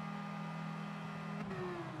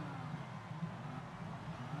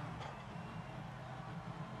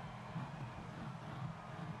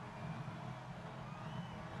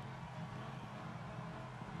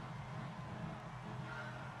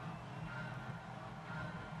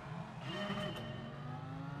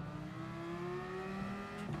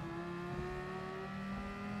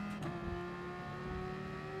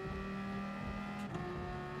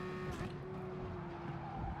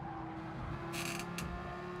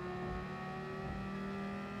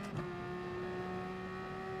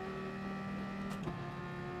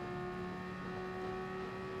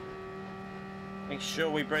 Make sure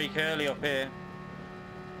we brake early up here.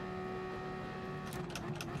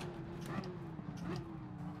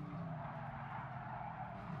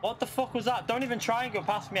 What the fuck was that? Don't even try and go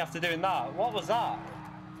past me after doing that. What was that?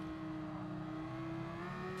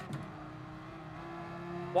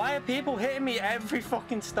 Why are people hitting me every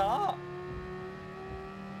fucking start?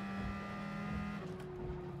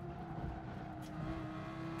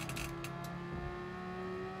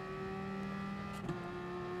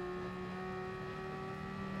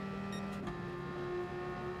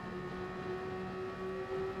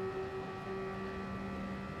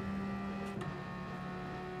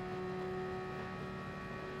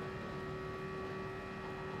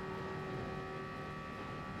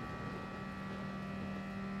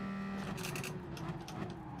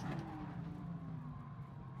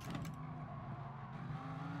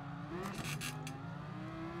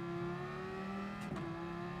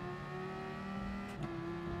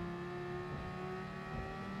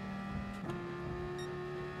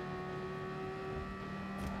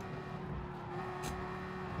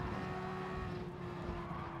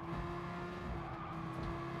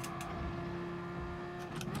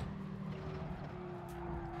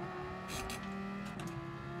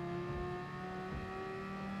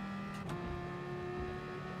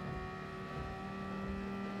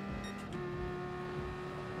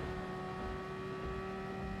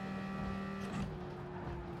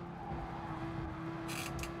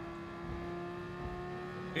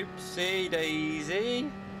 Oopsie daisy.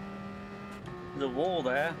 There's a wall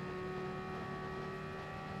there.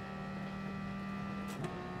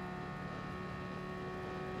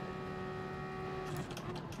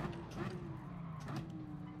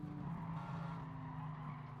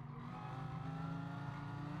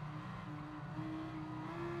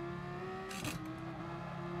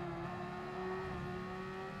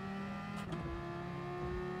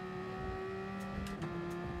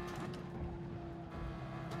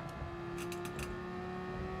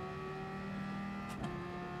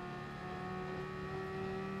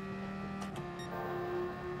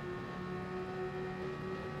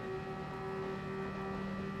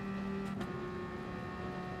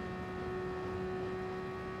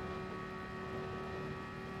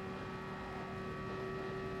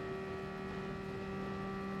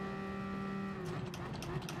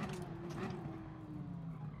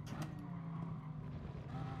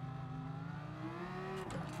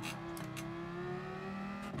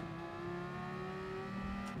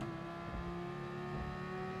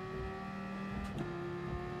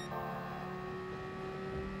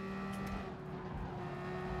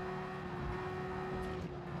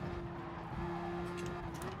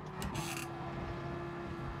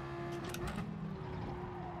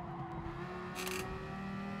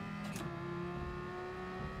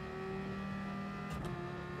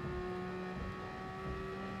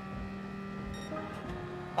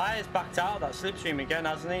 Fire's backed out of that slipstream again,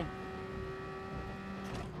 hasn't he?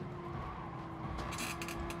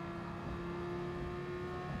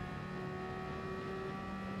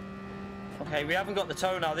 Okay, we haven't got the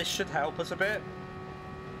tow now. This should help us a bit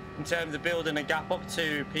in terms of building a gap up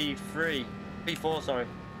to P4, sorry.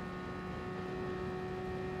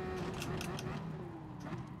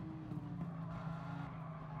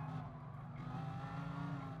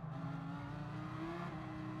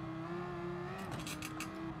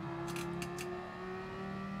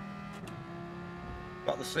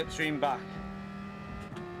 Got the slipstream back.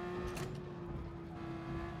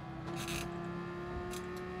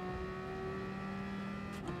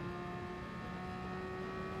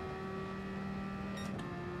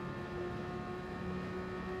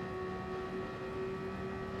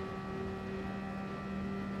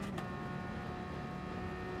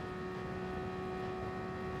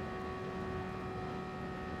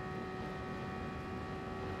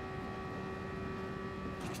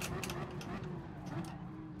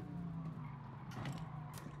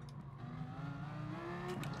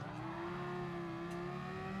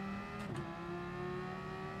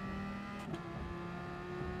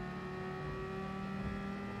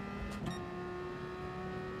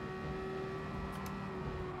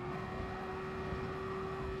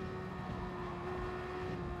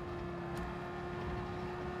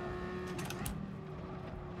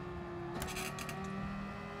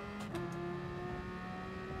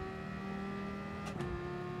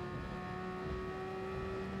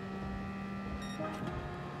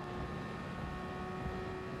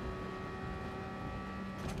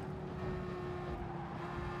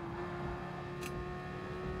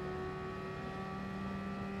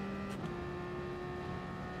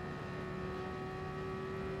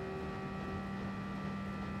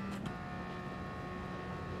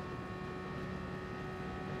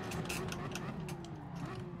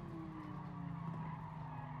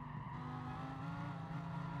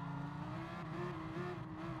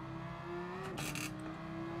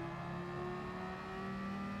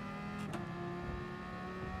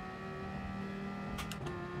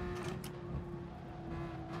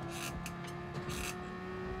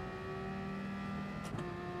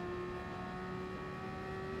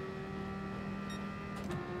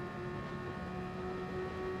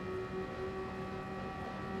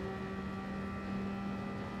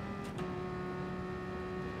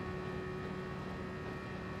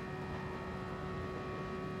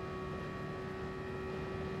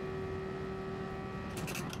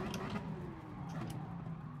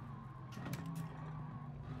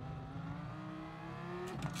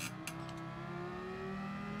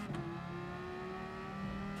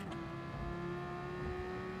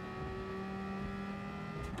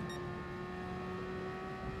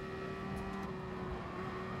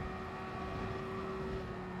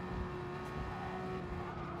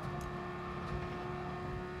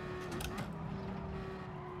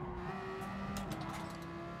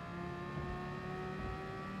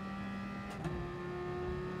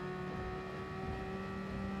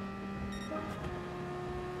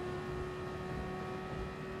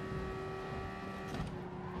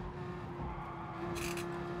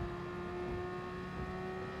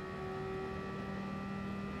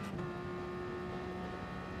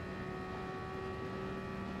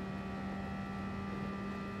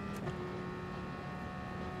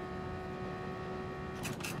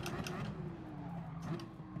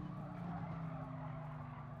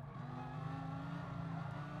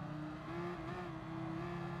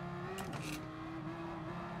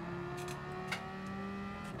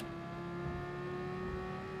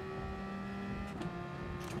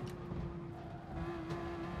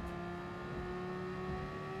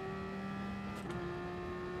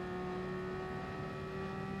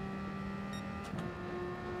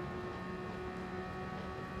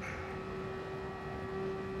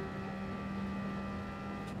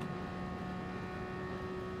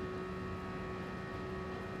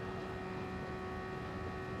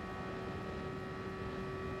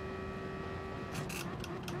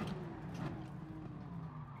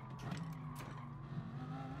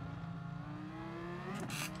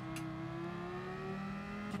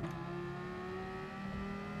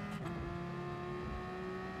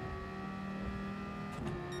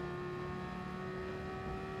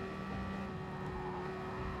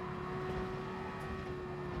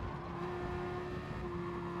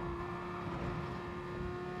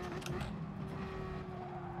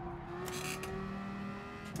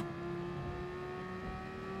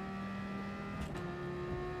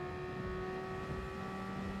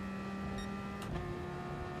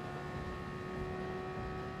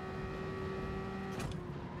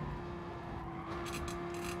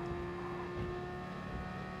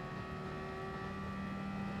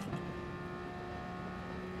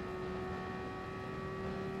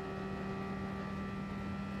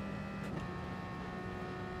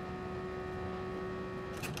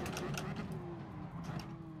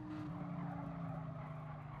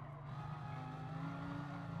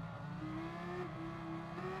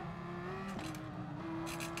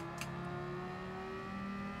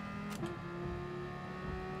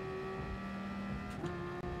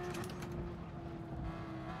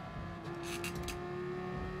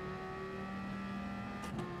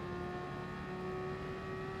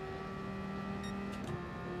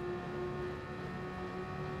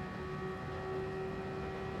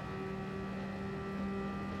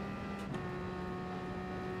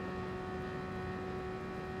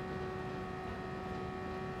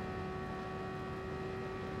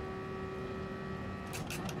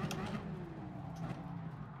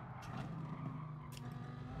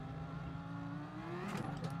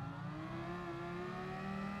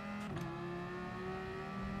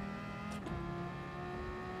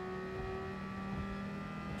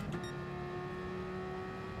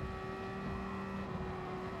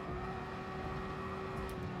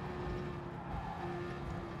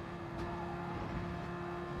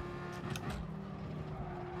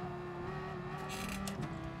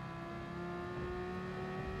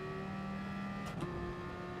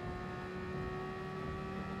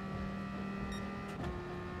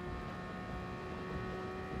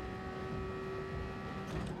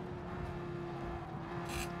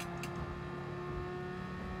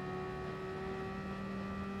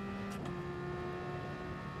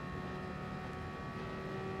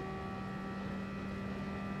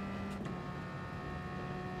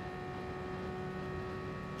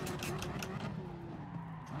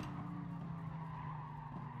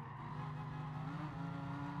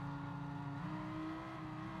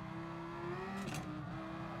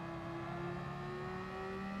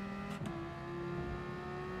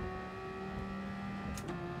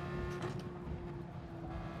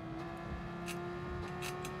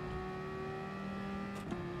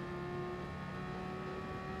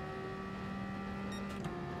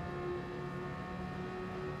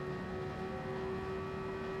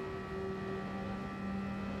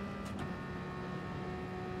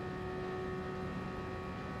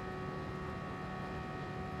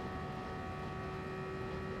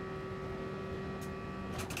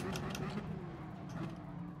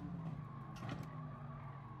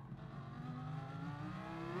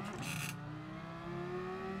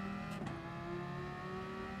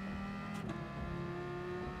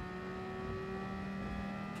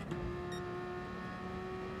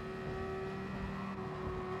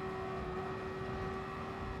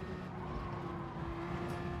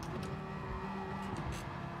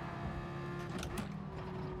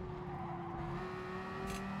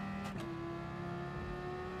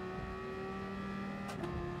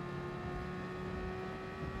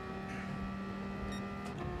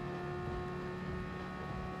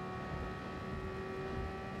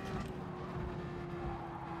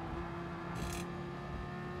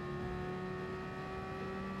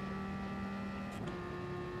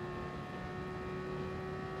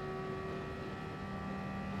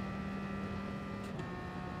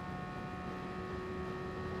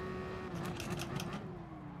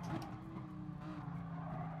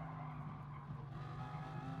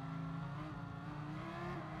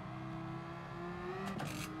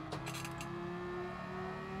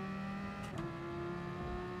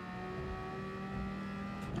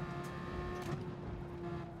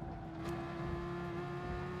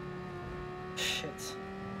 Shit.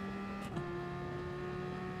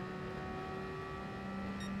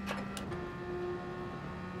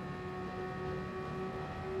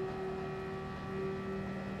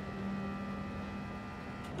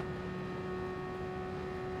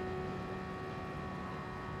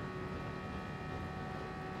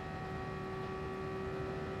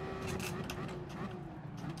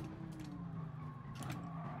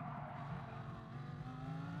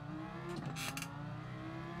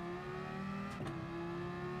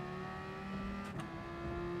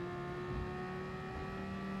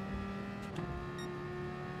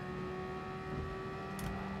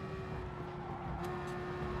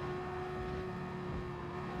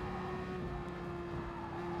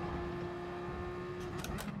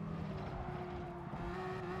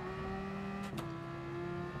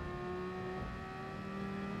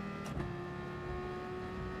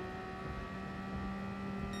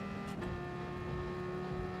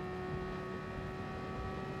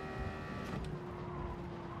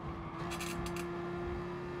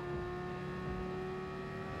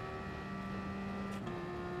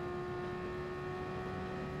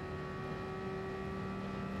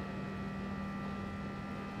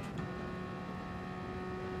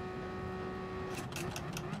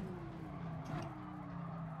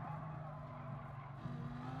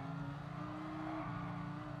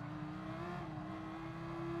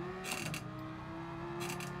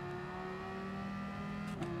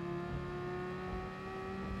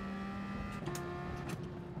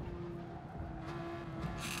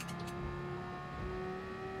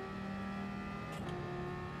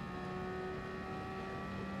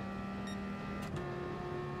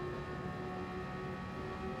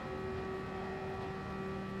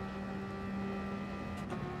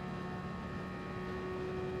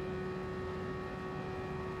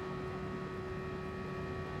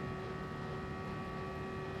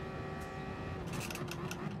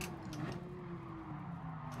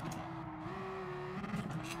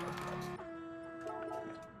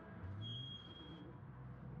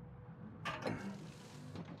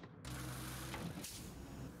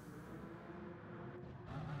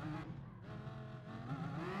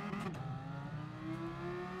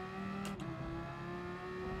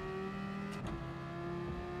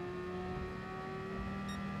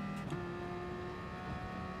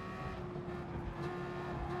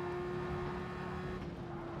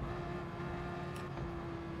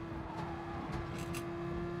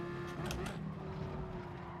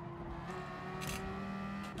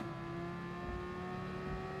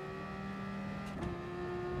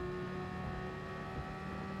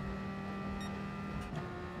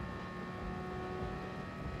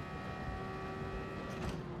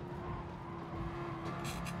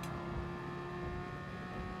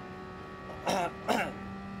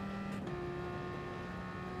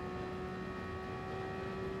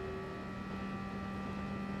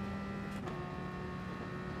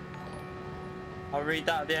 I'll read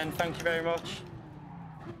that at the end. Thank you very much.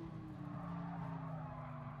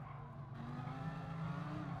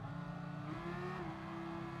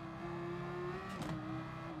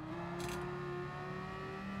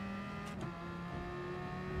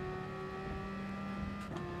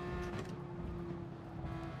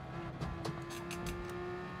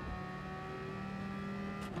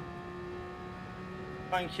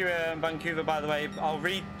 Thank you, Vancouver, by the way. I'll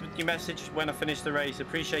read your message when I finish the race.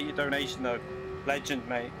 Appreciate your donation, though. Legend,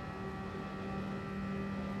 mate.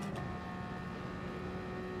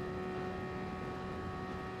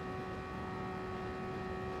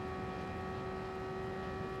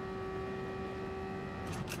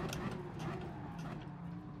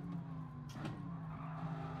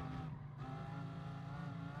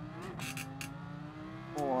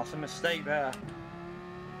 Oh, that's a mistake there.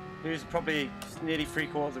 It was probably nearly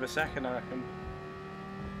 3/4 of a second, I reckon.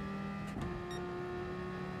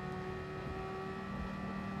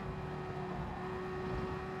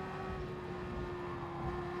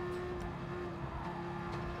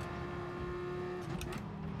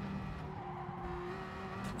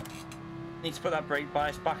 Need to put that brake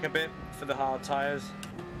bias back a bit for the hard tyres.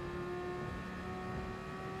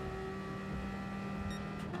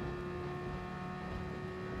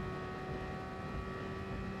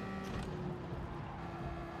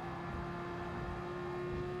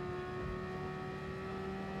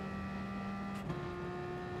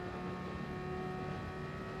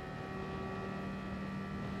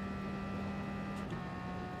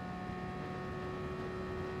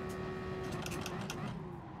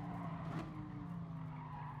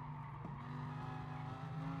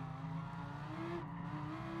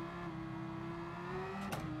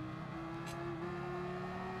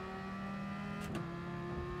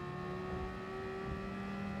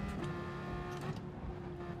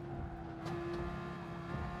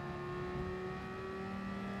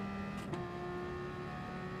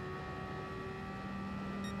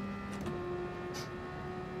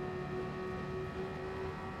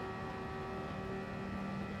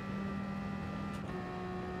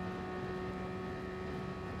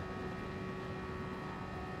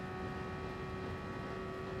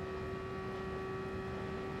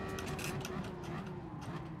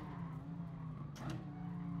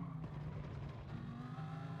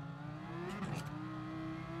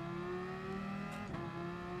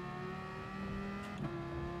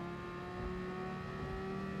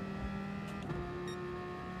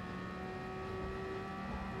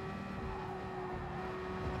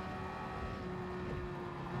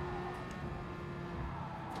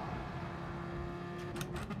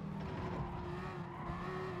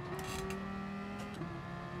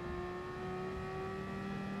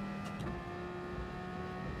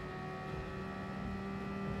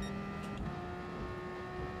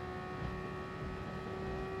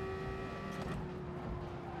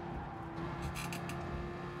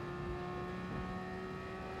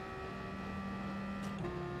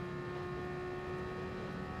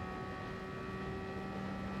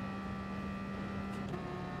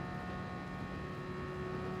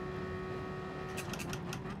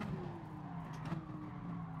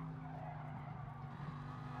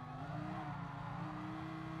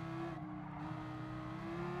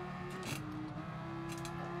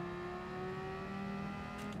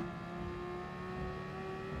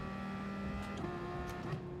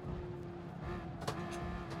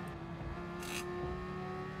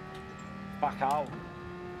 Back out.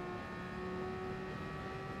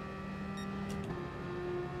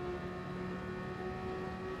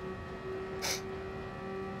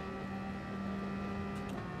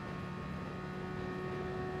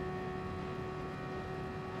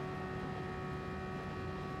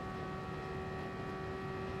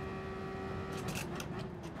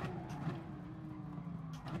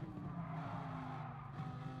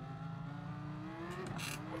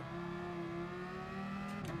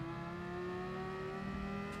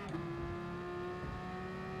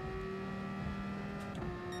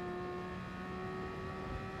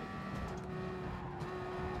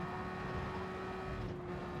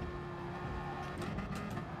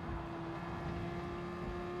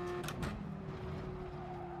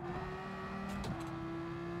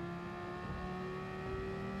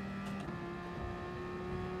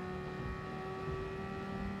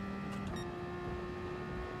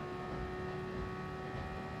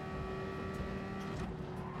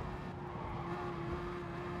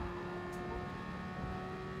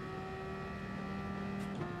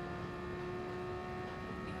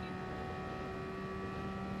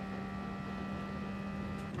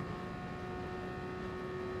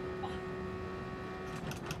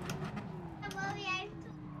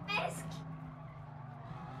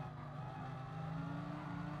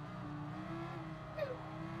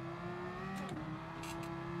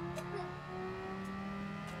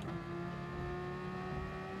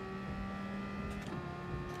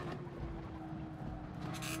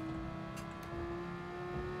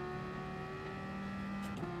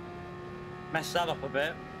 Messed that up a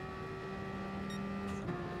bit.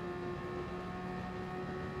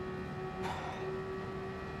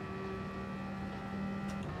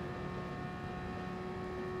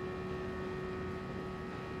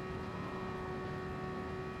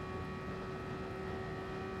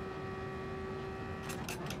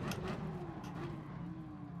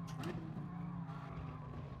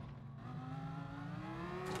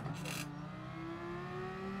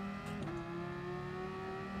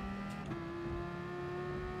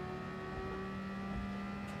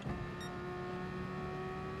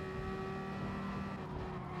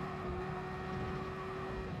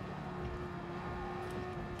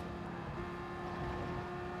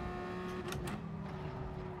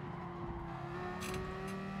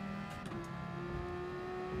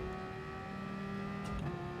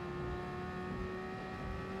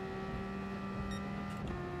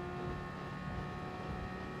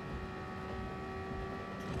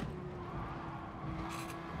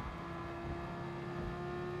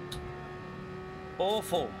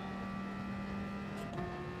 Awful.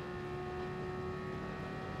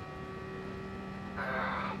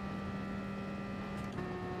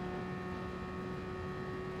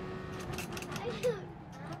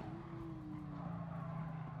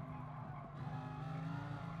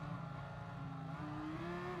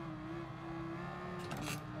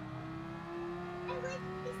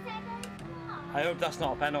 I hope that's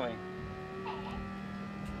not a penalty.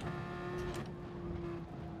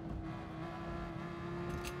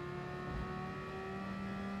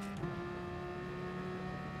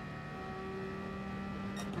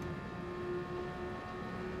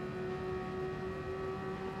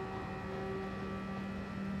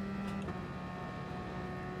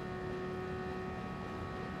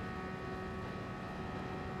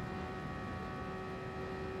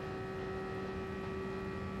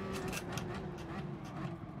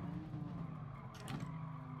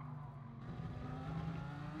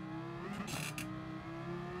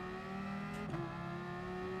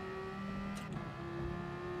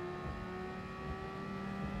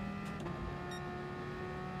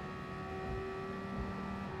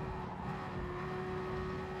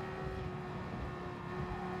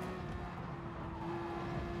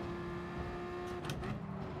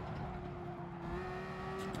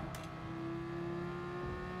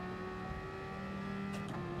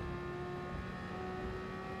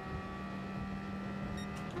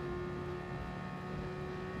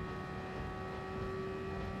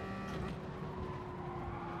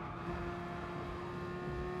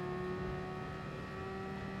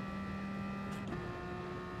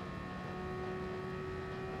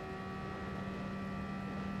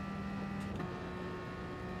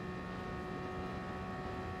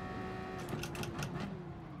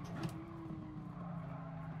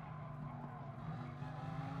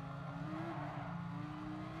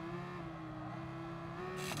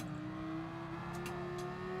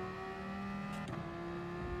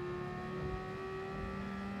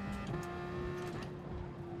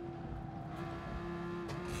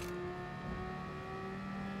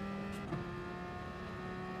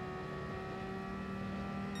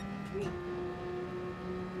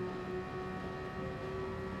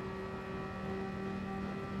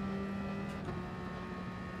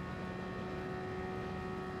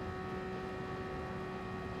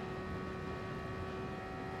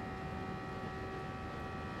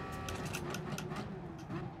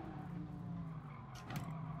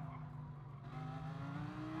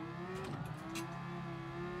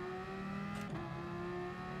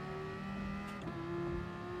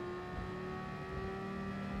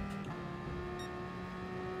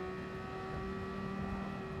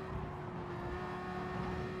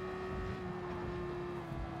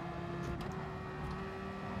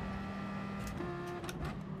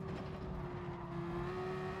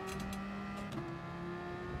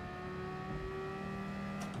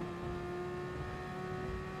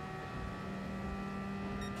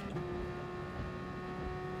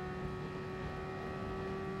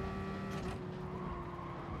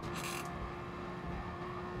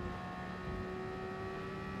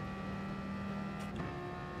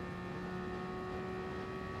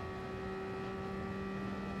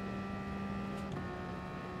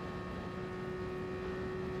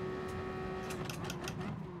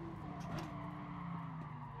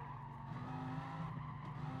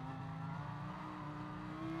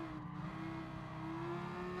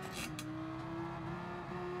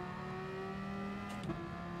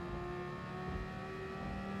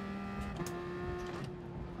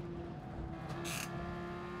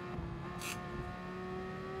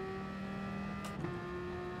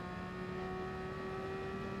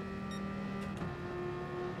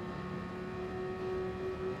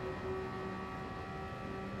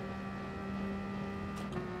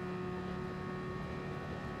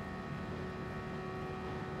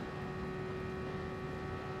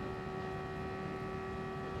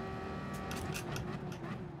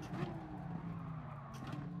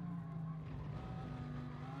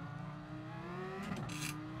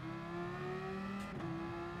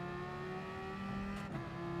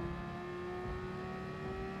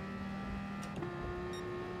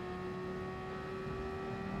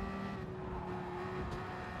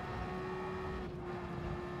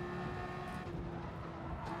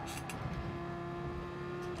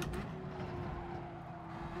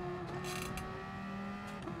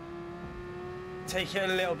 take it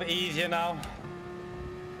a little bit easier now.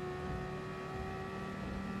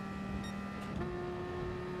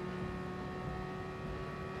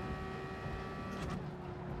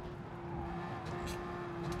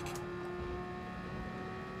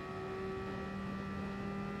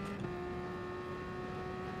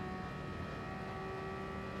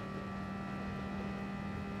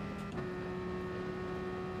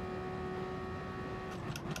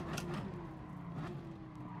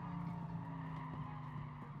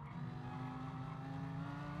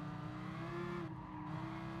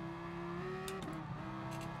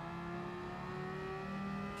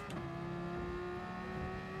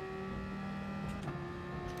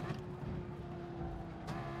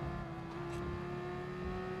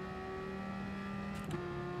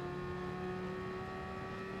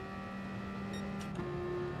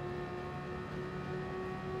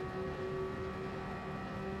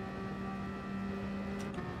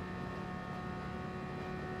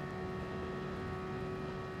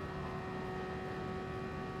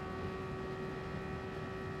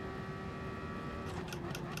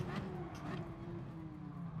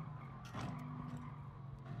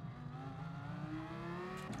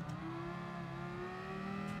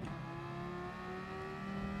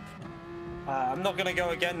 I'm not going to go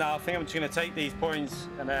again now. I think I'm just going to take these points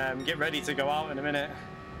and get ready to go out in a minute.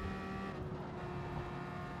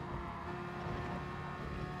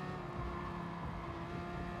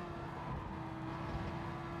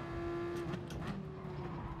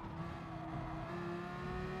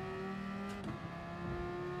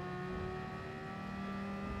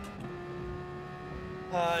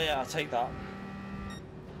 Yeah, I'll take that.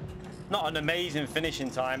 Not an amazing finishing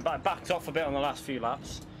time, but I backed off a bit on the last few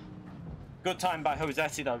laps. Good time by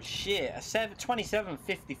Josetti though. Shit, a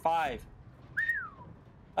 27.55.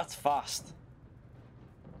 That's fast.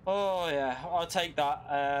 Oh yeah, I'll take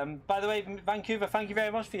that. By the way, Vancouver, thank you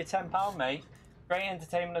very much for your £10, mate. Great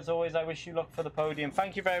entertainment as always. I wish you luck for the podium.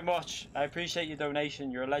 Thank you very much. I appreciate your donation.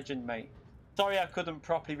 You're a legend, mate. Sorry I couldn't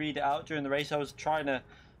properly read it out during the race. I was trying to...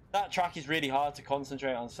 That track is really hard to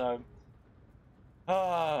concentrate on, so...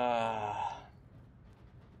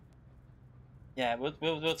 Yeah,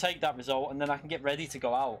 we'll take that result, and then I can get ready to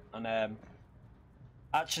go out and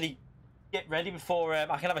actually get ready before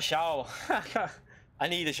I can have a shower. I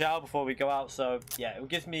need a shower before we go out, so yeah, it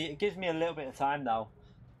gives me a little bit of time now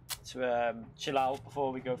to chill out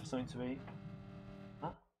before we go for something to eat.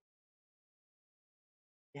 Huh?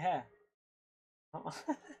 Yeah.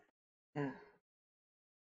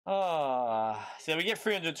 So we get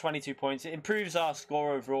 322 points. It improves our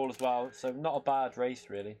score overall as well, so not a bad race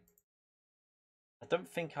really. I don't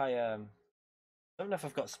think I don't know if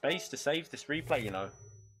I've got space to save this replay, you know.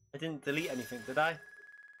 I didn't delete anything, did I?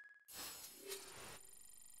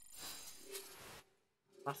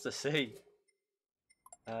 I'll have to see.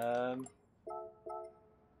 Might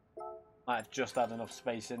have just had enough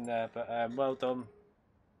space in there, but well done.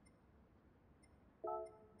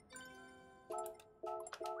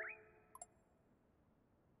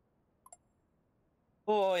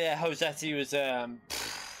 Oh yeah, Josetti was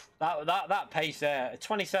that pace there,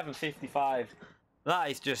 27.55.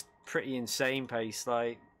 That is just pretty insane pace,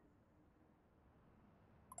 like.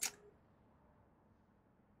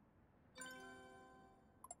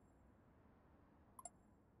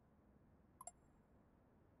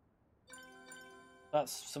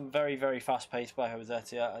 That's some very, very fast pace by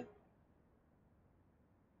Josetti. At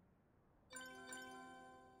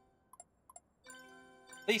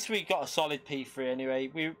least we got a solid P3 anyway.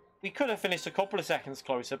 We could have finished a couple of seconds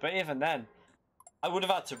closer, but even then, I would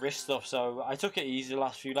have had to risk stuff. So I took it easy the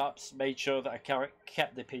last few laps, made sure that I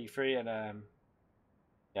kept the P3, and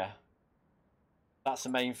yeah, that's the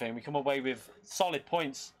main thing. We come away with solid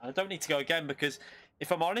points. I don't need to go again because,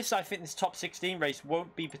 if I'm honest, I think this top 16 race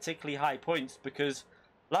won't be particularly high points because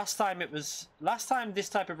last time this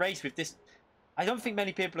type of race with this, I don't think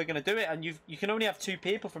many people are going to do it, and you can only have 2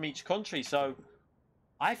 people from each country, so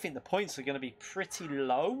I think the points are going to be pretty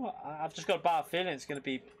low. I've just got a bad feeling it's going to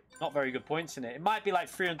be not very good points in it. It might be like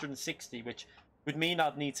 360, which would mean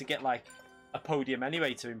I'd need to get like a podium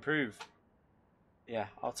anyway to improve. Yeah,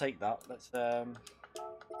 I'll take that. Let's come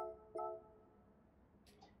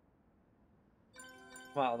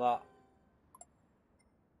out of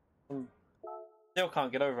that. Still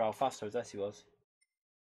can't get over how fast Josetti was.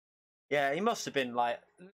 Yeah, he must have been like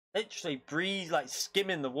literally like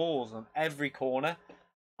skimming the walls on every corner,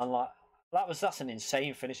 and like that's an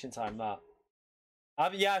insane finishing time. That.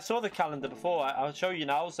 Yeah, I saw the calendar before. I'll show you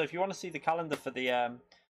now. So if you want to see the calendar for the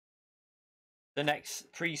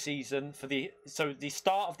next pre-season for the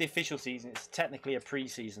start of the official season, it's technically a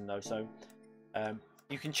pre-season though. So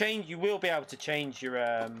You can change. You will be able to change your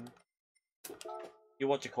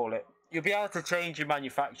what do you call it? You'll be able to change your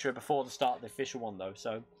manufacturer before the start of the official one, though.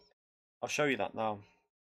 So I'll show you that now.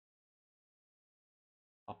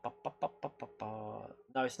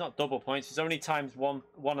 No, it's not double points. It's only times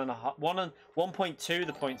 1.2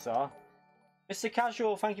 the points are. Mr.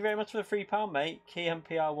 Casual, thank you very much for the £3, mate. Key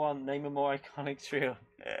MPR1, name a more iconic trio.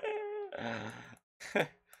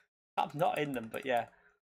 I'm not in them, but yeah.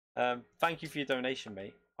 Thank you for your donation,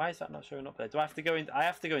 mate. Why is that not showing up there? Do I have to go in? I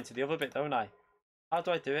have to go into the other bit, don't I? How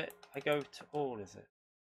do I do it? I go to all, is it?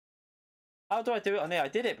 How do I do it on here? I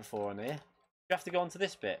did it before on here. You have to go onto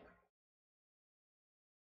this bit.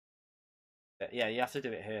 Yeah, you have to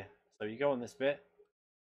do it here. So you go on this bit.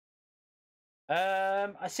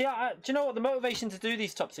 I see. Do you know what? The motivation to do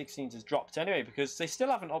these top 16s has dropped anyway because they still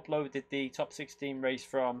haven't uploaded the top 16 race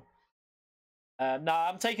from. No,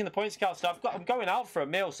 I'm taking the points count. So I'm going out for a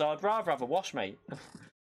meal, so I'd rather have a wash, mate.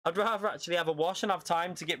 I'd rather actually have a wash and have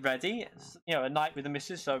time to get ready. You know, a night with the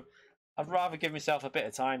missus. So I'd rather give myself a bit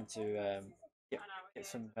of time to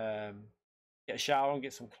get a shower and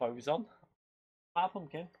get some clothes on. Ah,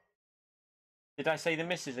 pumpkin. Did I say the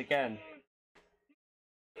missus again?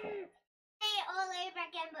 Say it all over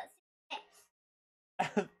again,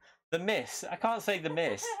 but the miss. I can't say the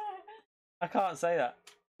miss. I can't say that.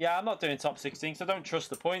 Yeah, I'm not doing top 16, so I don't trust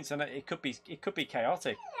the points, and it could be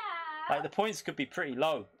chaotic. Like the points could be pretty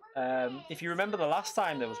low. If you remember the last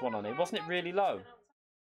time there was one on it, wasn't it really low?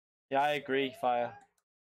 Yeah, I agree, Fire.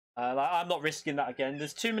 Like, I'm not risking that again.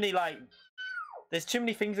 There's too many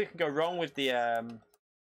things that can go wrong with the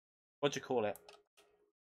what do you call it?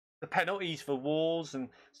 The penalties for walls, and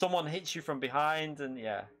someone hits you from behind, and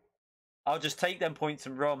yeah, I'll just take them points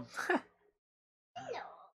and run.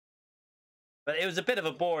 But it was a bit of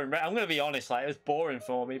a boring. I'm going to be honest, like it was boring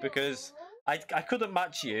for me because I couldn't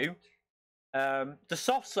match you. The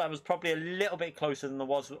softs I was probably a little bit closer than I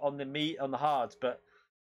was on the hards, but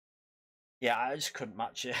yeah, I just couldn't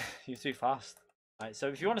match it. You're too fast. Right, so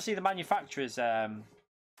if you want to see the manufacturer's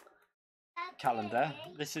calendar,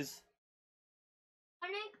 this is.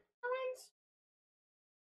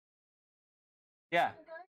 Yeah.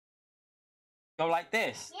 Go like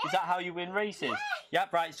this. Yeah. Is that how you win races? Yeah.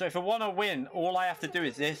 Yep, right. So if I want to win, all I have to do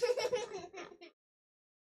is this.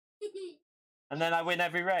 And then I win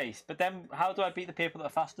every race. But then how do I beat the people that are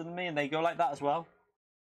faster than me and they go like that as well?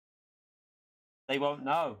 They won't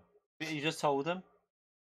know. But you just told them.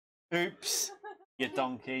 Oops. You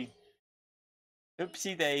donkey.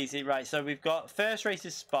 Oopsie daisy. Right, so we've got first race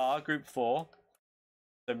is Spa, Group 4.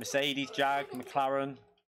 So Mercedes, Jag, McLaren.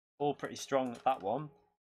 All pretty strong at that one.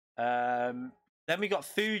 Then we got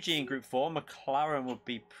Fuji in Group 4. McLaren would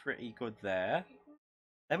be pretty good there.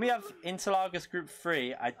 Then we have Interlagos Group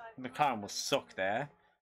 3. McLaren will suck there.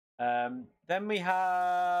 Then we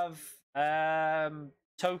have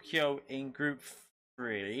Tokyo in Group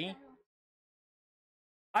 3.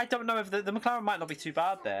 I don't know if the McLaren might not be too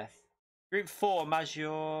bad there. Group 4,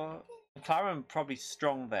 Maggior. McLaren probably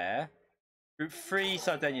strong there. Group 3,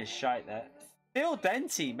 Sardinia's shite there. Phil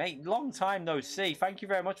Denty, mate, long time no see. Thank you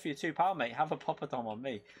very much for your £2, mate. Have a poppadom on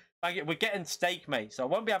me. Thank you. We're getting steak, mate, so I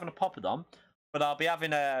won't be having a poppadom, but I'll be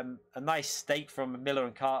having a nice steak from Miller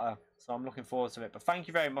and Carter, so I'm looking forward to it. But thank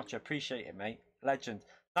you very much. I appreciate it, mate. Legend.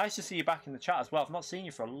 Nice to see you back in the chat as well. I've not seen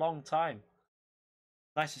you for a long time.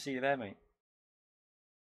 Nice to see you there, mate.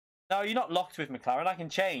 No, you're not locked with McLaren. I can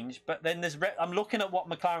change, but then I'm looking at what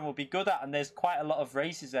McLaren will be good at, and there's quite a lot of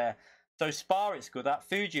races there. So Spa, it's good at.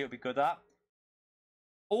 Fuji, it'll be good at.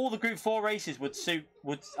 All the Group 4 races would suit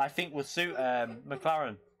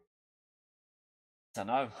McLaren. I don't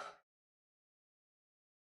know.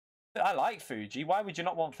 I like Fuji. Why would you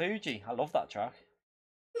not want Fuji? I love that track.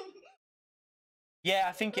 Yeah,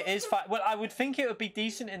 I think it is. Well, I would think it would be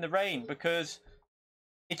decent in the rain because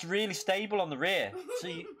it's really stable on the rear. So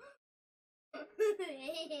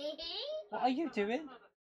what are you doing?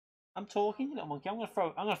 I'm talking, you little monkey. I'm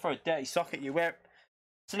gonna throw a dirty sock at you. Where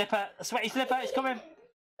slipper, a sweaty slipper, it's coming.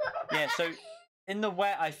 Yeah, so in the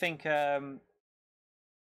wet, I think it'll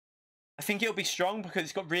be strong because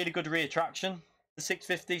it's got really good rear traction, the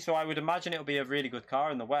 650. So I would imagine it'll be a really good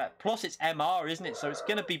car in the wet. Plus, it's MR, isn't it? So it's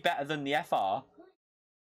gonna be better than the FR,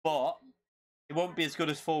 but it won't be as good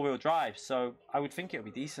as 4-wheel drive. So I would think it'll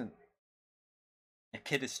be decent. A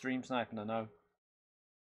kid is stream sniping, I know.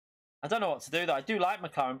 I don't know what to do though. I do like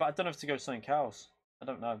McLaren, but I don't know if to go something else. I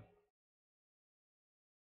don't know.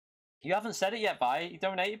 You haven't said it yet, Bye. You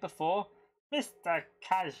donated before. Mr.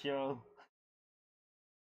 Casual.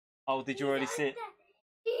 Oh, did you already see it?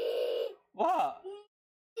 What?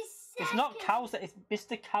 It's not cows, it's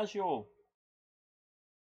Mr. Casual.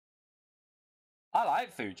 I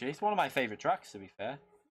like Fuji. It's one of my favourite tracks, to be fair.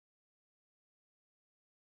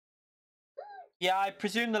 Yeah, I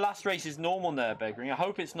presume the last race is normal Nürburgring. I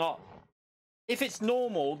hope it's not. If it's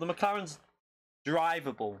normal, the McLaren's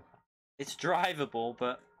drivable. It's drivable,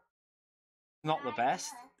 but not the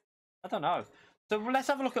best. I don't know. So let's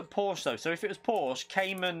have a look at Porsche, though. So if it was Porsche,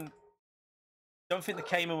 Cayman... Don't think the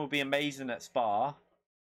Cayman would be amazing at Spa.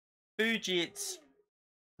 Fuji, it's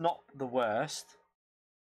not the worst.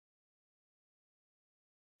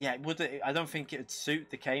 Yeah, I don't think it would suit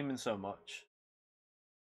the Cayman so much.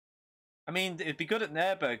 I mean, it'd be good at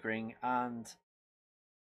Nürburgring, and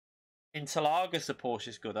Interlagos the Porsche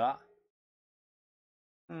is good at.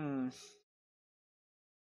 I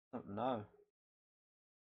don't know.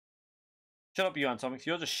 Shut up, you Atomics.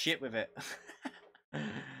 You're just shit with it.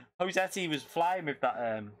 Josetti was flying with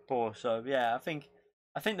that Porsche, so yeah, I think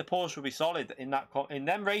the Porsche would be solid in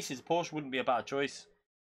them races. The Porsche wouldn't be a bad choice.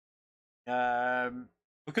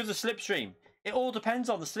 Because of slipstream, it all depends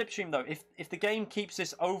on the slipstream though. If the game keeps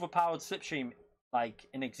this overpowered slipstream like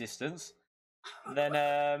in existence, then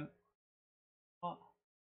what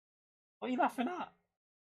are you laughing at?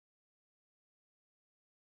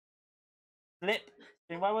 Slip.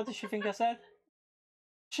 What did she think I said?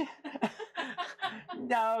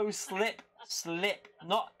 No, slip,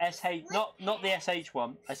 not sh, not the sh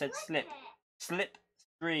one. I said slip,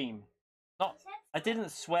 stream. Not. I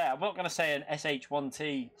didn't swear. I'm not going to say an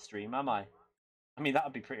sh1t stream, am I? I mean that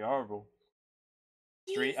would be pretty horrible.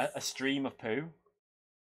 A stream of poo.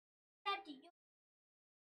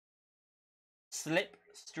 Slip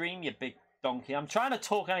stream, you big donkey. I'm trying to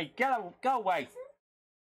talk. Go away.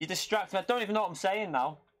 You distract me. I don't even know what I'm saying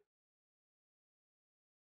now.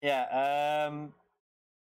 Yeah,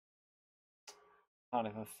 I don't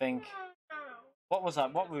even think. What was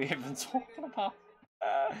that? What were we even talking about?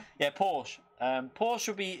 Yeah, Porsche. Porsche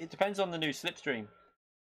will be. It depends on the new slipstream.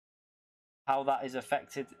 How that is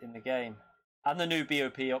affected in the game, and the new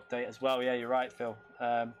BOP update as well. Yeah, you're right, Phil.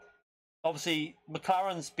 Obviously,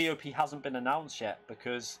 McLaren's BOP hasn't been announced yet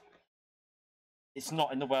because it's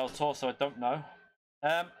not in the World Tour, so I don't know.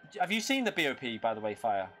 Have you seen the BOP, by the way,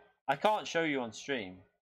 Fire? I can't show you on stream.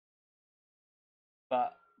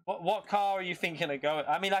 But what car are you thinking of going?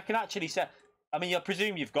 I mean, I can actually say. I mean, I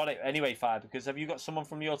presume you've got it anyway, Fire, because have you got someone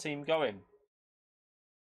from your team going?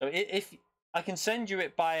 So if I can send you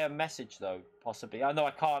it by a message, though, possibly. I know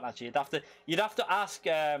I can't actually. You'd have to ask.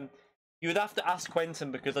 You would have to ask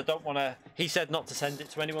Quentin because I don't want to. He said not to send it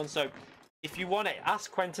to anyone. So if you want it, ask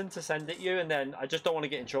Quentin to send it you, and then I just don't want to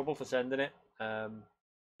get in trouble for sending it.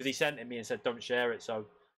 Because he sent it me and said don't share it. So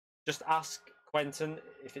just ask Quentin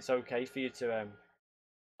if it's okay for you to.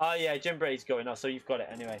 Oh yeah, Jim Brady's going. Oh, so you've got it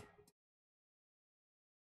anyway.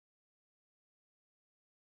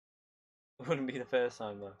 It wouldn't be the first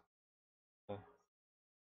time though.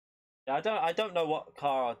 Yeah, I don't know what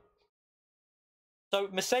car. So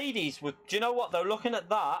Mercedes would. Do you know what though? Looking at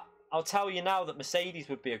that, I'll tell you now that Mercedes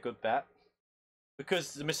would be a good bet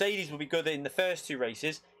because the Mercedes will be good in the first two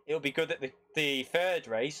races. It'll be good at the third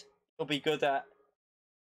race. It'll be good at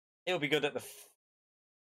the.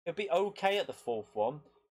 It'll be okay at the fourth one.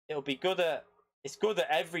 It'll be good at. It's good at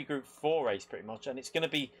every Group 4 race pretty much, and it's going to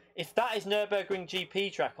be if that is Nürburgring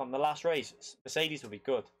GP track on the last race, Mercedes will be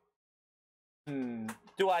good.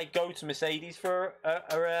 Do I go to Mercedes for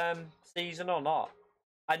a season or not?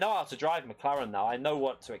 I know how to drive McLaren now. I know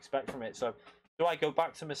what to expect from it. So, do I go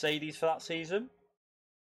back to Mercedes for that season?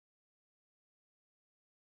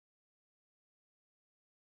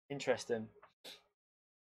 Interesting.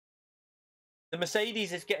 The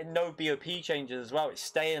Mercedes is getting no BOP changes as well. It's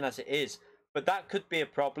staying as it is. But that could be a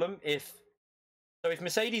problem if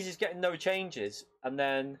Mercedes is getting no changes and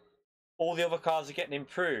then all the other cars are getting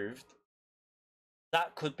improved,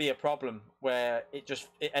 that could be a problem where it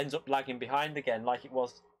ends up lagging behind again like it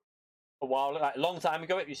was a while, like a long time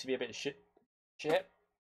ago. It used to be a bit of shit. I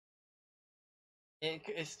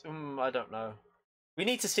don't know. We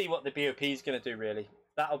need to see what the BOP is going to do, really.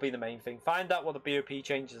 That'll be the main thing. Find out what the BOP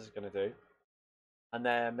changes are going to do and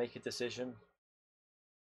then make a decision.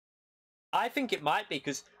 I think it might be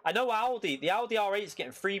because I know the Audi R8 is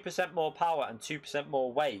getting 3% more power and 2% more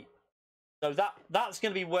weight. So that's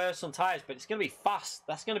going to be worse on tyres, but it's going to be fast.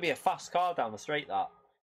 That's going to be a fast car down the straight, that.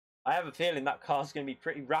 I have a feeling that car's going to be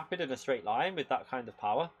pretty rapid in a straight line with that kind of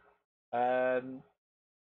power. I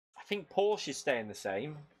think Porsche is staying the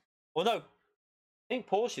same. Well, no. I think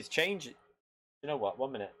Porsche is changing. You know what?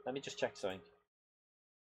 1 minute. Let me just check something.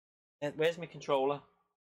 Where's my controller?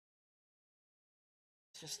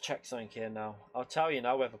 Let's just check something here now. I'll tell you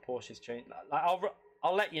now whether Porsche's changed.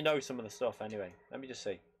 I'll let you know some of the stuff anyway. Let me just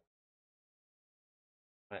see.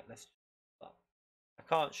 Right, let's. I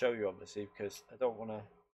can't show you obviously because I don't want to.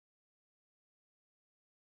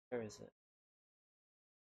 Where is it?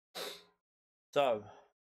 So,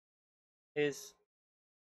 here's.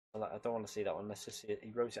 I don't want to see that one. Let's just see it.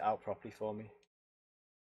 He wrote it out properly for me.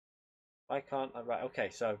 Why can't I? Right. Okay.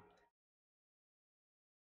 So,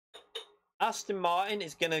 Aston Martin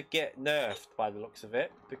is going to get nerfed by the looks of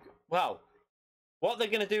it. Well, what they're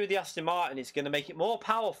going to do with the Aston Martin is going to make it more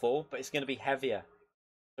powerful, but it's going to be heavier.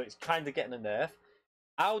 So it's kind of getting a nerf.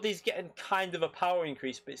 Audi's getting kind of a power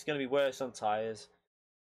increase, but it's going to be worse on tyres.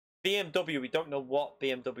 BMW, we don't know what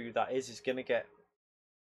BMW that is going to get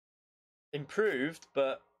improved,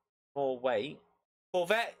 but more weight.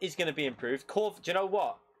 Corvette is going to be improved. Do you know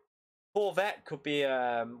what? Corvette could be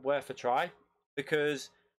worth a try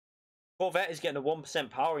because Corvette is getting a 1%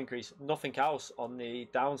 power increase, nothing else on the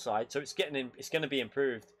downside, so it's going to be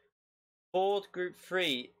improved. Ford Group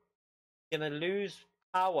 3 going to lose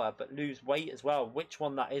power but lose weight as well. Which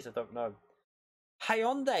one that is, I don't know.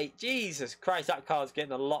 Hyundai, Jesus Christ, that car's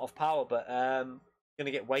getting a lot of power, but going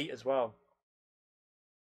to get weight as well.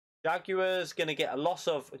 Jaguar's going to get a loss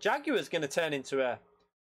of. Jaguar's going to turn into a.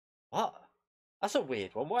 What? That's a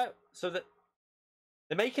weird one. What? So that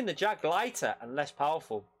they're making the Jag lighter and less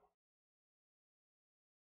powerful.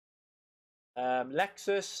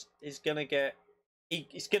 Lexus is going to get.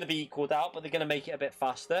 It's going to be equaled out, but they're going to make it a bit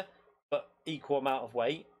faster, but equal amount of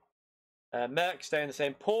weight. Merc staying the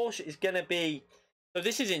same. Porsche is going to be. So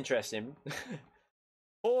this is interesting.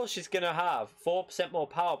 Porsche is going to have 4% more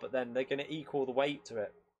power, but then they're going to equal the weight to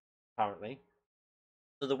it, apparently.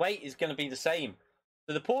 So the weight is going to be the same.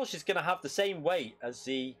 So the Porsche is going to have the same weight as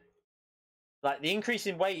the... Like, the increase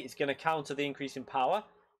in weight is going to counter the increase in power.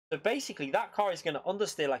 So basically, that car is going to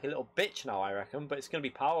understeer like a little bitch now, I reckon. But it's going to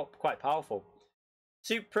be quite powerful.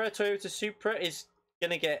 Supra, Toyota Supra is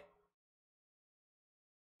going to get...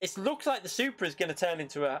 It looks like the Supra is going to turn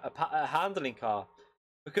into a handling car.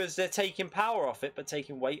 Because they're taking power off it, but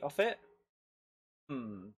taking weight off it.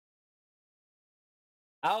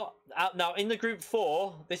 Now, in the Group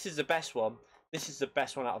 4, this is the best one. This is the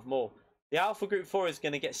best one out of them all. The Alpha Group 4 is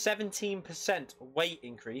going to get 17% weight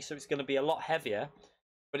increase, so it's going to be a lot heavier.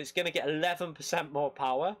 But it's going to get 11% more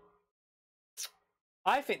power.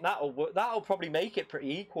 I think that'll probably make it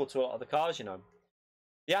pretty equal to a lot of the cars, you know.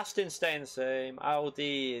 The Aston's staying the same.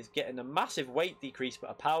 Audi is getting a massive weight decrease,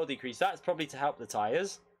 but a power decrease. That's probably to help the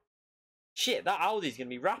tyres. Shit, that Audi is going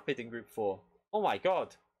to be rapid in Group 4. Oh my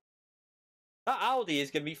god. That Audi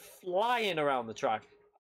is going to be flying around the track.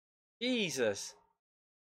 Jesus.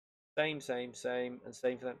 Same, and same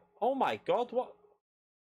for them. Oh my god, what?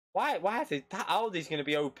 Why have they... That Audi is going to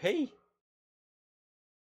be OP.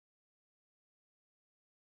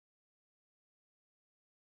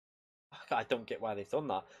 I don't get why they've done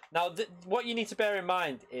that. Now, what you need to bear in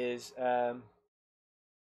mind is... yeah,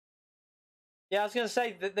 I was going to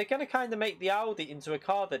say that they're going to kind of make the Audi into a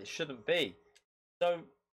car that it shouldn't be. So,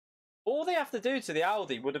 all they have to do to the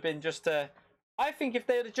Audi would have been just to... I think if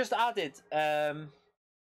they had just added...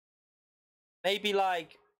 maybe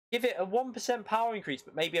like... Give it a 1% power increase,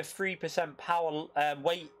 but maybe a 3% power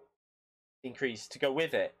weight increase to go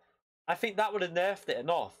with it. I think that would have nerfed it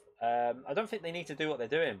enough. I don't think they need to do what they're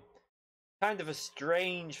doing. Kind of a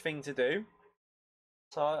strange thing to do.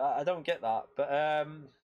 So I don't get that. But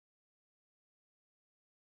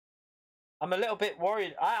I'm a little bit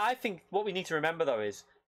worried. I think what we need to remember, though, is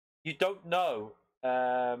you don't know.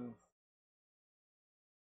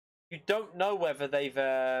 You don't know whether they've...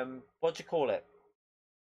 what do you call it?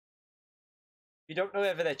 You don't know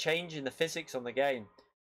whether they're changing the physics on the game.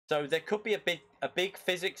 So there could be a big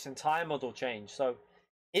physics and time model change. So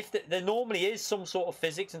if there normally is some sort of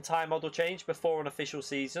physics and time model change before an official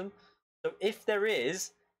season. So if there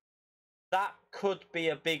is, that could be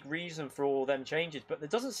a big reason for all them changes. But it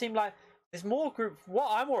doesn't seem like there's more group.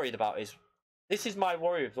 What I'm worried about is, this is my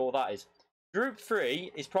worry with all that, is Group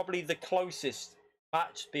 3 is probably the closest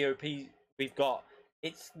match BOP we've got.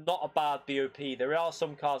 It's not a bad BOP. There are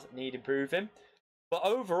some cars that need improving. But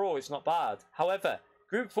overall, it's not bad. However,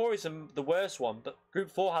 Group 4 is the worst one, but Group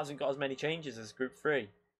 4 hasn't got as many changes as Group 3.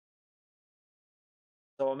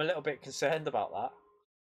 So I'm a little bit concerned about that.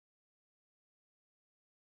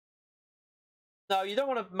 No, you don't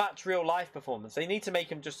want to match real life performance. They need to make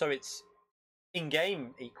them just so it's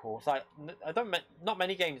in-game equal. It's like, not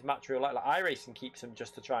many games match real life. Like iRacing keeps them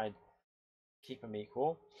just to try and keep them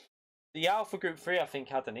equal. The Alpha Group 3, I think,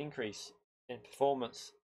 had an increase in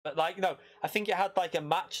performance. But like, no, I think it had like a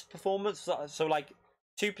matched performance. So like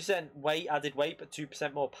 2% added weight, but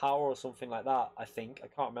 2% more power or something like that, I think. I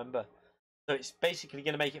can't remember. So it's basically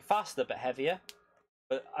going to make it faster, but heavier.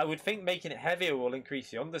 But I would think making it heavier will increase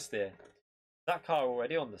the understeer. that car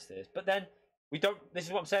already understeers. But then we don't. This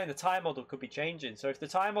is what I'm saying. The tyre model could be changing. So if the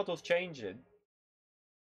tyre model's changing,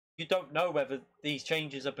 you don't know whether these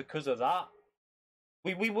changes are because of that.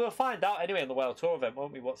 We will find out anyway on the World Tour event,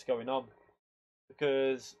 won't we? What's going on?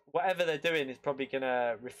 Because whatever they're doing is probably going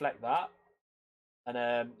to reflect that,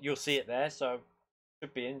 and you'll see it there. So it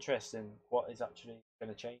should be interesting what is actually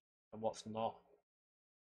going to change and what's not.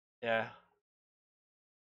 Yeah,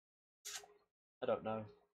 I don't know.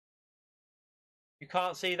 You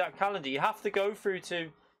can't see that calendar. You have to go through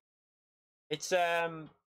to. It's to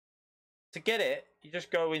get it. You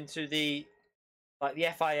just go into the the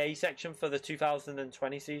FIA section for the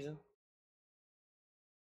 2020 season.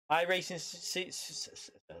 iRacing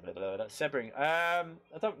Sebring. I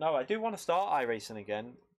don't know. I do want to start iRacing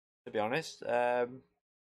again, to be honest.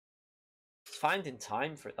 Finding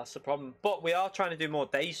time for it, that's the problem. But we are trying to do more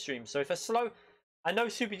day streams. So if a slow, I know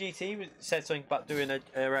Super GT said something about doing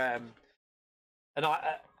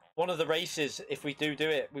one of the races. If we do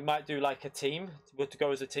it, we might do like a team. To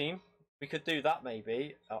go as a team. We could do that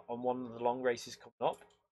maybe on one of the long races coming up.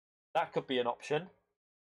 That could be an option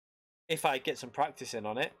if I get some practice in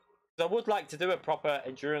on it. I would like to do a proper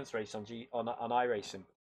endurance race on iRacing,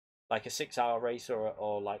 like a 6-hour race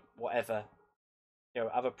or like whatever. You know,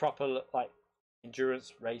 have a proper like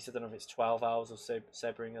endurance race. I don't know if it's 12 hours or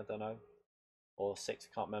Sebring, I don't know, or 6.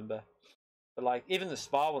 I can't remember. But like even the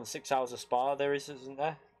Spa one, 6 hours of Spa, there isn't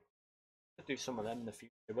there? Could do some of them in the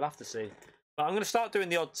future. We'll have to see. But I'm going to start doing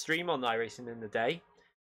the odd stream on iRacing in the day,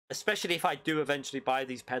 especially if I do eventually buy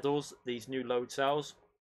these pedals, these new load cells.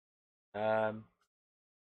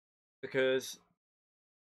 Because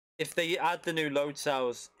if they add the new load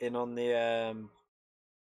cells in on the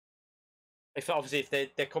if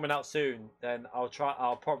they're coming out soon, then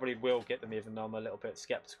I'll probably will get them, even though I'm a little bit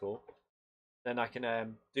skeptical. Then I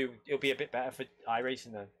can it'll be a bit better for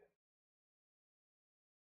iRacing then.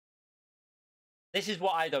 This is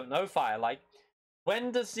what I don't know, Fire. Like,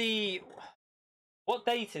 when does what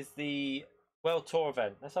date is the World Tour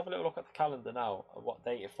event? Let's have a little look at the calendar now, of what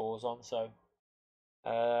date it falls on. So,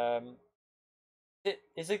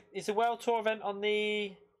 is the World Tour event on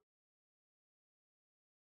the?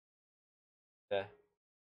 Yeah.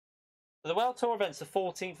 So the World Tour event's the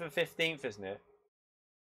 14th and 15th, isn't it?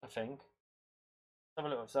 I think. Let's have a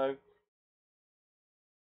look. So.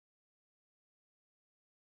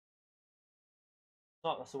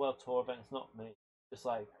 That's the World Tour event. It's not me. Just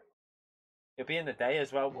like it'll be in the day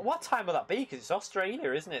as well. What time will that be? Because it's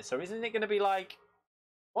Australia, isn't it? So isn't it going to be like?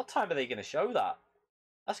 What time are they going to show that?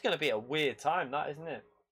 That's going to be a weird time, that isn't it?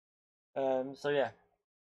 So yeah,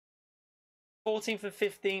 14th and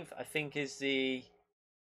 15th, I think, is the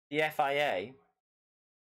FIA.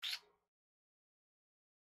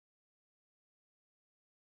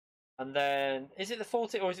 And then is it the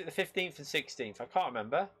 14th or is it the 15th and 16th? I can't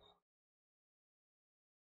remember.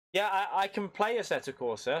 Yeah, I can play Assetto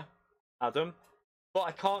Corsa, Adam, but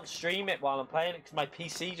I can't stream it while I'm playing it because my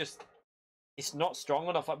PC it's not strong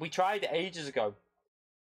enough. We tried it ages ago,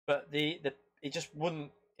 but it just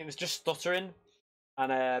wouldn't. It was just stuttering,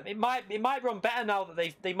 and it might run better now that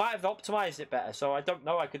they might have optimized it better. So I don't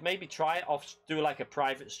know. I could maybe try it off, do like a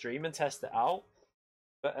private stream and test it out.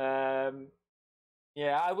 But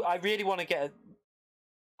yeah, I really want to get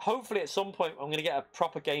hopefully at some point I'm going to get a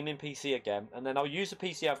proper gaming PC again, and then I'll use the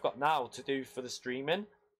PC I've got now to do for the streaming.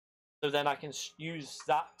 So then I can use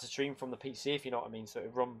that to stream from the PC, if you know what I mean. So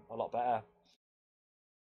it'll run a lot better.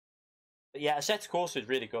 But yeah, Assetto Corsa is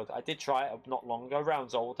really good. I did try it not long ago,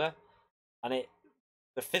 rounds older, and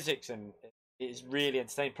the physics and it is really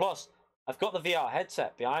entertaining. Plus, I've got the VR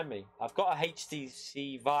headset behind me. I've got a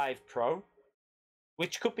HTC Vive Pro,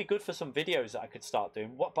 which could be good for some videos that I could start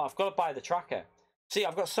doing. But I've got to buy the tracker. See,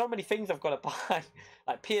 I've got so many things I've got to buy.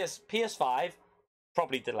 Like PS5,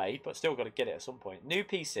 probably delayed, but still got to get it at some point. New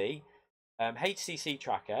PC, HTC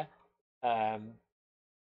tracker,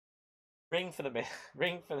 ring for the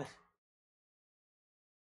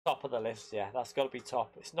top of the list. Yeah, that's got to be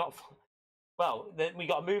top. It's not. Well, then we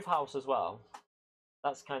got to move house as well.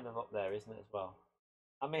 That's kind of up there, isn't it? As well.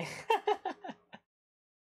 I mean.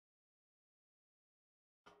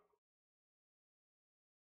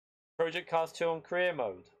 Project Cars 2 on career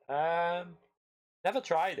mode. Never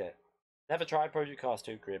tried it. Never tried Project Cars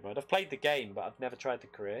 2 career mode. I've played the game, but I've never tried the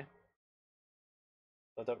career.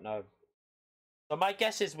 I don't know. So my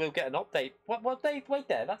guess is we'll get an update. What day? Wait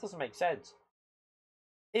there. That doesn't make sense.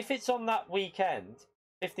 If it's on that weekend,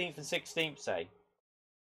 15th and 16th, say,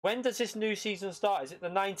 when does this new season start? Is it the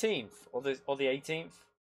 19th or the 18th?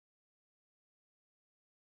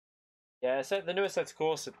 Yeah, so the newest Assetto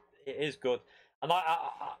Corsa, it is good. And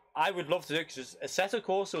I would love to do it because Assetto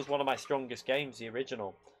Corsa was one of my strongest games, the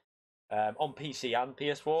original, on PC and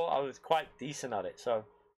PS4. I was quite decent at it, so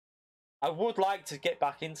I would like to get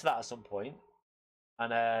back into that at some point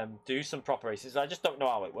and do some proper races. I just don't know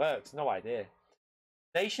how it works. No idea.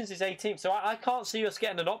 Nations is 18th, so I can't see us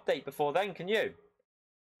getting an update before then, can you?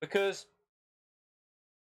 Because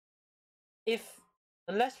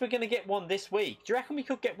unless we're going to get one this week, do you reckon we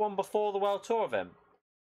could get one before the World Tour event?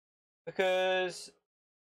 Because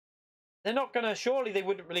they're not going to, surely they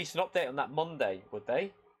wouldn't release an update on that Monday, would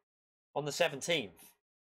they? On the 17th?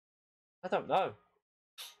 I don't know.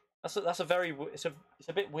 That's a very, it's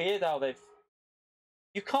a bit weird how they've,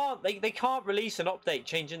 they can't release an update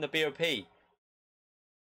changing the BOP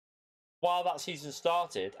while that season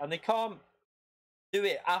started, and they can't do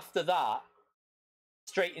it after that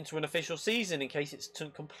straight into an official season in case it's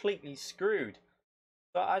completely screwed.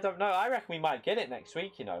 But I don't know. I reckon we might get it next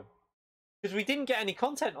week, you know, because we didn't get any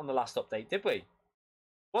content on the last update, did we?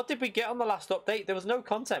 What did we get on the last update? There was no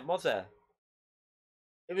content, was there?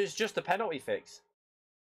 It was just a penalty fix.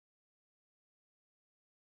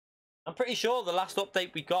 I'm pretty sure the last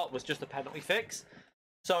update we got was just a penalty fix.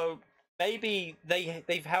 So maybe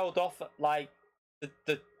they've held off like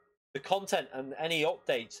the content and any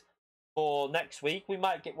updates for next week. We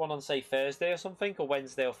might get one on, say, Thursday or something, or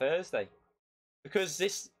Wednesday or Thursday, because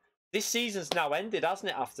this season's now ended,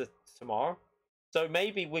 hasn't it, after tomorrow? So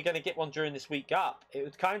maybe we're going to get one during this week gap. It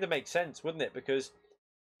would kind of make sense, wouldn't it? Because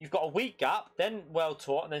you've got a week gap, then World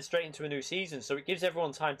Tour, and then straight into a new season. So it gives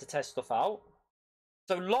everyone time to test stuff out.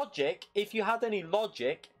 So logic, if you had any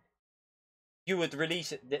logic, you would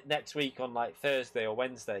release it next week on like Thursday or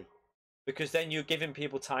Wednesday, because then you're giving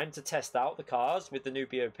people time to test out the cars with the new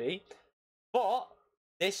BOP. But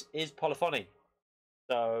this is polyphony,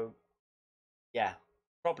 so yeah,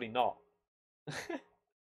 probably not.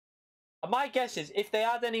 And my guess is if they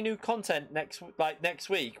add any new content next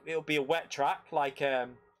week, it'll be a wet track like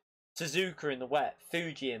Suzuka in the wet,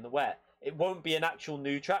 Fuji in the wet. It won't be an actual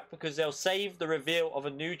new track because they'll save the reveal of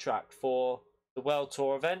a new track for the World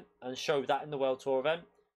Tour event and show that in the World Tour event.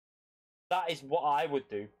 That is what I would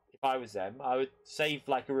do if I was them. I would save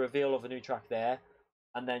like a reveal of a new track there,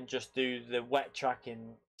 and then just do the wet track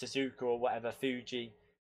in Suzuka or whatever, Fuji,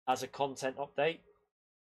 as a content update.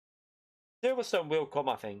 Silverstone will come,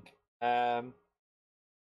 I think. Well,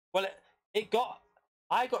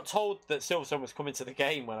 I got told that Silverstone was coming to the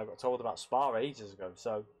game when I got told about Spa ages ago,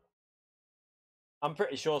 so I'm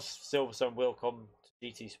pretty sure Silverstone will come to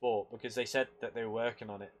GT Sport because they said that they were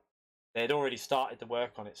working on it. They had already started to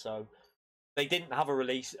work on it, so they didn't have a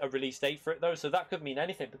release date for it though, so that could mean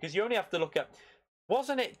anything because you only have to look at.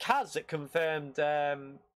 Wasn't it Kaz that confirmed?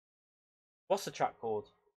 What's the track called?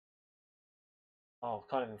 Oh,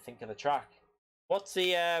 I can't even think of the track. What's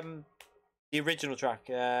the original track?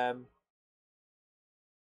 Can't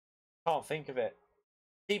think of it.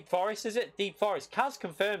 Deep Forest, is it? Deep Forest. Kaz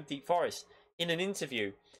confirmed Deep Forest in an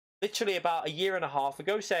interview literally about a year and a half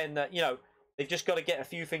ago, saying that, you know, they've just got to get a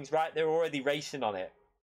few things right. They're already racing on it.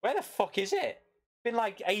 Where the fuck is it? It's been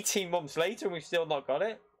like 18 months later and we've still not got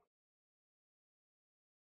it.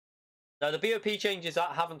 Now, the BOP changes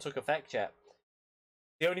that haven't took effect yet.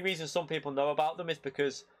 The only reason some people know about them is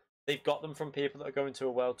because they've got them from people that are going to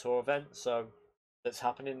a World Tour event. So that's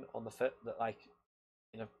happening on the like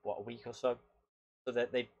in a week or so. So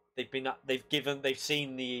that they've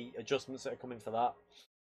seen the adjustments that are coming for that.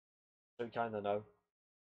 So we kind of know.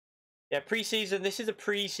 Yeah, pre-season. This is a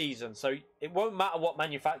pre-season, so it won't matter what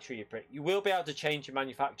manufacturer you pick. You will be able to change your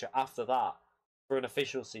manufacturer after that for an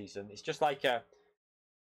official season. It's just like a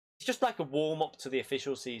warm up to the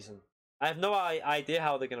official season. I have no idea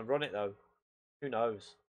how they're going to run it though. Who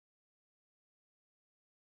knows?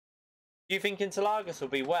 Do you think Interlagos will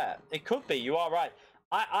be wet? It could be. You are right.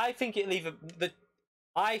 I think it'll either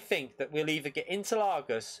I think that we'll either get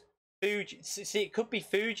Interlagos, Fuji. See, it could be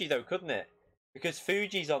Fuji though, couldn't it? Because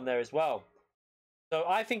Fuji's on there as well. So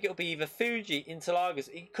I think it'll be either Fuji, Interlagos.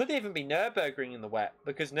 It could even be Nürburgring in the wet,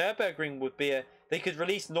 because Nürburgring would be they could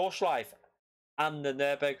release Nordschleife and the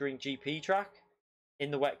Nürburgring GP track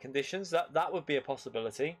in the wet conditions. That would be a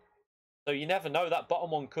possibility. So you never know. That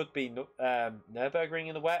bottom one could be Nürburgring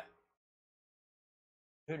in the wet.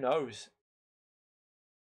 Who knows?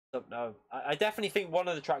 Don't know. I definitely think one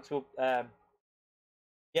of the tracks will.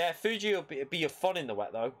 Yeah, Fuji will be a fun in the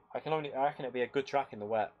wet though. I reckon it'll be a good track in the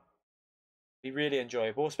wet. Be really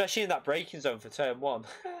enjoyable, especially in that braking zone for turn 1.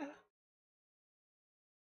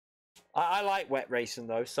 I like wet racing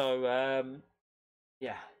though, so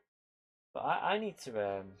yeah. But I need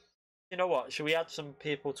to you know what? Should we add some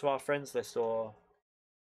people to our friends list, or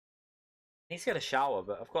need to get a shower,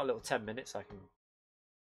 but I've got a little 10 minutes. I can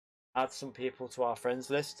add some people to our friends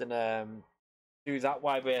list and do that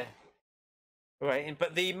while we're waiting.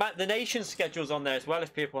 But the nation schedule's on there as well.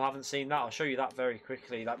 If people haven't seen that, I'll show you that very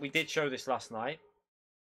quickly. Like we did show this last night.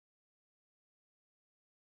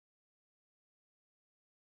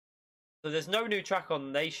 So there's no new track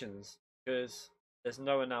on Nations because there's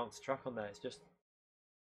no announced track on there. It's just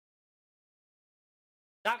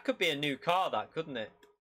that could be a new car, that couldn't it?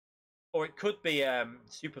 Or it could be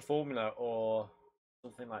Super Formula or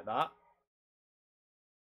something like that.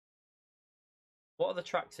 What are the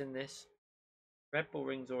tracks in this? Red Bull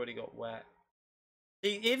Ring's already got wet.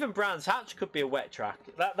 See, even Brands Hatch could be a wet track.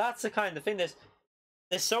 That's the kind of thing. There's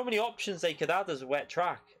so many options they could add as a wet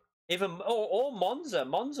track. Even or Monza.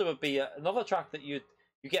 Monza would be another track that you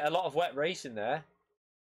get a lot of wet racing there.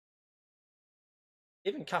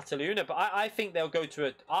 Even Cataluna, but I think they'll go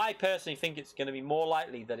to I personally think it's going to be more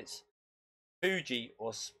likely that it's Fuji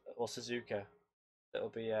or Suzuka. It'll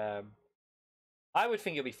be I would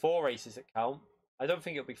think it'll be 4 races that count. I don't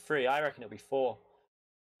think it'll be 3. I reckon it'll be 4.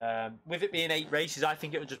 With it being 8 races, I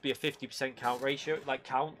think it'll just be a 50% count ratio,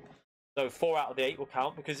 count. So 4 out of the 8 will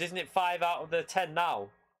count because isn't it 5 out of the 10 now?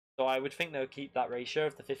 So I would think they'll keep that ratio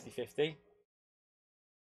of the 50-50.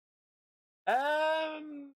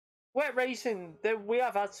 Wet racing. We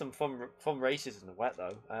have had some fun races in the wet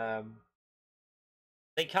though.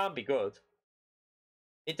 They can be good.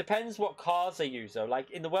 It depends what cars they use though.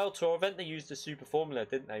 Like in the World Tour event, they used the Super Formula,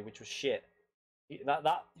 didn't they? Which was shit.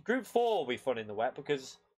 That Group 4 will be fun in the wet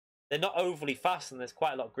because they're not overly fast and there's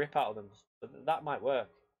quite a lot of grip out of them. So that might work.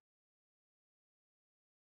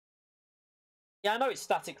 Yeah, I know it's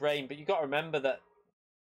static rain, but you got to remember that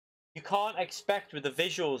you can't expect with the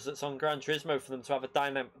visuals that's on Gran Turismo for them to have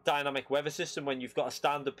a dynamic weather system when you've got a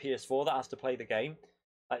standard PS4 that has to play the game.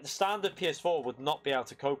 Like the standard PS4 would not be able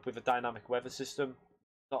to cope with a dynamic weather system.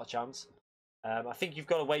 Not a chance. I think you've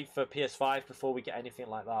got to wait for PS5 before we get anything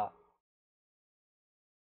like that.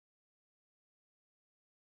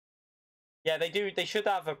 Yeah, they do. They should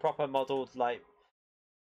have a proper modeled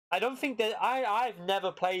I don't think that I've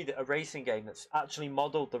never played a racing game that's actually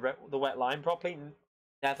modeled the wet line properly.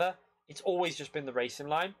 Never. It's always just been the racing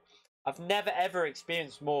line. I've never ever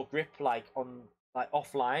experienced more grip on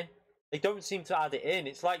offline. They don't seem to add it in.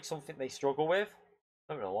 It's like something they struggle with.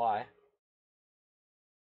 I don't know why.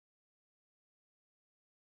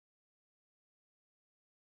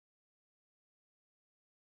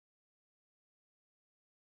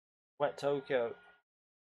 Wet Tokyo.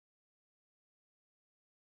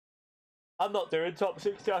 I'm not doing top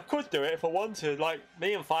 60. I could do it if I wanted. Like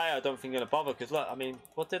me and Fire, I don't think gonna bother because look, I mean,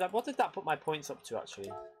 what did that put my points up to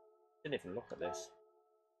actually? Didn't even look at this.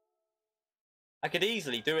 I could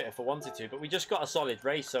easily do it if I wanted to, but we just got a solid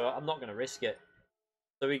race, so I'm not gonna risk it.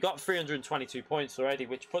 So we got 322 points already,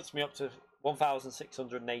 which puts me up to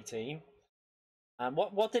 1,618. And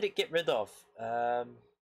what did it get rid of? So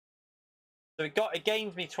it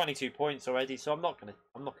gained me 22 points already. So I'm not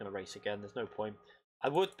gonna race again. There's no point. I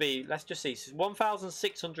would be. Let's just see.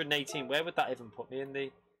 1,618. Where would that even put me in the?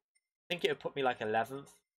 I think it would put me like 11th.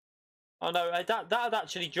 Oh no, that'd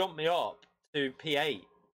actually jump me up to P8.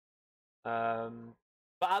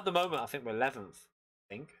 But at the moment, I think we're 11th.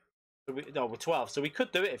 I think. So we're 12th. So we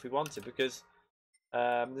could do it if we wanted because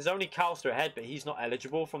there's only Calster ahead, but he's not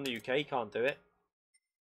eligible from the UK. He can't do it.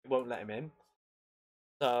 It won't let him in.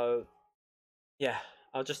 So yeah,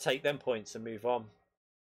 I'll just take them points and move on.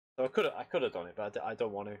 So I could have done it, but I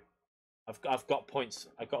don't want to. I've got points.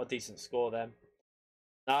 I got a decent score then.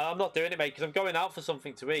 No, I'm not doing it, mate, because I'm going out for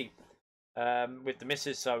something to eat with the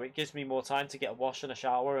missus. So it gives me more time to get a wash and a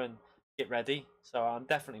shower and get ready. So I'm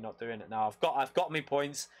definitely not doing it now. I've got my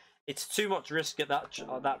points. It's too much risk at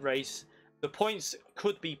that race. The points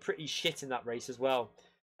could be pretty shit in that race as well.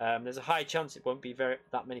 There's a high chance it won't be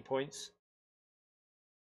that many points.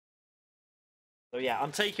 So yeah,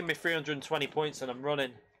 I'm taking my 320 points and I'm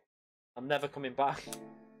running. I'm never coming back.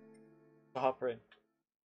 Hoppering.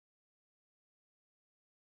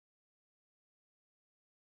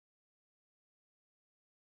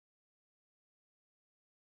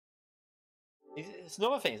 It's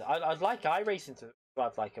another thing. I'd like iRacing to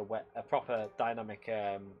have like a proper dynamic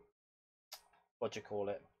what do you call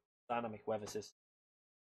it? Dynamic weather system.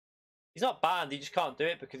 He's not banned. He just can't do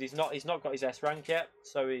it because he's not got his S rank yet.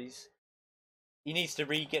 So he needs to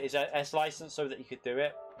re-get his S license so that he could do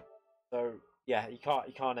it. So yeah, he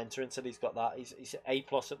can't enter until he's got that. He's A+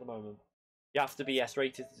 at the moment. You have to be S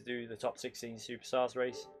rated to do the top 16 Superstars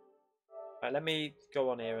race. Right, let me go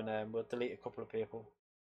on here and we'll delete a couple of people.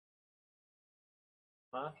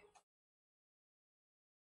 Huh?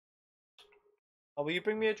 Oh, will you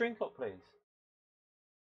bring me a drink up, please?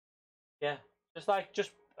 Yeah, just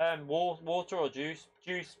water or juice.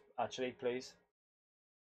 Juice, actually, please.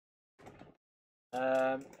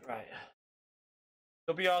 Right.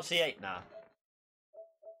 WRC8 now.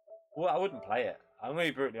 Well, I wouldn't play it. I'm gonna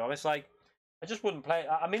be brutally honest. Like, I just wouldn't play it.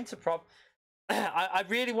 I'm into prop. I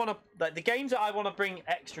really want to, like, the games that I want to bring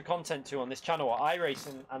extra content to on this channel are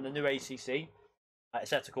iRacing and the new ACC,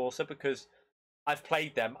 Assetto Corsa, because I've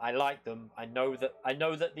played them. I like them. I know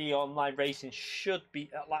that the online racing should be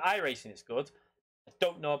like iRacing. It's good. I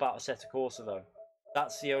don't know about Assetto Corsa though.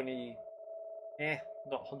 That's the only.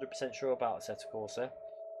 Not 100% sure about Assetto Corsa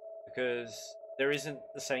because there isn't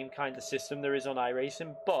the same kind of system there is on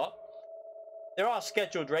iRacing, but there are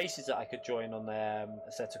scheduled races that I could join on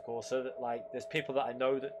Assetto Corsa. That, like, there's people that I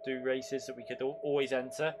know that do races that we could always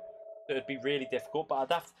enter. That would be really difficult, but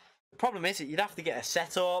the problem is that you'd have to get a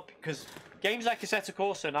setup because games like Assetto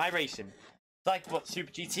Corsa and iRacing, like what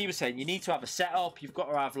Super GT was saying, you need to have a setup. You've got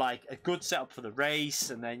to have like a good setup for the race,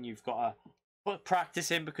 and then you've got to put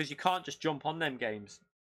practice in because you can't just jump on them games.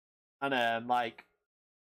 And like,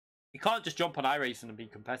 you can't just jump on iRacing and be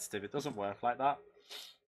competitive. It doesn't work like that.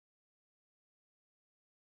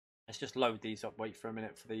 Let's just load these up. Wait for a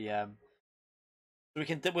minute for the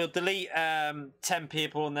we'll delete 10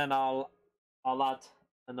 people and then I'll add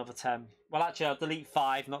another 10. Well, actually, I'll delete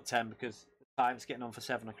 5, not 10, because the time's getting on for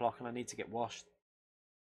 7 o'clock and I need to get washed.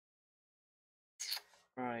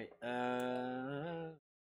 Right.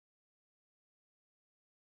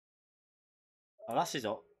 Oh, that's his.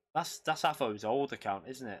 That's Afo's old account,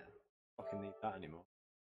 isn't it? I fucking need that anymore.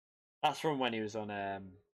 That's from when he was on.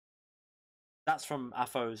 That's from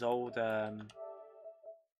Afo's old. I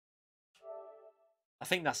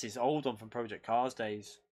think that's his old one from Project Cars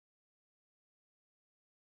days.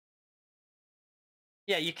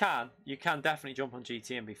 Yeah, you can. You can definitely jump on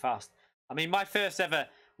GT and be fast. I mean, my first ever.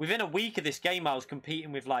 Within a week of this game, I was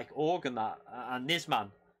competing with like Org and that, and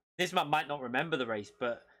Nisman. Nisman might not remember the race,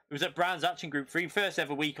 but it was at Brands Action Group 3, first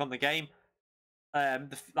ever week on the game.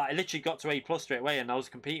 Like, I literally got to A+ straight away, and I was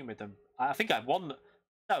competing with them. I think I won.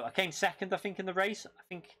 No, I came second, I think, in the race. I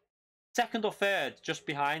think second or third, just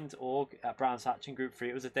behind Org at Brands Hatching Group 3.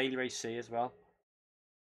 It was a daily race C as well.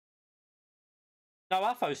 No,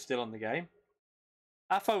 Afo's still on the game.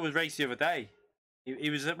 Afo was raced the other day. He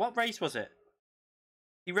was at, what race was it?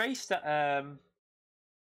 He raced at,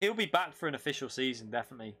 he'll be back for an official season,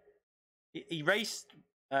 definitely. He raced,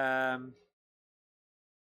 I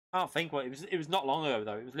don't think what it was not long ago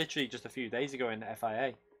though. It was literally just a few days ago in the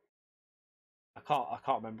FIA. I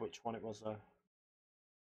can't remember which one it was though.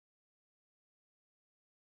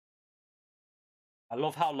 I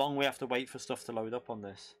love how long we have to wait for stuff to load up on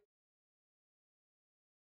this.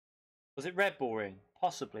 Was it Red Bull Ring?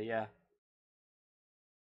 Possibly, yeah.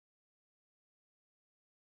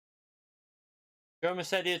 Goma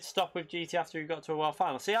said he'd stop with GT after he got to a world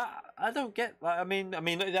final. See, I don't get. I mean,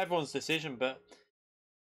 it's everyone's decision, but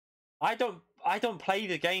I don't play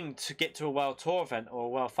the game to get to a world tour event or a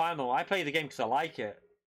world final. I play the game because I like it.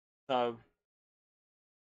 So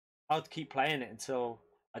I'd keep playing it until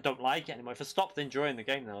I don't like it anymore. If I stopped enjoying the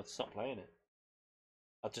game, then I'd stop playing it.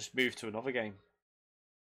 I'd just move to another game.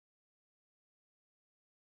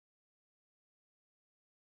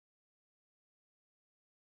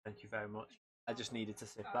 Thank you very much. I just needed to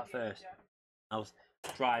sip that first. I was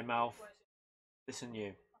dry mouth. Listen,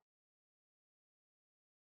 you.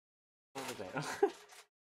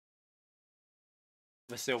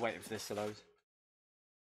 We're still waiting for this to load.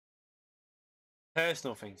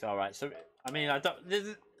 Personal things, all right. So I mean, I don't.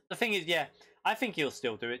 The thing is, yeah, I think he'll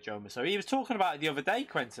still do it, Joma. So he was talking about it the other day,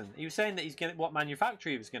 Quentin. He was saying that he's gonna what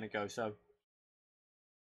manufacturer he was gonna go. So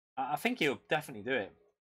I think he'll definitely do it.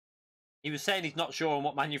 He was saying he's not sure on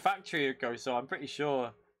what manufacturer he'll go, so I'm pretty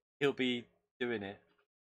sure he'll be doing it.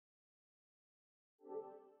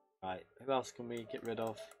 Right, who else can we get rid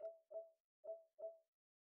of?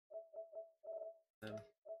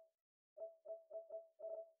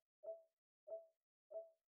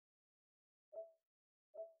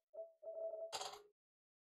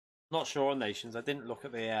 Not sure on nations. I didn't look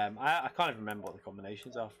at the. I can't even remember what the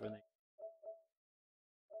combinations are for a nation.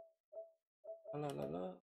 La, la, la.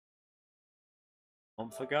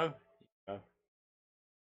 Month ago.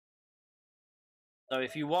 So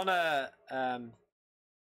if you wanna, if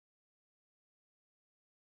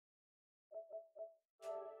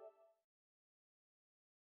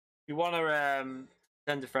you wanna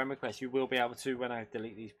send a friend request, you will be able to when I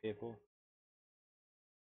delete these people.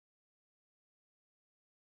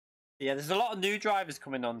 Yeah, there's a lot of new drivers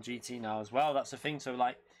coming on GT now as well. That's the thing. So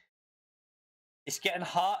like, it's getting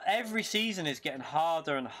hard. Every season is getting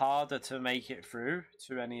harder and harder to make it through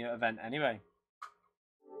to any event anyway.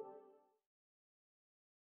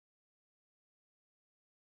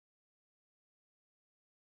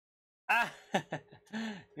 Ah,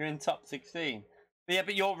 you're in top 16. But yeah,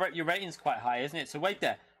 but your rating's quite high, isn't it? So wait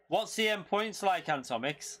there. What's the points like,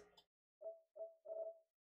 Antomix?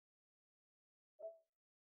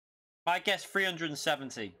 I guess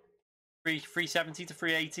 370. 370 to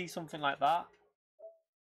 380, something like that.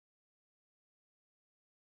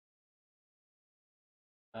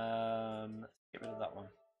 Let's get rid of that one.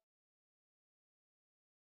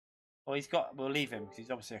 Oh, he's got. We'll leave him because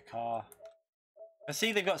he's obviously a car. I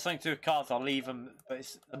see they've got something to do with cars. I'll leave them. But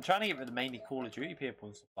I'm trying to get rid of mainly Call of Duty people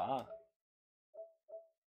and stuff like that.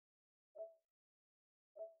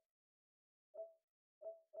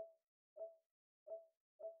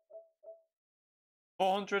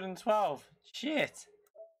 412. Shit.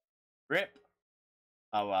 Rip.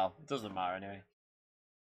 Oh well, it doesn't matter anyway.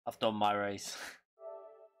 I've done my race.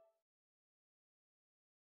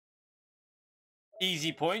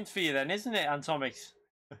 Easy point for you then, isn't it, Antomix?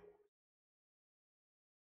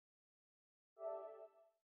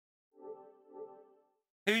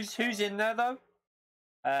 Who's in there though?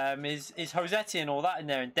 Is Josetti and all that in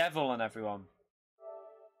there, and Devil and everyone?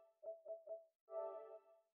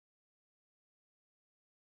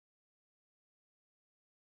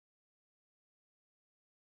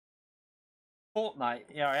 Fortnite?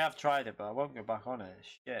 Yeah, I have tried it, but I won't go back on it.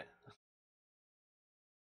 Shit.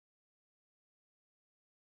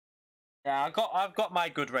 Yeah, I've got my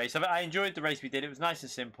good race. I enjoyed the race we did. It was nice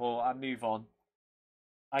and simple. I move on.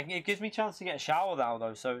 It gives me a chance to get a shower now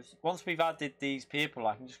though. So once we've added these people,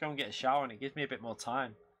 I can just go and get a shower, and it gives me a bit more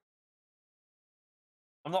time.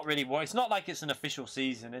 I'm not really worried. It's not like it's an official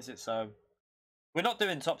season, is it? So we're not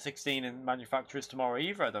doing top 16 in manufacturers tomorrow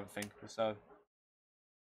either. I don't think so.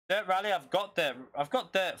 Dirt Rally, I've got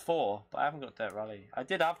Dirt 4, but I haven't got Dirt Rally. I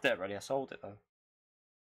did have Dirt Rally. I sold it though.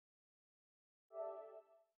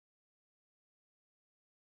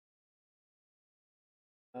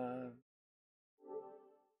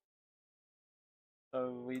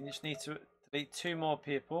 So we just need to delete 2 more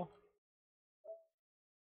people.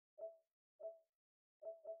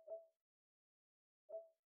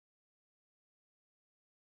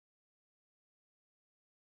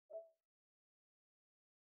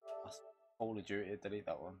 Call of Duty, delete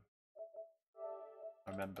that one.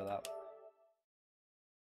 I remember that.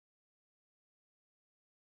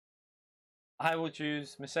 I will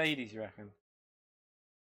choose Mercedes, you reckon?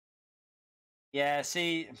 Yeah,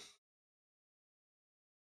 see,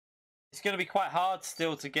 it's going to be quite hard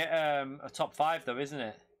still to get a top 5 though, isn't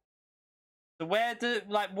it? So where do,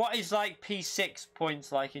 like, what is like P6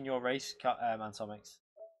 points like in your race, Antomix?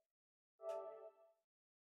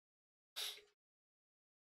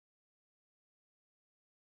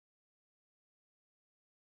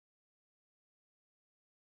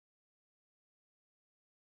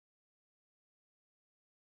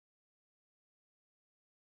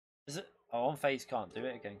 Is it? Oh, on face can't do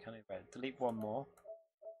it again, can it? Right, delete 1 more.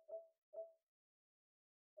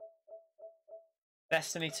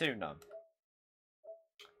 Destiny 2, none.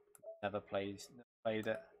 Never played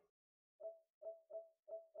it.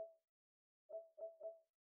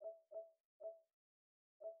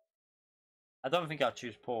 I don't think I'll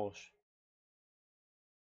choose Porsche.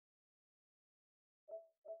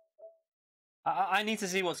 I need to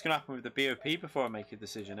see what's going to happen with the BOP before I make a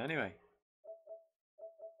decision anyway.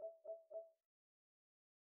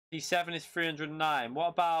 P7 is 309. What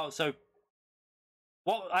about, so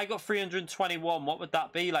what, I got 321. What would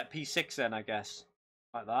that be? Like P6 then, I guess.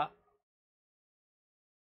 Like that.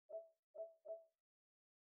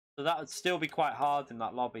 So that would still be quite hard in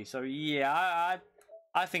that lobby. So yeah,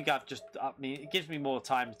 I think I mean, it gives me more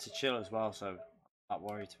time to chill as well, so I'm not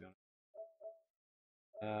worried, to be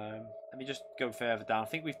honest. Let me just go further down. I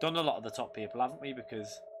think we've done a lot of the top people, haven't we?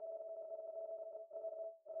 Because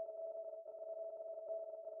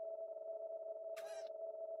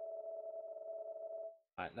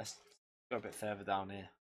right, let's go a bit further down here.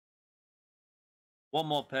 1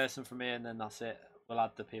 more person from here, and then that's it. We'll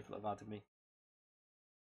add the people that have added me.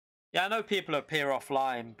 Yeah, I know people appear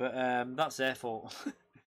offline, but that's their fault.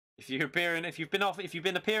 If you've been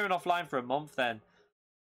appearing offline for a month, then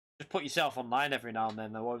just put yourself online every now and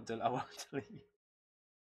then. I won't delete you.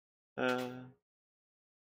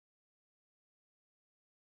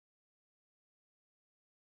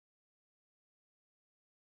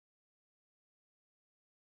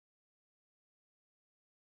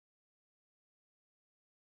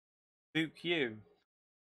 BenQ.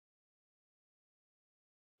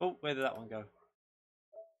 Oh, where did that one go?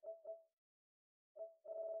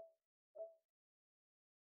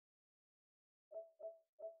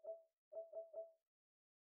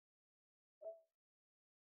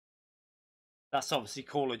 That's obviously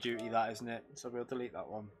Call of Duty, that, isn't it? So we'll delete that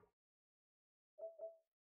one.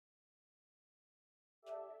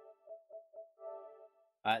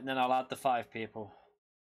 Alright, and then I'll add the 5 people.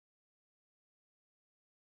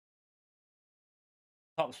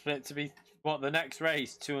 Top split to be, what, the next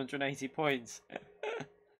race? 280 points.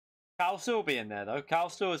 Calster will be in there, though.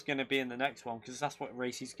 Calster is going to be in the next one, because that's what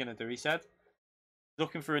race he's going to do, he said.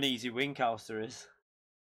 Looking for an easy win, Calster is.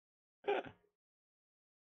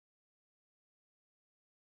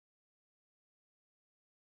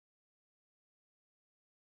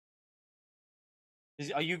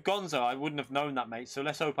 Are you Gonzo? I wouldn't have known that, mate. So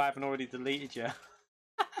let's hope I haven't already deleted you.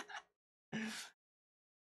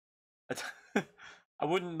 I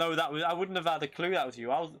wouldn't know that. I wouldn't have had a clue that was you.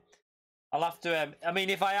 I'll have to. I mean,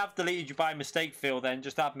 if I have deleted you by mistake, Phil, then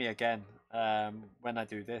just add me again when I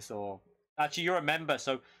do this. Or actually, you're a member,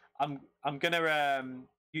 so I'm gonna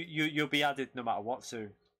you'll be added no matter what soon,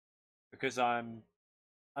 because I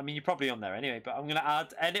mean, you're probably on there anyway. But I'm gonna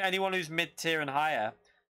add anyone who's mid tier and higher.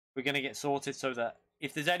 We're gonna get sorted so that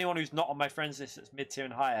if there's anyone who's not on my friends list that's mid tier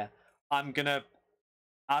and higher, I'm gonna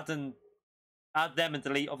add them and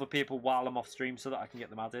delete other people while I'm off stream so that I can get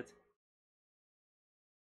them added.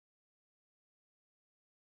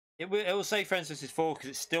 It will say friends list is full because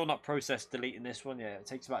it's still not processed deleting this one yet. It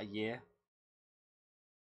takes about a year.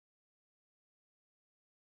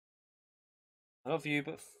 I love you,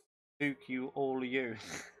 but fuck you, all of you.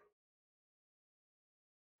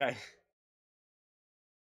 Okay.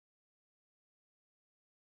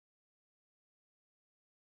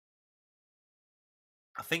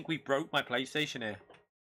 I think we broke my PlayStation here.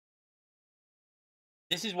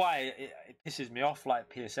 This is why it pisses me off,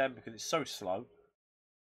 like PSN, because it's so slow.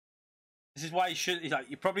 This is why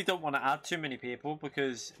you probably don't want to add too many people,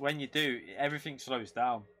 because when you do, everything slows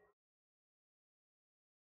down.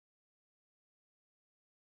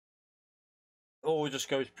 Or just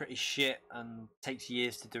goes pretty shit and takes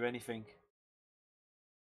years to do anything.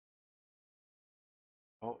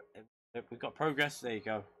 Oh, we've got progress. There you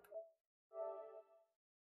go.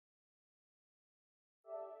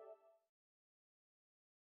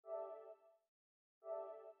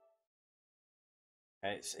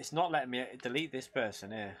 It's not letting me delete this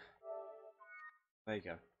person here. There you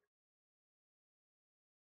go.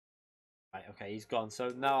 Right, okay, he's gone. So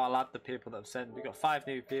now I'll add the people that I've sent. We've got 5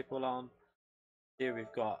 new people on. Here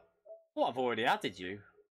we've got... What, I've already added you?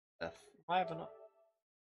 Why have I not...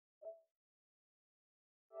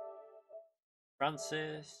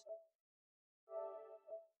 Francis.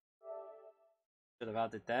 Should have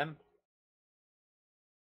added them.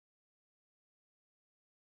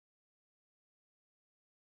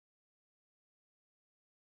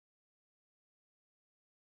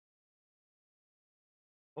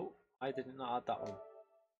 Oh, I did not add that one.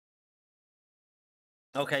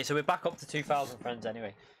 Okay, so we're back up to 2,000 friends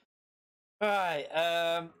anyway. Alright,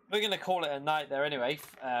 we're going to call it a night there anyway.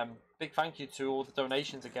 Big thank you to all the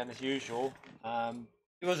donations again as usual.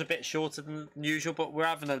 It was a bit shorter than usual, but we're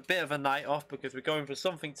having a bit of a night off because we're going for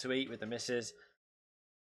something to eat with the missus.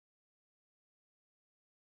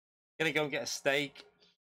 Gonna go and get a steak.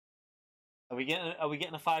 Are we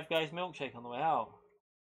getting a Five Guys milkshake on the way out?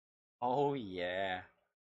 Oh yeah.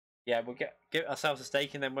 Yeah, we'll get ourselves a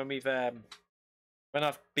steak, and then when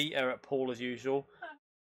I've beat her at pool as usual,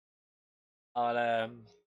 I'll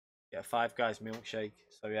get a Five Guys milkshake.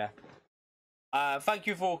 So yeah. Thank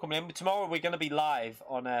you for all coming in. Tomorrow we're going to be live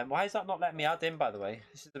on... why is that not letting me add in, by the way?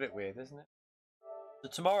 This is a bit weird, isn't it? So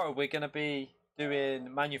tomorrow we're going to be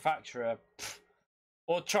doing manufacturer...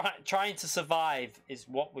 Or trying to survive is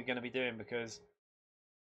what we're going to be doing, because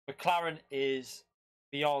McLaren is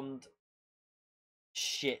beyond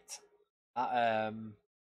shit. McLaren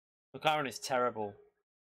is terrible.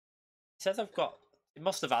 It says I've got... It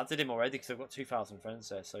must have added him already because I've got 2,000 friends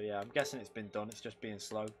there. So yeah, I'm guessing it's been done. It's just being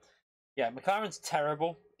slow. Yeah, McLaren's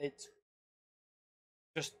terrible. It's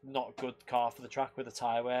just not a good car for the track with the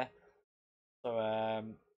tyre wear. So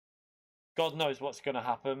God knows what's going to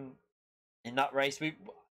happen in that race.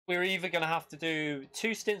 We're either going to have to do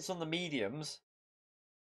 2 stints on the mediums,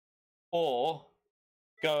 or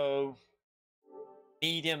go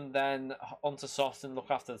medium then onto soft and look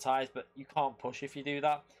after the tyres. But you can't push if you do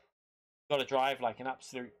that. You've got to drive like an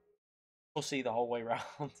absolute pussy the whole way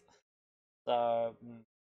round. So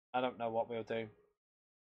I don't know what we'll do.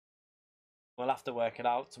 We'll have to work it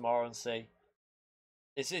out tomorrow and see.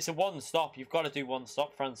 It's a one stop. You've got to do one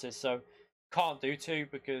stop, Francis. So can't do 2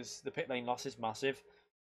 because the pit lane loss is massive.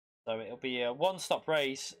 So it'll be a one stop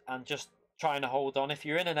race and just trying to hold on. If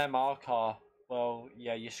you're in an MR car, well,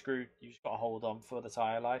 yeah, you're screwed. You just got to hold on for the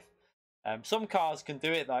tyre life. Some cars can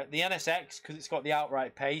do it, like the NSX, because it's got the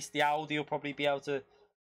outright pace. The Audi will probably be able to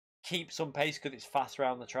keep some pace because it's fast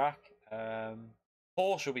around the track.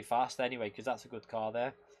 Porsche will be fast anyway because that's a good car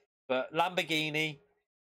there. But Lamborghini,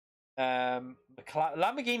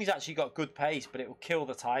 Lamborghini's actually got good pace, but it will kill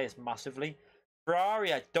the tyres massively.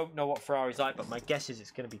 Ferrari, I don't know what Ferrari's like, but my guess is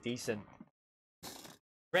it's going to be decent.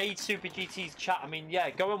 Raid Super GT's chat. I mean, yeah,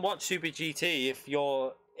 go and watch Super GT if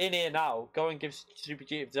you're in here now. Go and give Super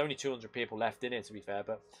GT. If there's only 200 people left in here, to be fair,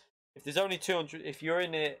 but if there's only 200, if you're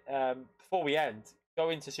in it before we end, go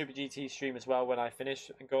into Super GT's stream as well when I finish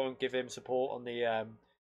and go and give him support on the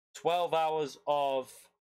 12 hours of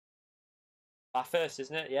Bathurst,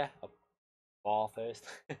 isn't it? Yeah, Bathurst.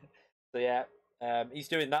 So yeah, he's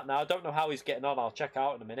doing that now. I don't know how he's getting on. I'll check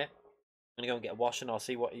out in a minute. I'm gonna go and get a wash and I'll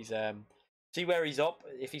see what he's see where he's up,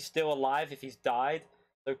 if he's still alive, if he's died.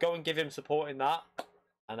 So go and give him support in that,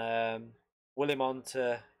 and will him on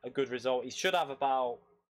to a good result. He should have about,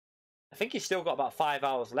 I think he's still got about 5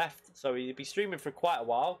 hours left, so he'll be streaming for quite a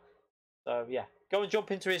while. So yeah, go and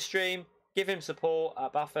jump into his stream, give him support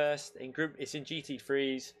at Bathurst in group. It's in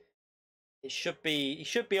GT3s. He should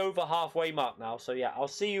be over halfway mark now. So yeah, I'll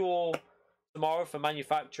see you all tomorrow for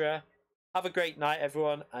manufacturer. Have a great night,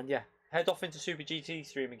 everyone, and yeah, head off into Super GT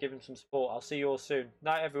stream and give him some support. I'll see you all soon.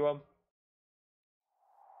 Night, everyone.